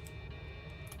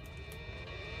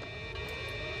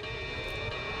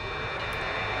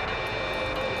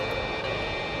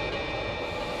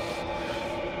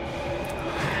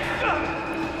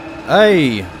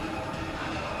 Aye.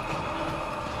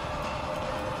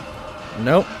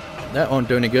 Nope, that won't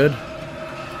do any good.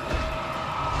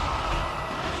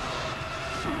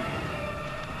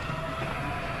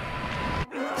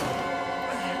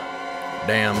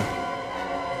 Damn.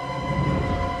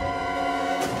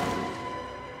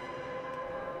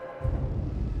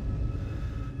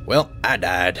 Well, I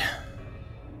died.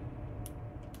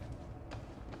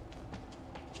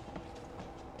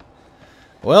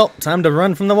 Well, time to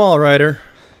run from the wall rider.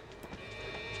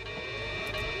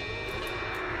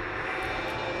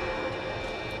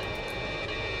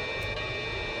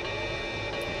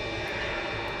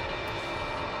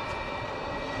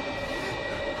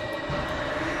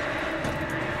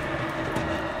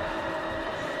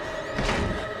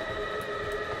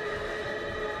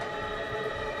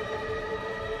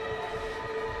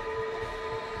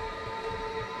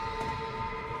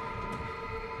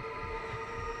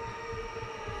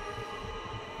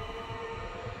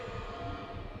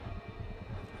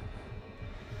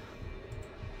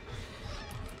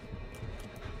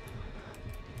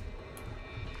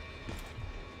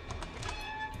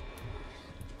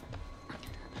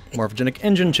 Morphogenic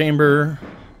engine chamber.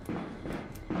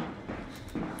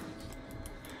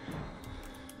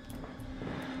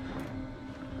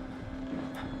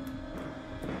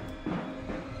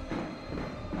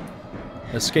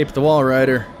 Escape the wall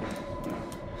rider.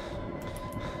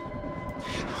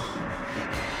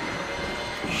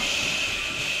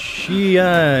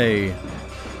 Shee-ay.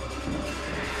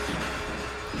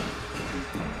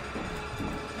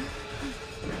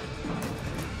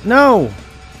 No!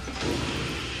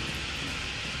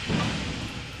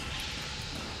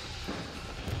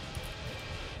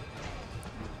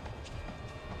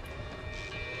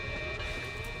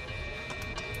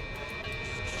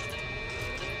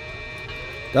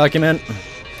 Document.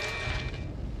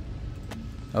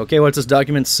 Okay, what's this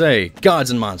document say?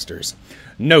 Gods and monsters.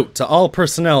 Note to all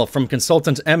personnel from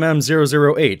Consultant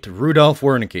MM008, Rudolph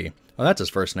Wernicke. Oh, that's his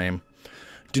first name.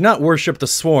 Do not worship the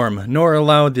swarm, nor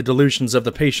allow the delusions of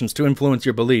the patients to influence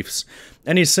your beliefs.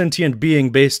 Any sentient being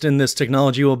based in this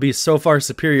technology will be so far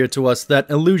superior to us that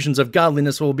illusions of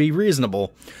godliness will be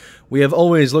reasonable. We have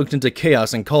always looked into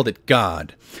chaos and called it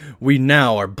God. We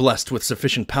now are blessed with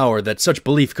sufficient power that such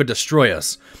belief could destroy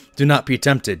us. Do not be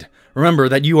tempted. Remember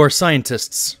that you are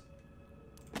scientists.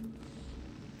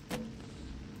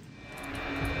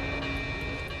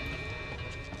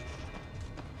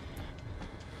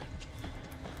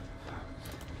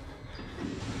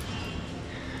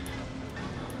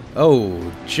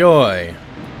 Oh, joy.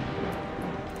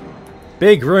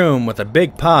 Big room with a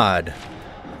big pod.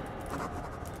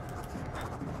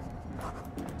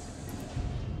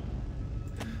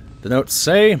 The notes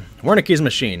say, Wernicke's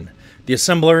machine. The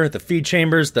assembler, the feed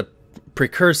chambers, the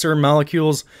precursor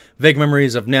molecules, vague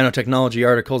memories of nanotechnology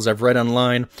articles I've read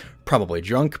online. Probably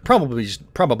drunk,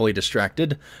 probably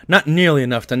distracted. Not nearly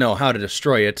enough to know how to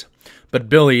destroy it. But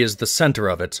Billy is the center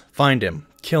of it. Find him.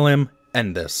 Kill him.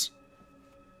 End this.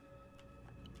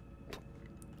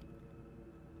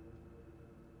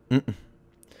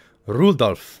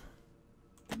 Rudolph.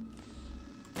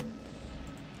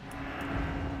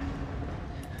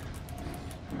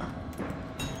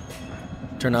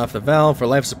 Turn off the valve for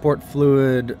life support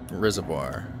fluid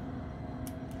reservoir.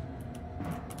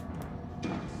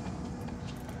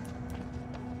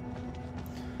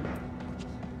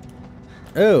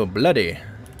 Oh, bloody.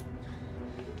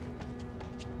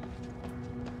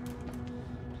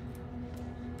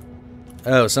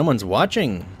 Oh, someone's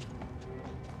watching.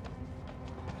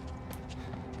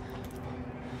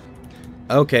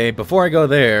 Okay, before I go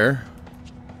there,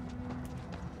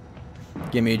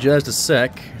 give me just a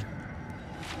sec.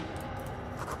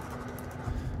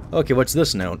 Okay, what's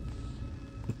this note?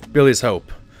 Billy's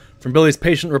hope. From Billy's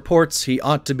patient reports, he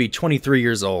ought to be 23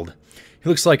 years old. He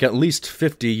looks like at least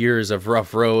 50 years of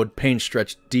rough road, pain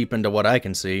stretched deep into what I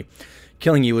can see.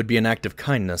 Killing you would be an act of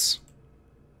kindness.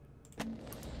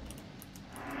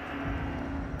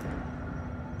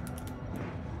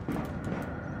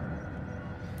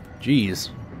 Jeez.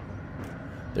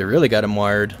 They really got him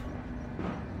wired.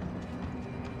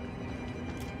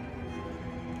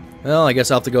 Well, I guess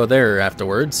I'll have to go there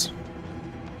afterwards.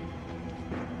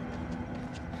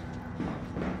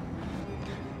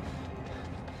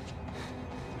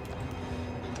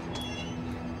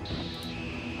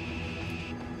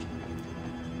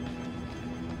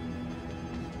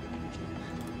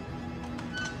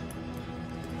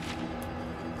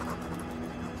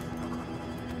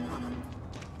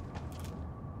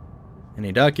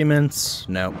 Any documents?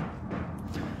 No.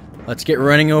 Let's get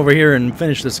running over here and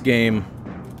finish this game.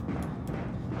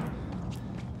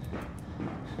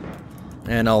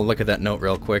 and I'll look at that note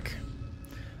real quick.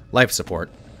 Life support.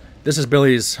 This is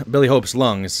Billy Hope's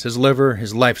lungs, his liver,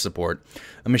 his life support.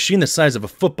 A machine the size of a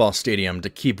football stadium to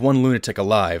keep one lunatic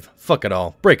alive. Fuck it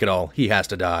all. Break it all. He has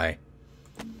to die.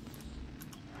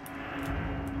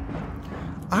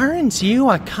 Aren't you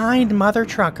a kind mother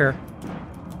trucker?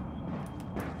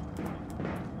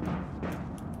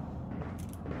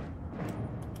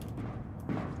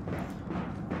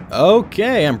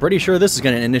 Okay, I'm pretty sure this is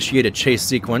going to initiate a chase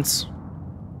sequence.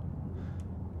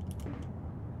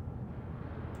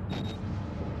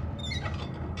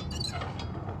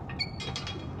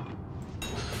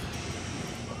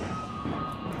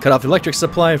 Cut off electric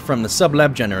supply from the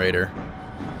sublab generator.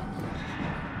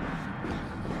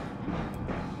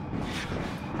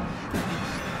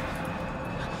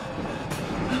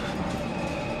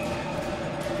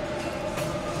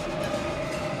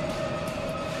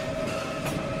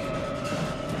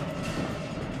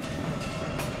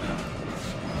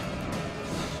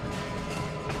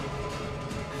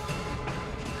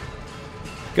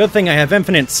 Good thing I have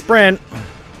infinite sprint.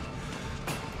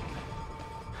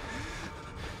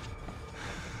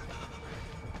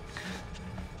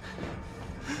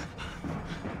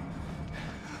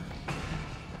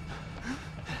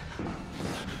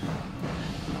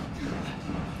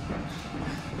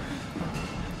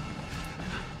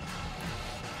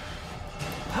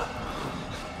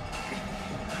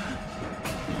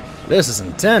 This is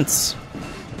intense.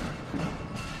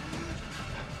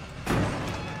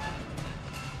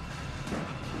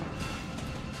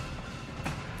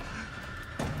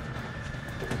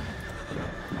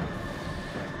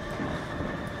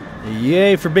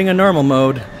 Yay for being a normal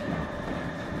mode.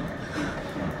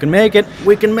 We can make it.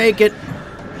 We can make it.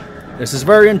 This is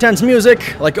very intense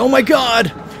music. Like, oh my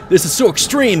god. This is so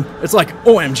extreme. It's like,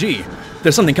 OMG.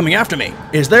 There's something coming after me.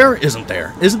 Is there? Isn't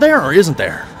there? Is there or isn't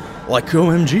there? Like,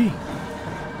 OMG.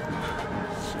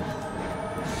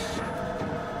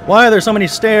 Why are there so many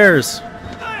stairs?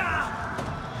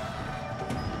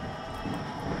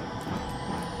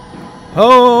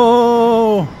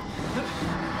 Oh!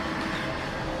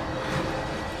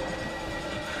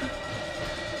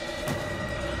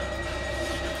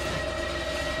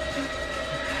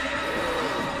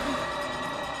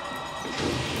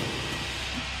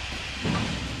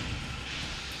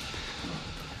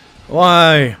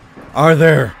 Why are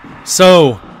there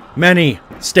so many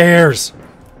stairs?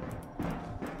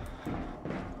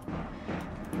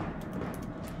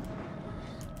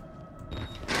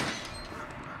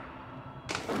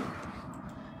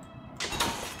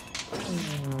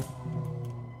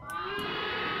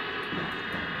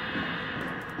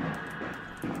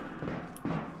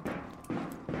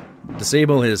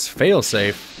 Disable his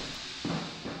failsafe.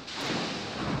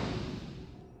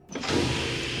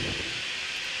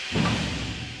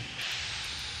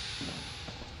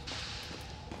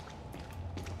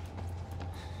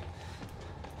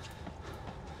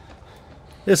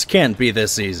 This can't be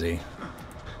this easy.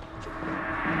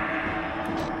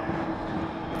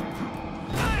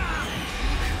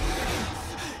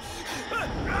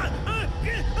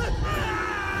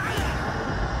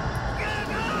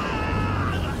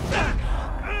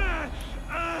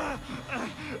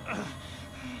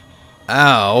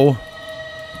 Ow.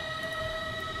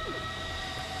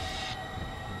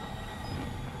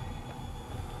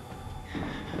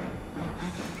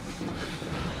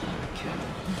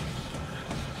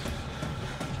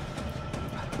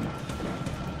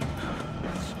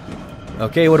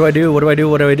 Okay, what do I do? What do I do?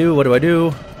 What do I do? What do I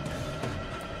do?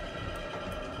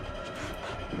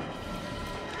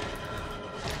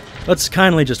 Let's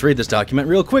kindly just read this document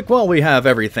real quick while we have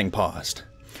everything paused.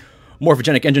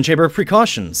 Morphogenic engine chamber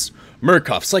precautions.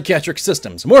 Murkoff Psychiatric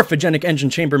Systems. Morphogenic engine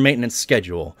chamber maintenance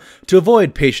schedule. To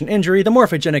avoid patient injury, the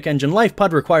morphogenic engine life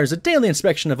pod requires a daily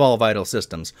inspection of all vital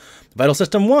systems. Vital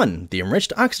System 1. The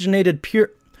enriched oxygenated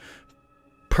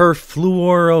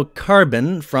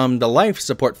perfluorocarbon from the life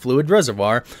support fluid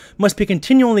reservoir must be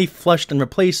continually flushed and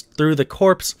replaced through the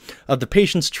course of the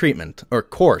patient's treatment, or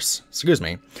course, excuse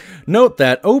me. Note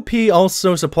that OP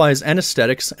also supplies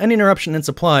anesthetics. Any interruption in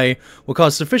supply will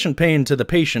cause sufficient pain to the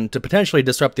patient to potentially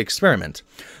disrupt the experiment.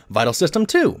 Vital System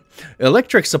 2.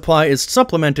 Electric supply is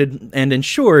supplemented and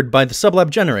ensured by the sublab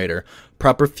generator.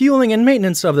 Proper fueling and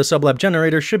maintenance of the sublab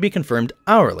generator should be confirmed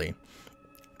hourly.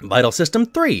 Vital System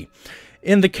 3.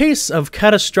 In the case of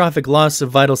catastrophic loss of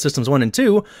Vital Systems 1 and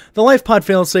 2, the life pod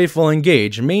failsafe will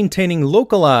engage, maintaining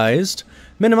localized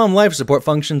minimum life support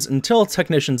functions until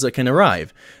technicians can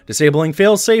arrive. Disabling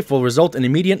failsafe will result in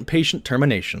immediate patient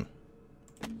termination.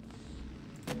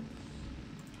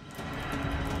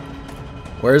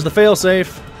 Where's the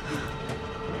failsafe?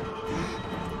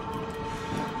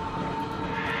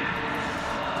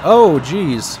 Oh,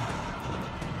 jeez.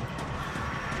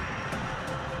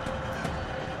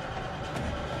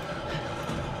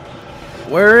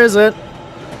 Where is it?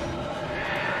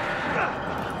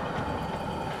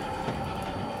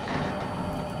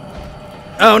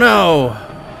 Oh no!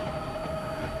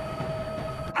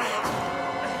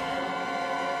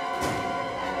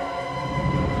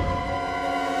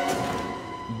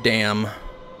 Damn.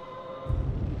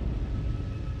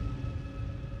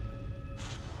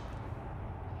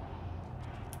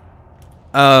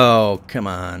 Oh, come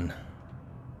on.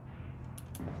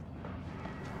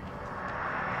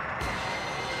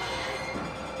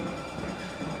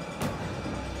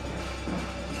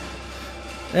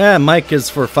 Yeah, Mike is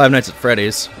for Five Nights at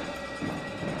Freddy's.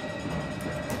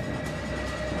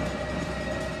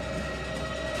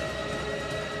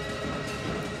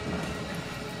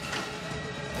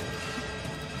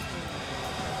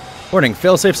 Warning,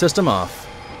 failsafe system off.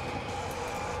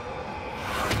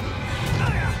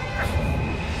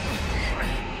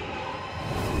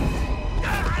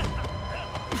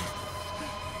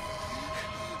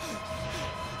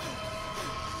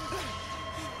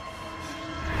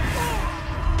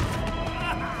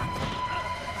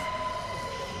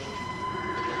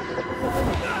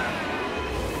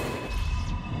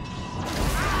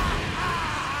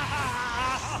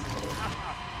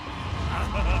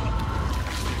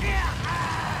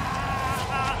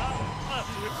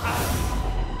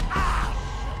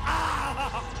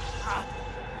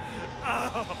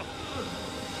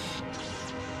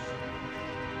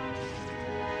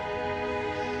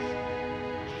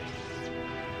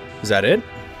 Is that it?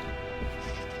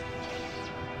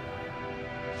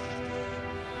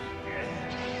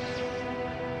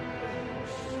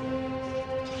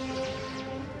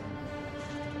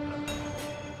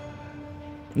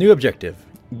 New objective.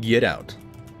 Get out.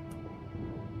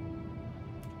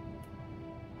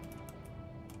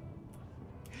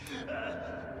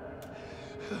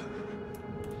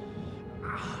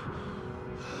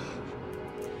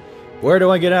 Where do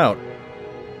I get out?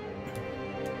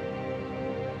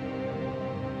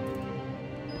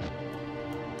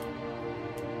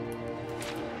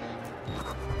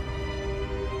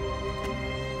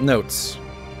 Notes.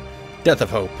 Death of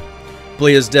Hope.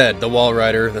 Blee is dead, the Wall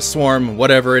Rider, the Swarm,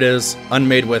 whatever it is,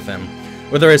 unmade with him.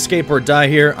 Whether I escape or die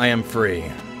here, I am free.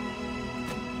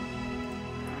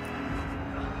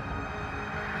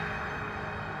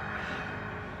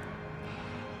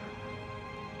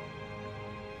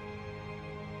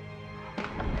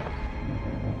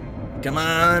 Come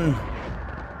on!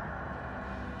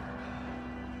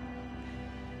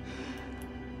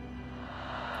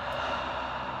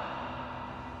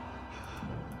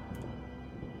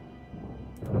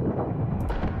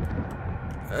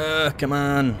 Come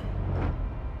on.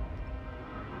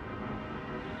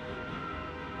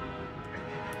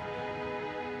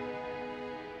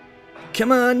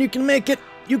 Come on, you can make it.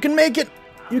 You can make it.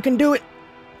 You can do it.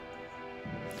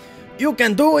 You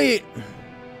can do it.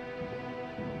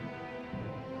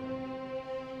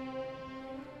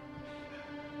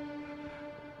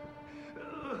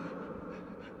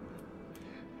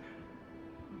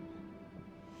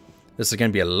 This is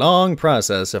going to be a long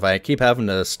process if I keep having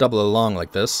to stumble along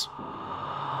like this.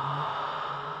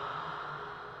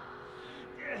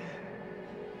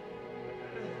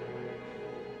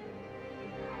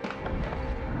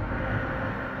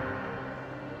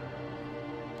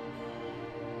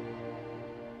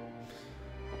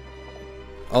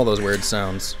 All those weird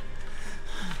sounds.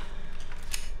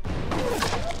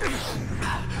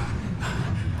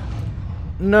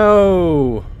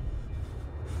 No!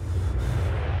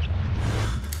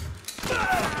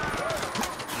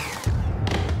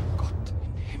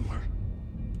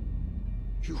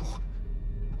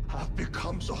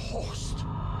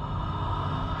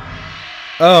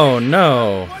 Oh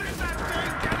no!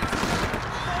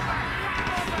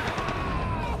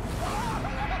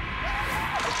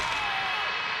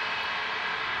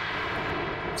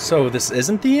 So this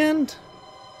isn't the end?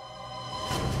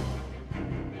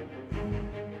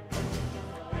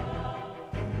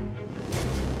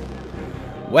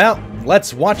 Well,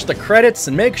 let's watch the credits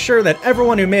and make sure that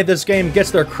everyone who made this game gets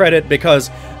their credit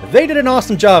because they did an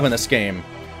awesome job in this game.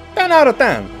 10 out of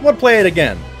 10. Would play it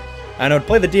again. And I would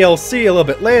play the DLC a little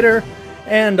bit later,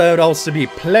 and I would also be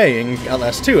playing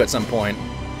Outlast 2 at some point.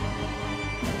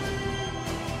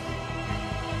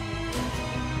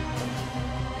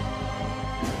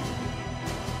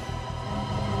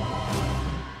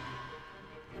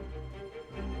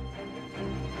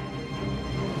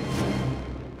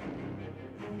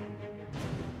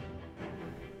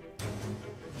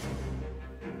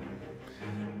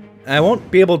 I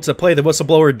won't be able to play the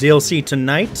Whistleblower DLC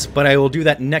tonight, but I will do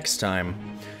that next time.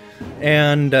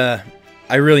 And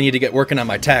I really need to get working on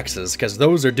my taxes, because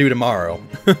those are due tomorrow.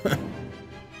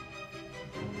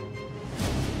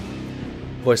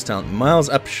 Voice talent, Miles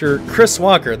Upshur, Chris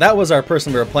Walker. That was our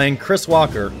person we were playing, Chris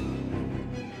Walker.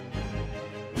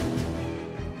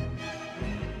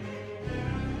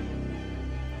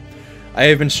 I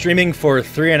have been streaming for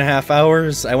 3.5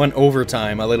 hours. I went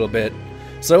overtime a little bit.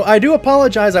 So I do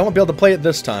apologize, I won't be able to play it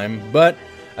this time, but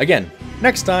again,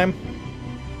 next time.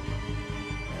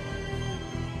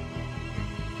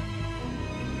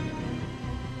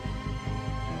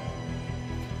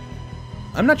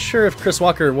 I'm not sure if Chris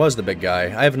Walker was the big guy.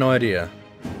 I have no idea.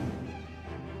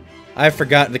 I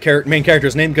forgot the main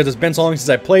character's name because it's been so long since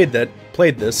I played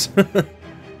this. A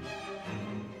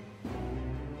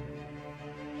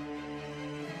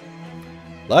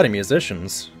lot of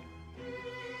musicians.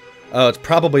 Oh, it's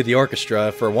probably the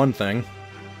orchestra, for one thing.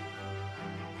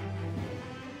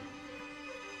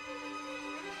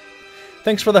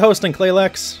 Thanks for the hosting,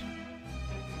 Claylex.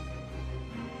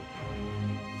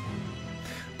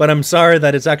 But I'm sorry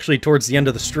that it's actually towards the end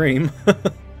of the stream.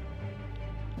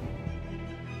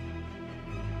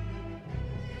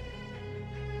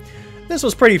 This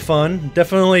was pretty fun.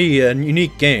 Definitely a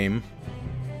unique game.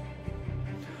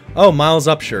 Oh, Miles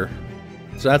Upshur.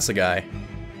 So that's the guy.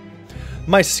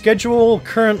 My schedule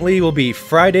currently will be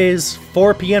Fridays,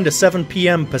 4 p.m. to 7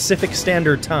 p.m. Pacific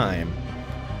Standard Time.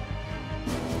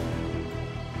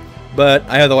 But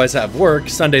I otherwise have work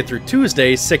Sunday through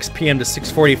Tuesday, 6 p.m. to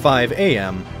 6:45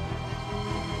 a.m.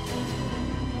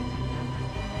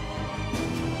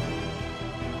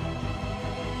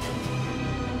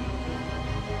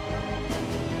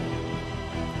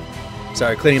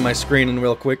 Sorry, cleaning my screen in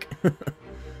real quick.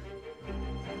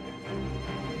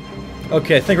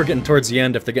 Okay, I think we're getting towards the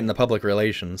end if they're getting the public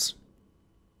relations.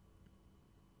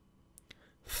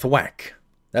 Thwack.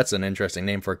 That's an interesting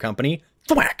name for a company.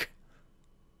 Thwack!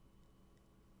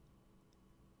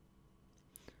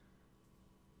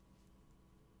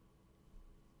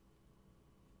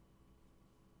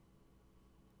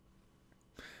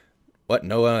 What?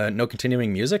 No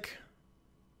continuing music?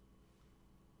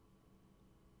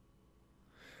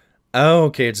 Oh,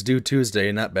 okay, it's due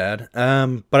Tuesday, not bad.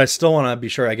 But I still want to be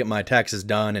sure I get my taxes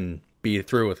done and be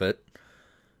through with it.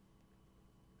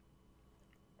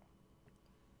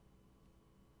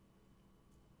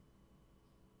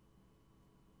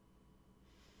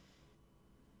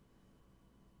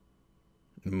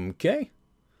 Okay.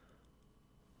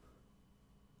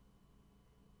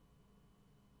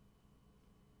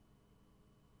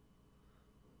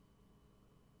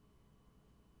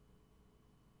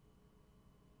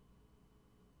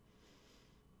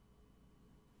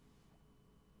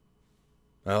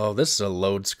 Oh, this is a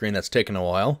load screen that's taking a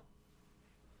while.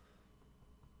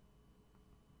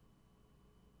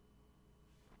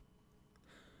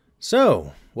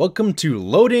 So, welcome to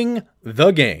loading the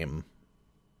game.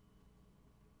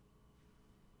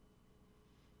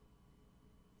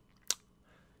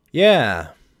 Yeah.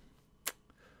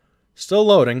 Still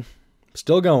loading.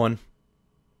 Still going.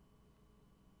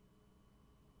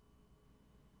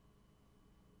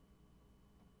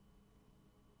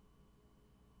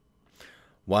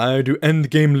 Why do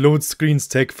endgame load screens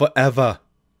take forever?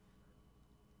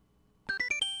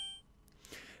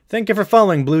 Thank you for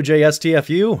following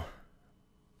BlueJSTFU.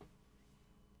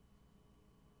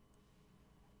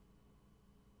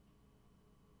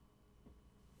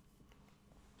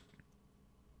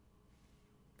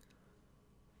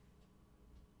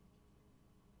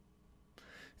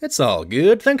 It's all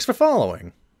good. Thanks for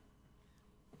following.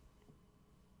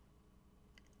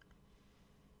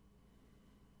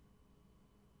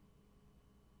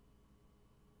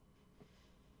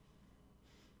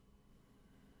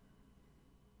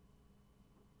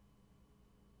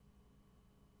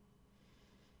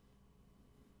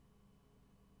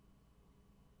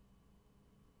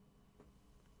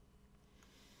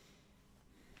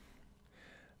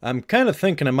 I'm kind of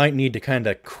thinking I might need to kind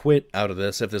of quit out of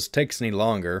this if this takes any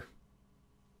longer.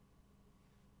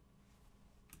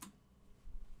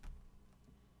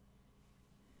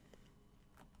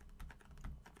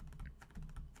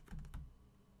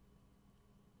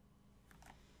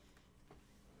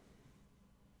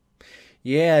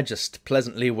 Yeah, just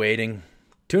pleasantly waiting.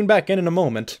 Tune back in a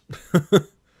moment.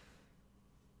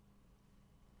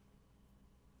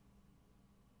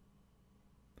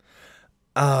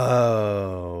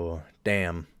 Oh,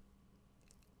 damn.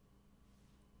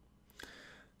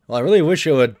 Well, I really wish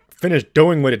it would finish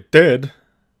doing what it did.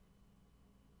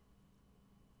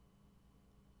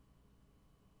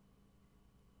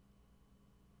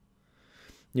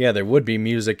 Yeah, there would be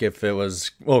music if it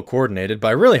was well coordinated, but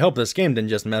I really hope this game didn't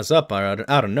just mess up out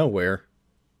of nowhere.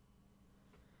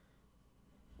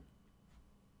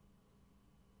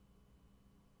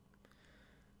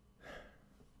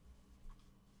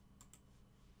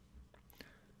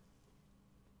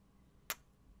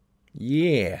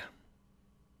 Yeah.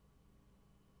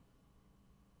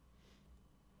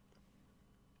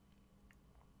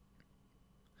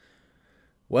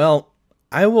 Well,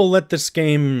 I will let this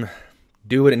game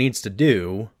do what it needs to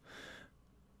do.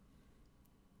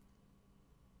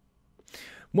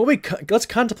 Let's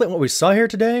contemplate what we saw here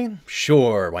today?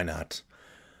 Sure, why not?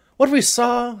 What we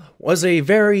saw was a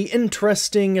very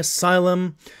interesting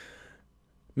asylum,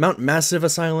 Mount Massive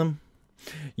Asylum.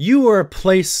 You are a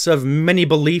place of many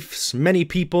beliefs, many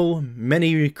people,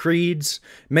 many creeds,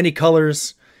 many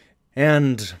colors,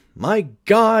 and my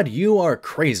God, you are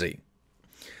crazy.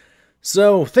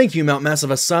 So, thank you, Mount Massive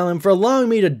Asylum, for allowing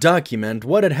me to document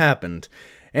what had happened,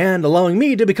 and allowing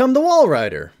me to become the Wall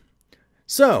Rider.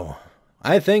 So,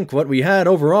 I think what we had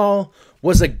overall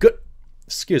was a good...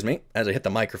 Excuse me, as I hit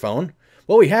the microphone.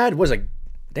 What we had was a...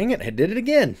 Dang it, I did it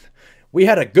again. We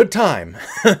had a good time.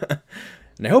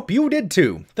 And I hope you did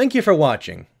too. Thank you for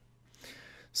watching.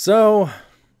 So,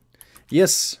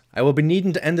 yes, I will be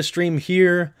needing to end the stream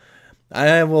here.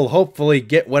 I will hopefully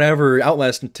get whatever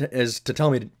Outlast is to tell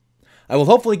me. I will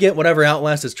hopefully get whatever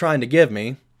Outlast is trying to give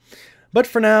me. But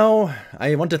for now,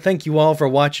 I want to thank you all for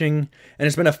watching, and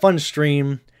it's been a fun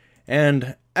stream.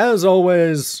 And as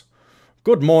always,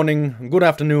 good morning, good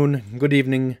afternoon, good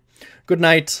evening, good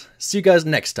night. See you guys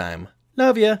next time.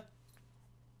 Love ya.